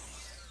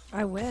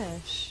 I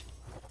wish.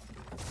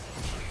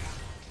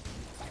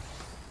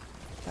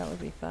 That would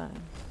be fun.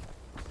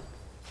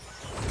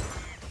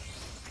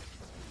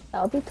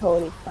 That would be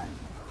totally fun.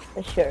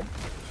 For sure.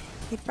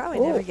 He'd probably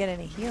Ooh. never get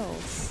any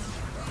heals.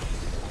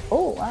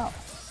 Oh, wow.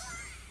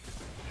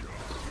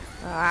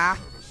 Ah!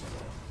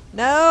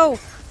 No!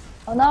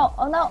 Oh no,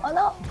 oh no, oh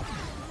no!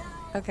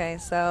 Okay,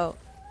 so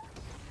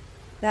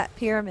that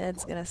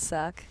pyramid's gonna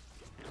suck.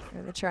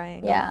 Or the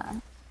triangle. Yeah.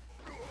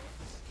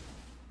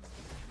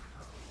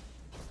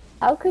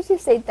 How could you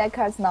say that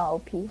card's not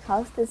OP?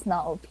 How's this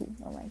not OP?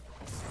 Oh my.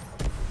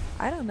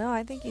 I don't know.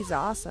 I think he's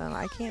awesome.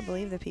 I can't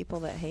believe the people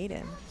that hate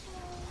him.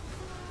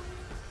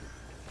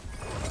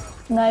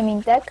 No, I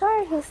mean that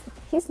card,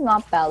 he's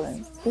not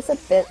balanced. He's a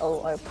bit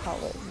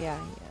overpowered. Yeah,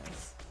 he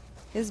is.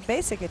 His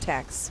basic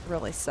attacks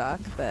really suck,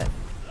 but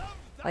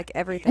like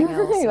everything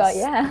else Well, is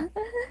yeah.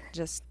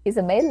 just... He's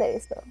a melee,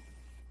 so.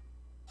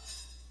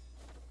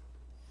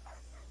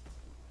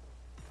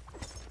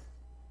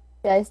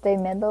 Should I stay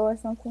middle or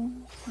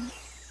something?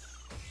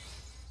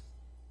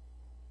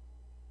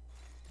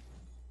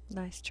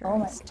 Nice try, Oh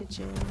my.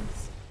 Stitches.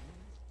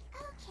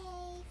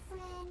 Okay,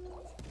 friend.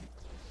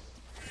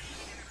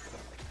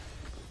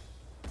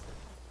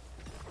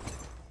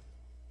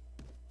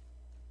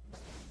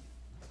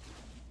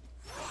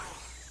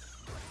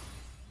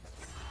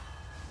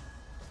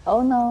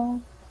 Oh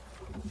no.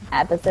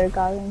 Abathur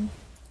Garland.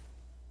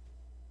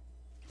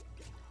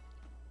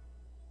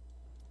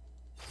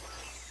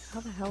 How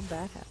the hell did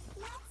that happen?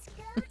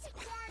 Let's go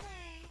together.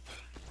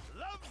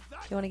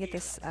 If you want to get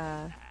this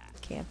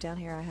camp down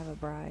here, I have a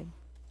bribe.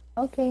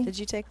 Okay. Did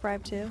you take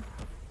bribe too?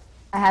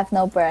 I have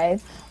no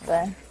bribes,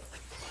 but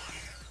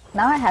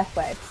now I have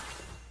bribes.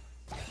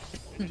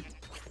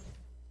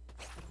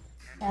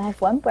 I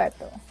have one bribe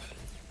though.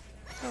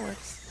 That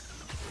works.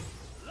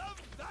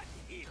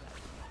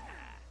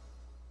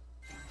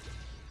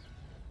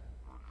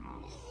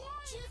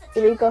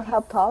 Did we go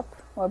help top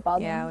or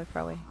bottom? Yeah, we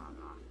probably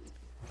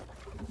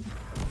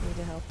need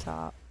to help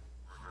top.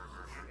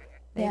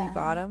 Maybe Yeah.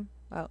 bottom?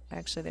 Oh,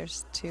 actually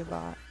there's two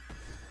bot.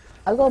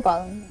 I'll go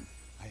bottom.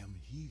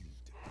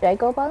 Should I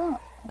go bottom?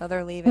 Oh,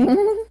 they're leaving.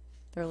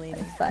 They're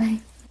leaving. It's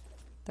fine.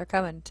 They're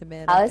coming to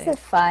mid. How I is think. it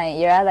fine?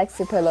 You're at like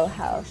super low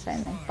health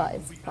and I thought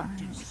it's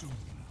fine.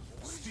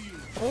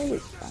 Totally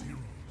fine.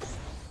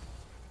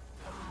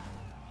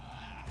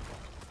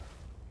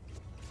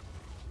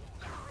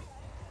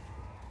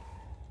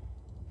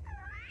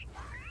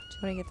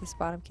 Do you want to get this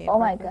bottom camp? Oh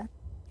my real quick? god.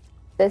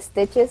 The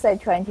stitches are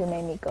trying to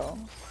make me go.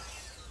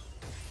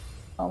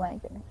 Oh my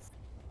goodness.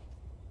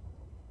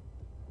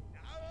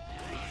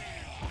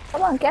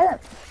 Come on, get him!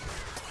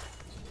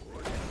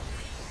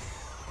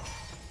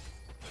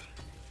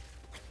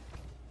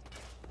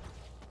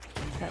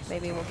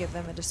 Maybe we'll give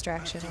them a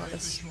distraction while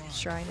this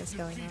shrine is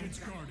going on.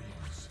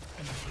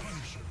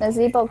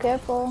 Nazebo,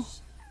 careful.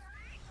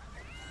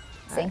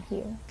 Thank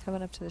you.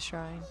 Coming up to the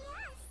shrine.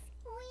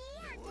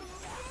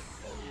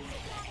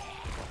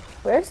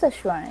 Where's the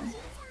shrine?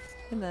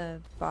 In the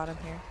bottom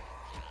here.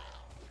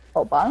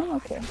 Oh, bottom?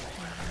 Okay.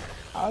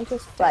 I'll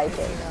just fly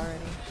there. Already.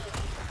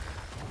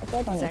 Okay,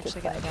 I don't He's need actually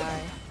to fly gonna there.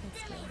 die.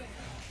 That's good.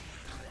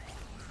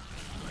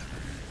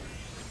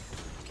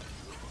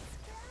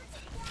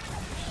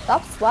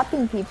 Stop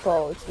swapping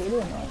people. It's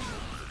really annoying.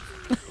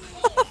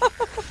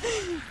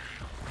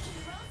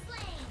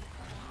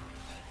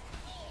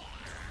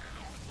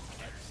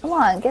 Come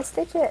on, get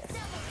stitches.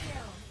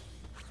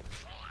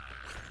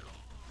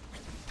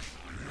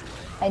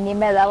 I need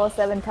my level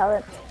 7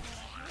 talent.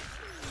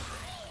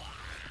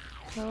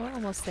 Oh, we're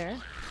almost there.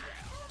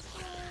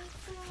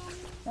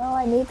 No,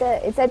 I need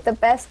it. It's like the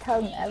best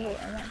talent ever.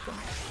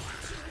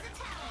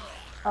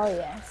 Oh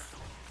yes.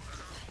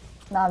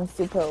 Now I'm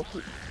super OP.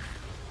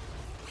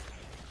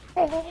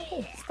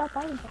 Hey, stop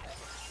fighting.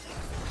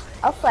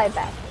 I'll fly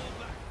back.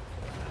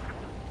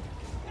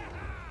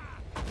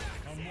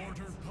 A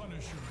mortar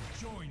punisher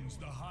joins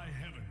the high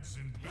heavens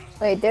in battle.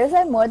 Wait, there's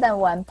like more than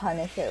one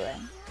Punisher,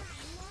 right?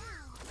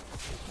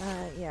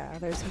 Yeah,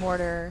 there's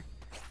Mortar,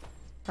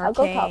 I'll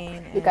go top.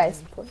 Arcane, You guys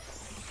and push.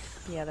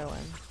 the other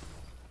one,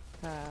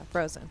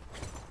 Frozen.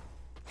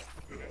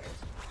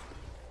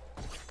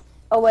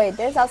 Oh wait,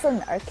 there's also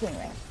an Arcane,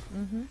 right?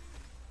 Mm-hmm.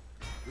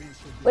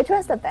 Which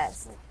one's the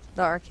best?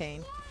 The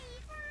Arcane.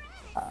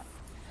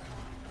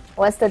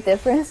 What's the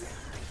difference?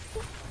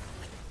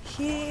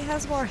 He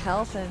has more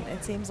health, and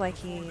it seems like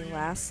he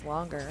lasts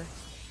longer.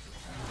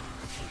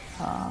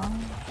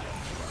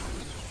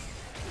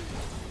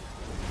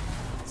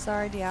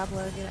 Sorry,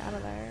 Diablo, get out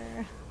of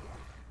there.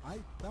 I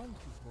thank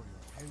you for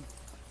your help.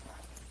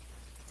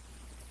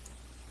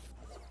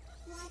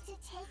 Want to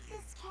take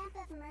this camp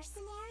of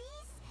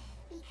mercenaries?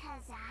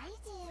 Because I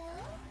do.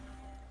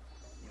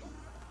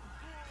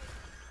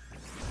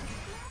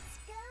 Let's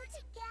go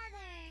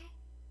together.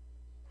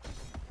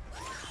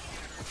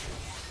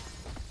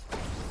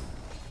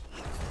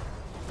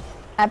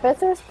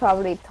 Abathur's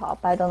probably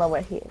top. I don't know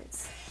where he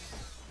is.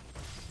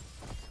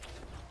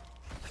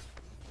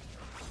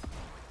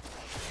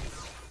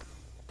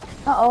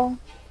 Uh-oh.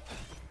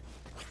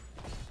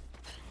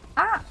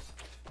 Ah!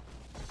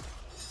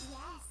 Yes,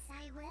 I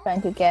will.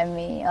 Trying to get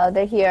me. Oh,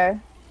 they're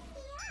here.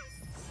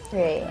 3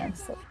 a.m.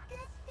 So. Good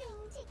thing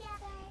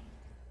together.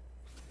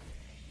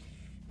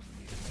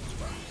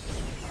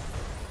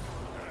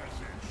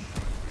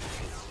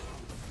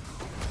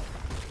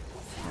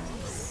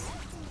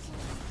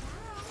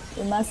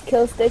 We must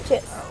kill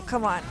Stitches. Oh,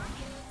 come on.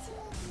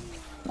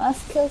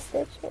 Must kill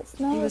Stitches.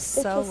 No, He was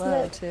Stitches so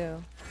low, live.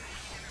 too.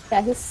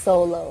 Yeah, he's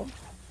so low.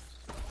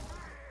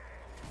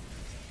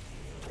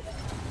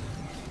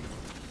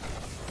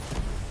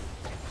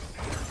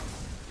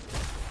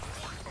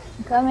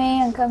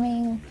 I'm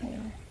coming.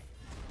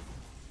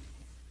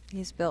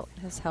 He's built,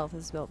 his health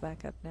is built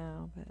back up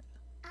now, but...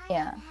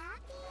 Yeah.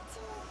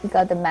 He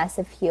got the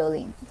massive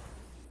healing.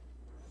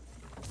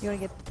 You wanna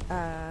get,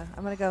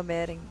 I'm gonna go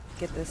mid and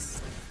get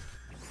this,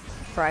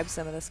 bribe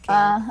some of this king.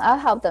 I'll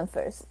help them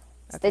first.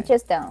 Okay.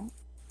 Stitches down.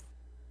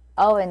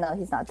 Oh wait, no,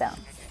 he's not down.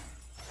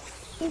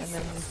 And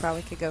then we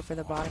probably could go for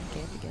the bottom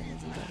camp again,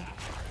 as you did.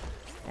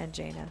 And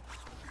Jaina.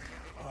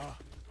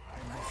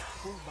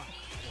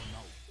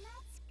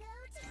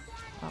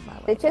 On my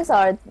way.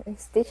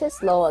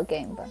 Stitches low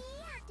again, but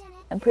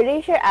I'm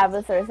pretty sure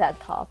Abathur's at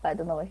top. I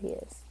don't know where he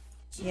is.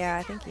 Yeah,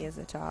 I think he is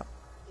at top.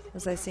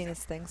 Because I've seen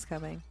his things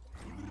coming.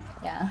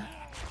 Yeah.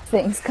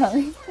 Things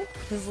coming.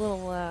 His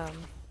little,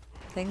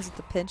 things with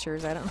the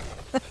pinchers, I don't know.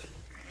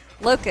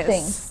 Locusts.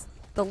 Things.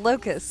 The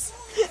locusts.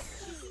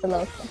 The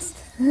locust.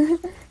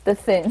 The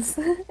things.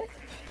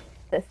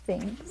 The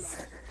things.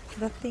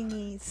 The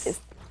thingies.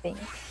 Just things.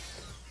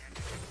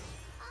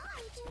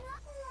 I do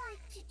not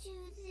like to do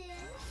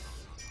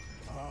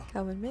this.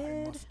 Coming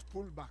mid.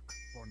 Pull back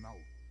for now.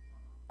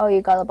 Oh,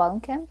 you got a bottom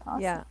camp?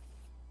 Awesome. Yeah.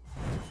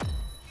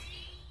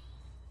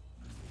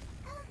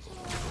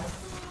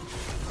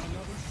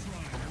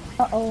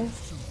 Uh-oh.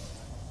 Do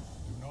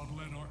not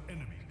let our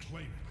enemy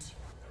claim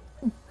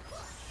it.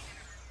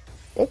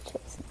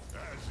 Stitches.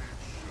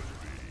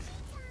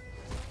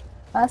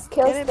 Must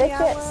kill Get it, Stitches.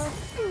 Diablo.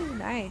 Ooh,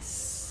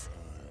 nice.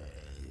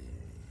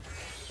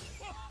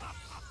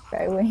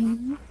 Right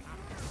wing.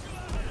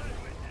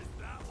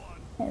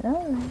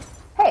 Hello.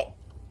 Hey.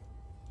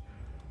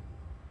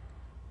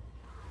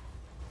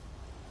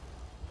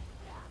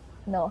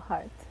 No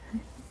heart.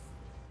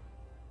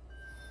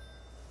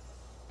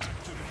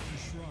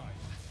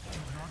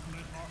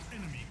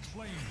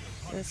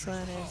 This one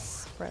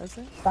is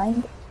Frozen.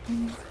 Find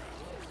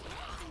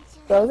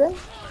Frozen?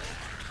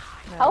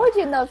 No, How would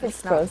you know if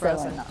it's not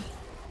frozen or not?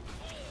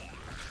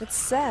 It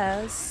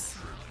says,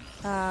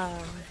 I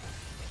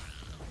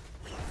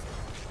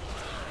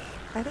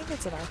think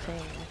it's an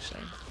arcane,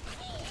 actually.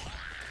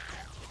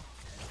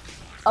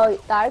 Oh,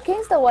 the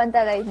arcane's the one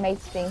that like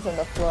makes things on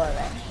the floor,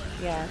 right?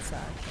 Yeah, it's an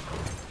arcane.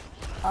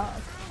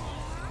 Oh.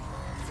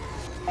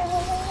 Okay.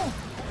 Hey.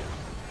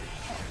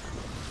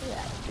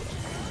 Yeah.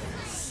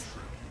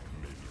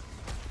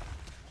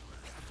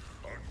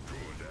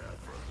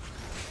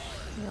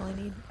 You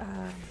only need,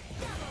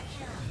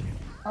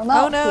 Oh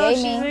no, oh no, he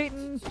she's ate me.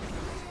 eating.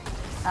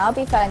 I'll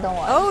be fine, don't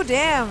worry. Oh,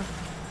 damn.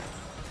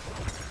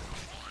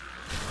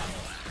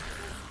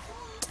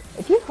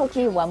 hook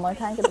me one more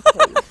time, I'm gonna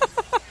kill you.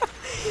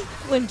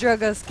 When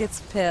Drogos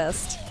gets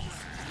pissed.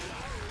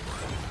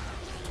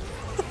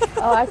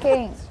 Oh,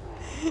 Arcane.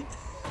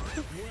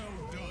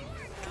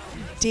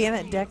 Damn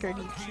it, Deckard,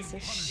 you piece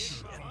of shit.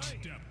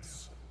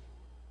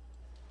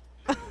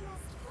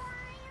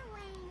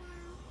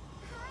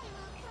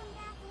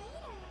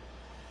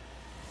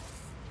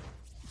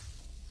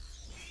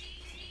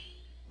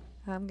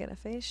 I'm gonna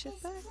phase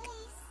shift back.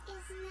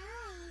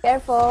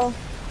 Careful.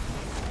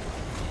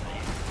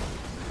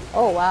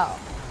 Oh, wow.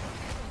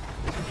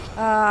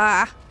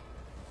 Ah.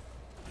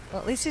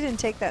 Well, at least he didn't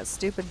take that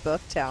stupid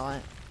book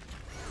talent.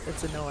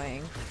 It's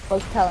annoying.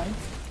 Book talent.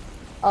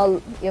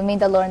 Oh, you mean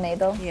the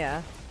Lornado?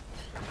 Yeah.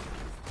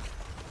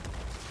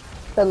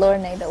 The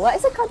Lornado. Why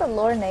is it called the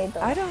Lornado?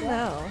 I don't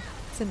know.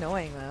 It's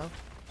annoying though.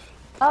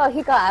 Oh,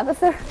 he got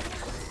Abathur.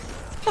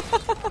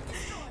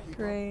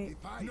 Great.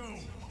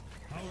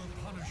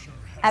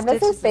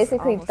 Abathur's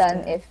basically almost done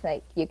dead. if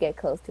like you get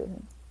close to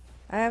him.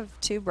 I have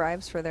 2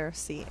 bribes for their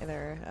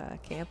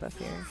camp up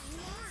here.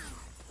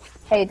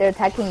 Hey, they're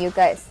attacking you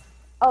guys.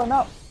 Oh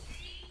no.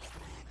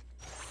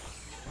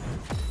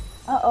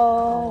 Uh-oh.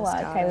 Almost Well,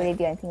 I got can't it. really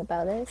do anything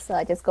about it, so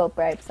I just go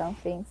bribe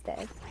something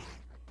instead.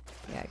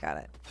 Yeah, I got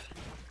it.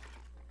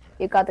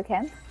 You got the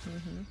camp?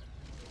 Mm-hmm.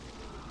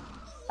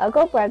 I'll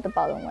go bribe the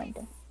bottom one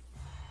then.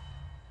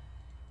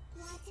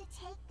 Want to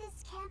take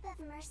this camp of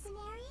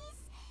mercenaries?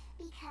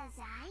 Because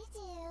I do.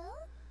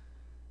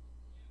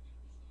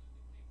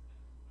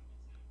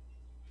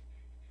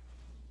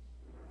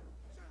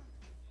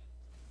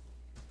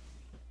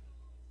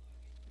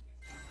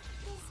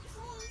 This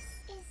place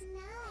is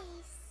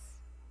nice.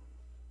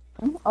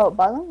 Oh,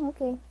 bottom?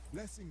 Okay.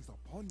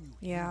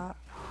 Yeah.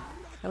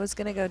 I was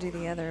gonna go do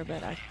the other,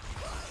 but I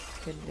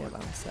couldn't do it by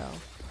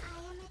myself.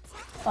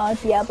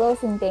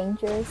 Diablo's in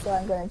danger, so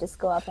I'm gonna just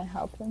go up and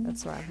help him.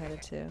 That's where I'm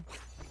headed to.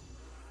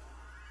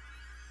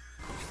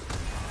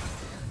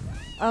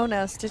 Oh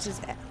no,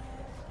 Stitches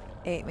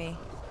ate me.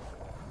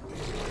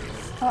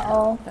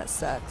 Uh-oh. That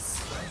sucks.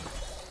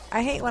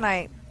 I hate when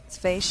I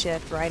phase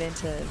shift right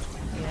into,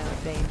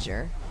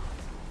 danger.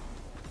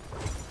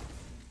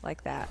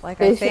 Like that.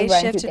 Like I phase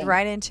shifted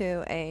right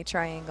into a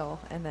triangle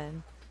and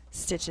then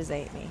Stitches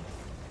ate me.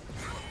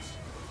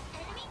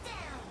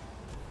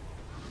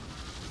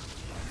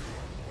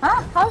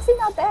 Huh? How is he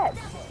not dead?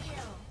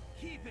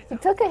 He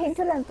took a hit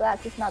to the black,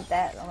 he's not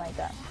dead. Oh my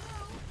god.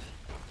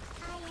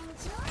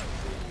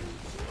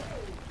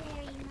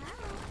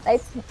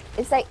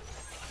 It's like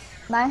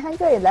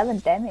 911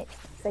 damage.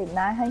 It's like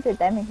 900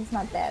 damage, he's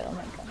not dead. Oh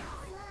my god.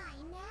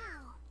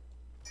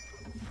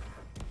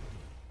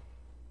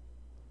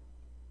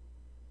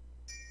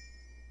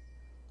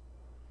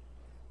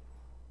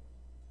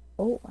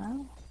 Oh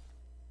wow.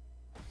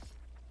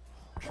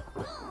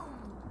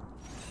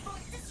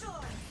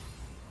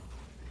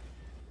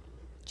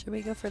 Should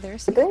we go for their We're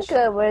siege? doing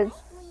good, we're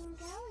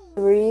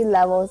 3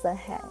 levels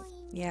ahead.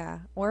 Yeah,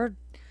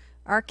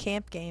 our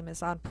camp game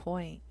is on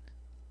point.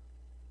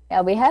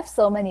 Yeah, we have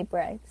so many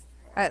bribes.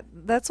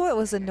 That's what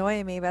was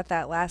annoying me about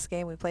that last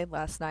game we played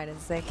last night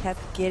is they kept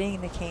getting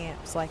the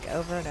camps like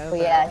over and over.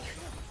 Oh yeah,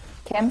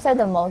 camps are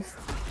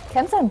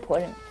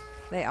important.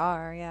 They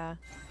are, yeah.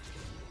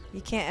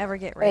 You can't ever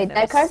get Wait, randoms.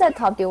 that card's at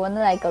top. Do you want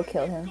to like go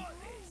kill him?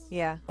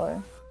 Yeah.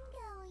 Or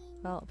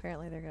well,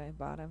 apparently they're going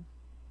bottom.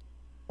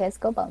 let's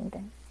go bottom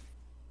then.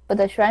 But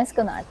the shrine's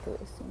gonna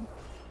activate soon.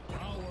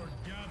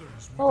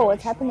 Oh,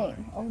 what's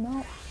happening? Oh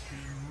no.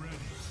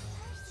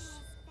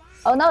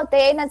 Oh no,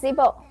 they ate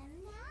Nazeebo.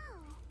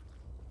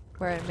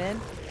 We're in mid.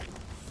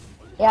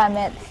 Yeah,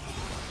 mid.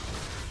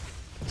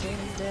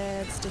 James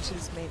dead.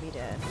 Stitches maybe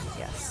dead.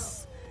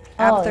 Yes.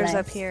 Oh, Abathur's nice.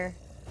 up here.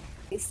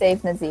 He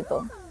saved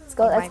Nazeebo. Let's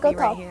go. He Let's might go be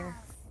right top. here.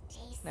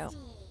 No.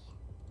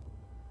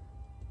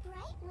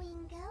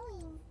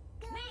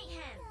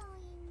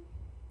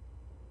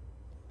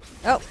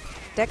 Oh,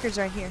 Deckard's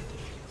right here.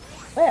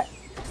 Where?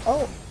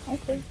 Oh,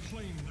 okay.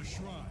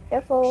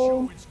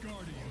 Careful.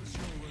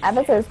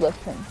 Abathur's with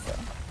him, so.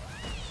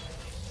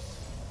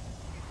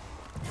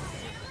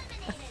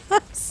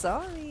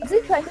 Sorry. Is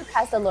he trying to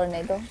cast the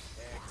Lornado?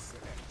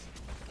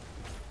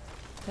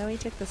 No, he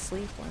took the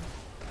sleep one.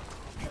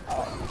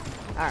 Oh.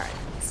 Alright,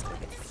 let's go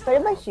get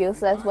Pretty much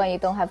useless when you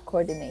don't have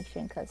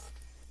coordination, because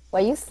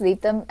when you sleep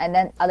them and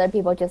then other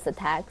people just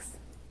attacks,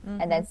 and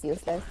then it's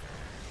useless.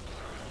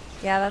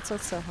 Yeah, that's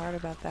what's so hard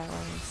about that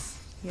one is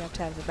you have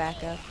to have the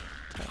backup.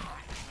 So.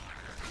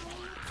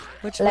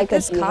 Which Like with a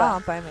this diva.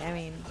 comp, I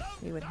mean,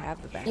 we would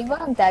have the backup. Even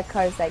on that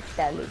card's like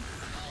deadly.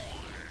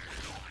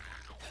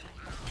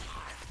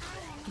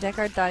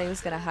 Deckard thought he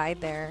was gonna hide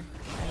there,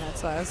 and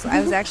that's why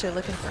I was actually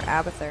looking for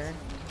Abathur.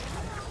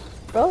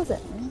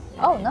 Frozen.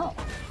 Oh no.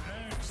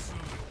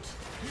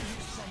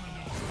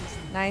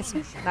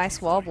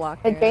 Nice wall block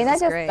But there. Jaina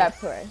That's just great.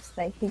 vaporized.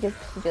 Like she's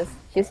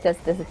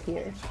just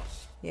disappeared.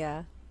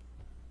 Yeah.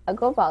 I'll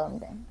go bottom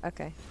then.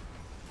 Okay.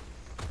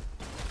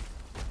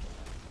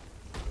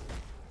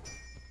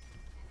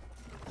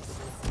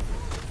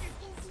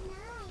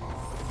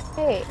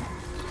 Hey,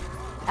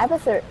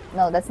 Abathur.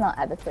 No, that's not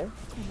Abathur.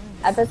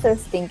 Episode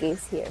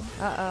Stinky's here.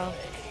 Uh-oh.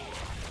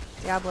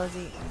 Diablo's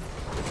eating.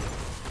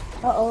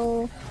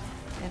 Uh-oh.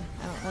 And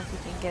I don't know if we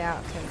can get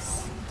out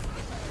because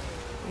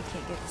we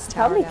can't get this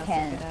tower Probably down.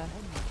 can. Quick enough.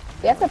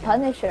 We have to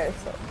punish her,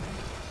 so.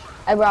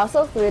 And we're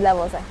also 3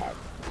 levels ahead.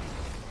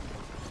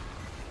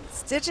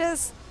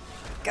 Stitches!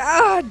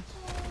 God!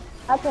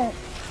 Happen.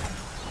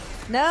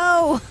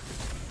 No!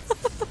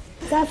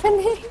 What's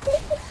happening?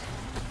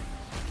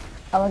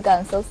 Oh my god,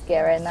 I'm so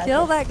scared right now.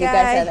 Kill that you guy!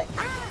 Guys are like,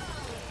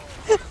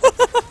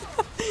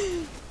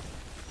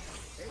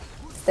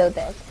 still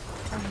dead.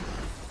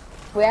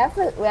 We have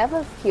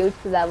a huge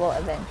level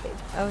advantage.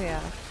 Oh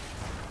yeah.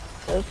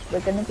 So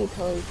we're gonna be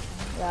totally.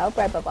 Yeah, I'll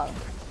grab a bomb.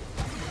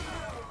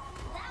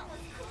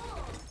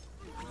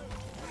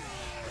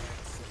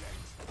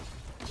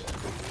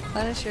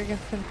 Punisher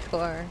going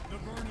core.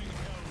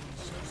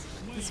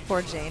 This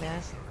poor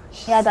Jaina.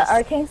 Yeah, the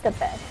arcane's the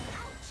best.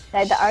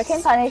 Like the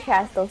arcane punisher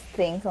has those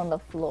things on the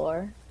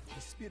floor.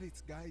 The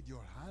spirits guide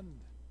your hand.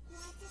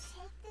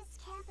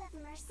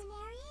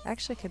 I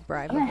actually could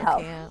bribe I'm him, gonna but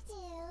help. can't.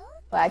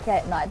 Well,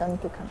 actually, no, I don't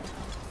need to come.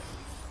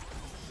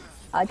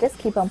 I'll just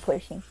keep on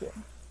pushing here.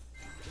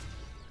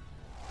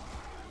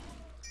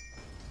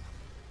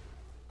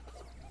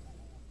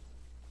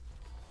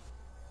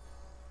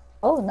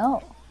 Oh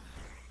no!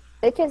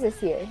 Bitches is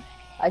here.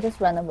 I'll just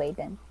run away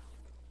then.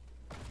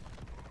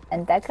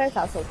 And Decker's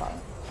also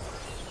falling.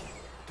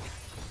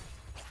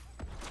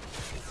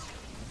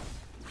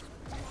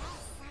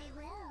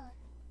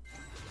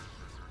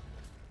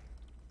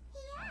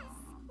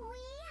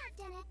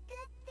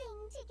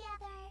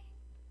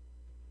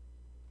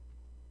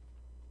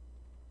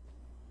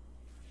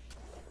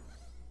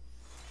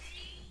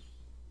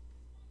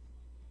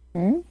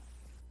 Hmm?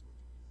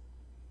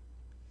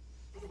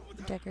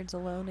 Deckard's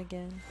alone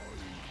again.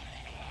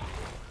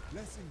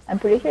 I'm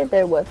pretty sure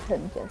they're with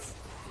him, just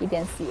he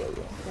didn't see it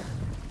yet.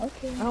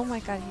 Okay. Oh my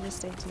god, he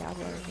just ate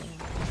Diablo again.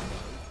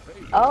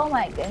 Oh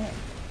my goodness.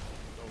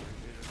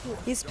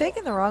 He's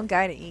picking the wrong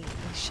guy to eat.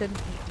 He shouldn't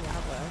eat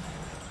Diablo.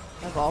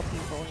 Of all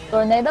people. You know?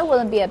 Tornado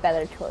wouldn't be a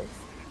better choice.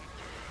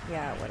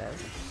 Yeah, it would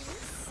have.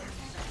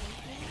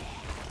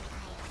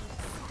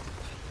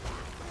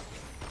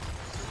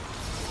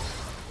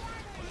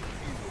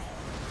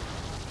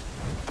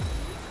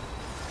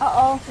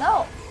 Uh-oh,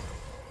 no!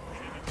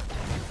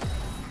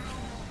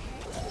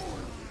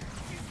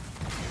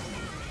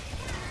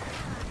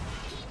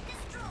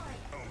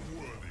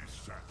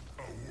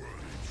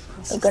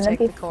 We're gonna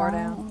be the core fine.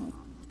 down.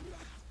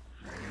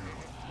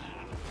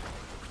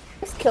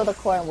 Just kill the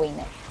core and win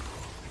it.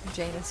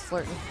 Jaina's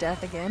flirting with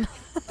death again.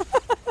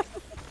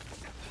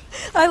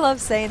 I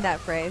love saying that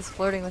phrase,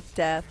 flirting with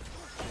death.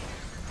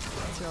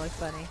 It's really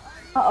funny.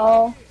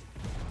 Uh-oh.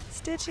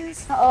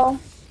 Stitches. Uh-oh.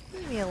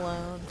 Leave me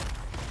alone.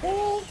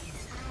 Really?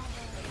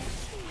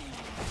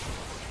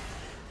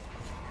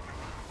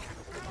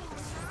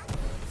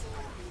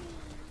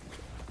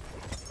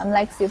 I'm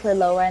like super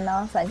low right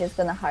now, so I'm just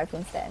gonna harp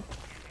instead.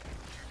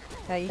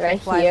 Yeah, you Right can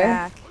fly here.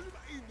 back.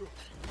 Oh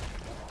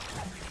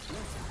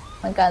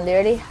my god,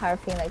 literally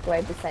harping like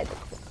right beside the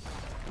core.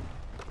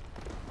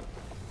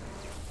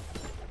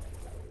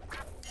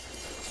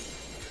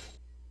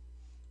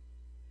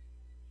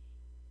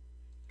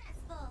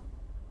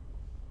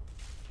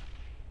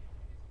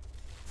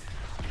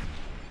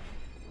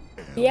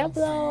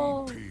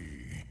 Diablo!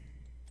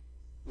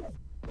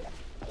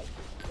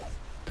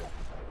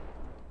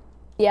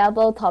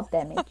 Diablo top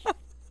damage.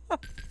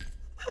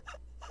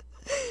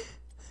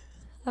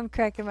 I'm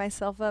cracking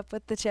myself up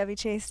with the Chevy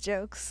Chase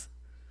jokes.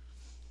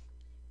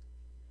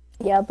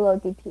 Diablo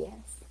DPS.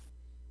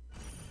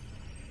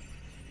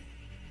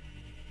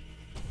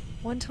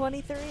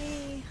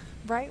 123.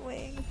 Right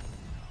wing.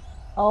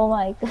 Oh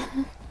my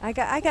god.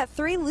 I got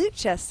 3 loot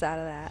chests out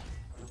of that.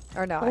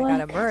 Or no, I Oh got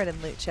my a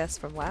Muradin loot chest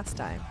from last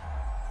time.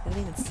 I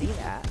didn't even see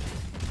that.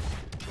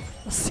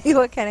 We'll see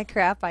what kind of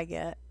crap I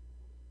get.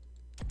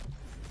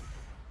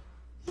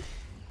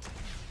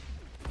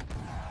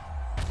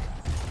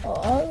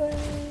 Alright.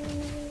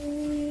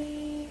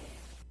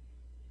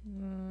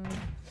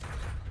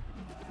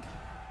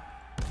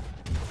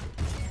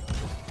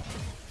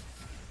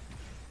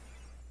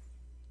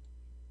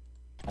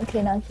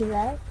 Okay, now he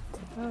left.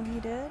 Oh, he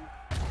did?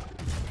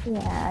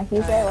 Yeah,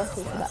 he said it was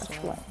his last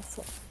one.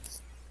 So.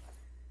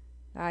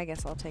 I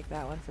guess I'll take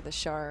that one for the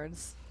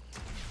shards.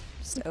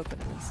 Just open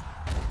this.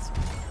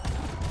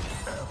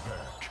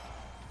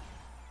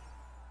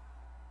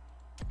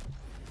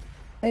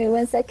 Wait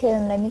 1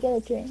 second, let me get a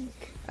drink.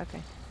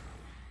 Okay.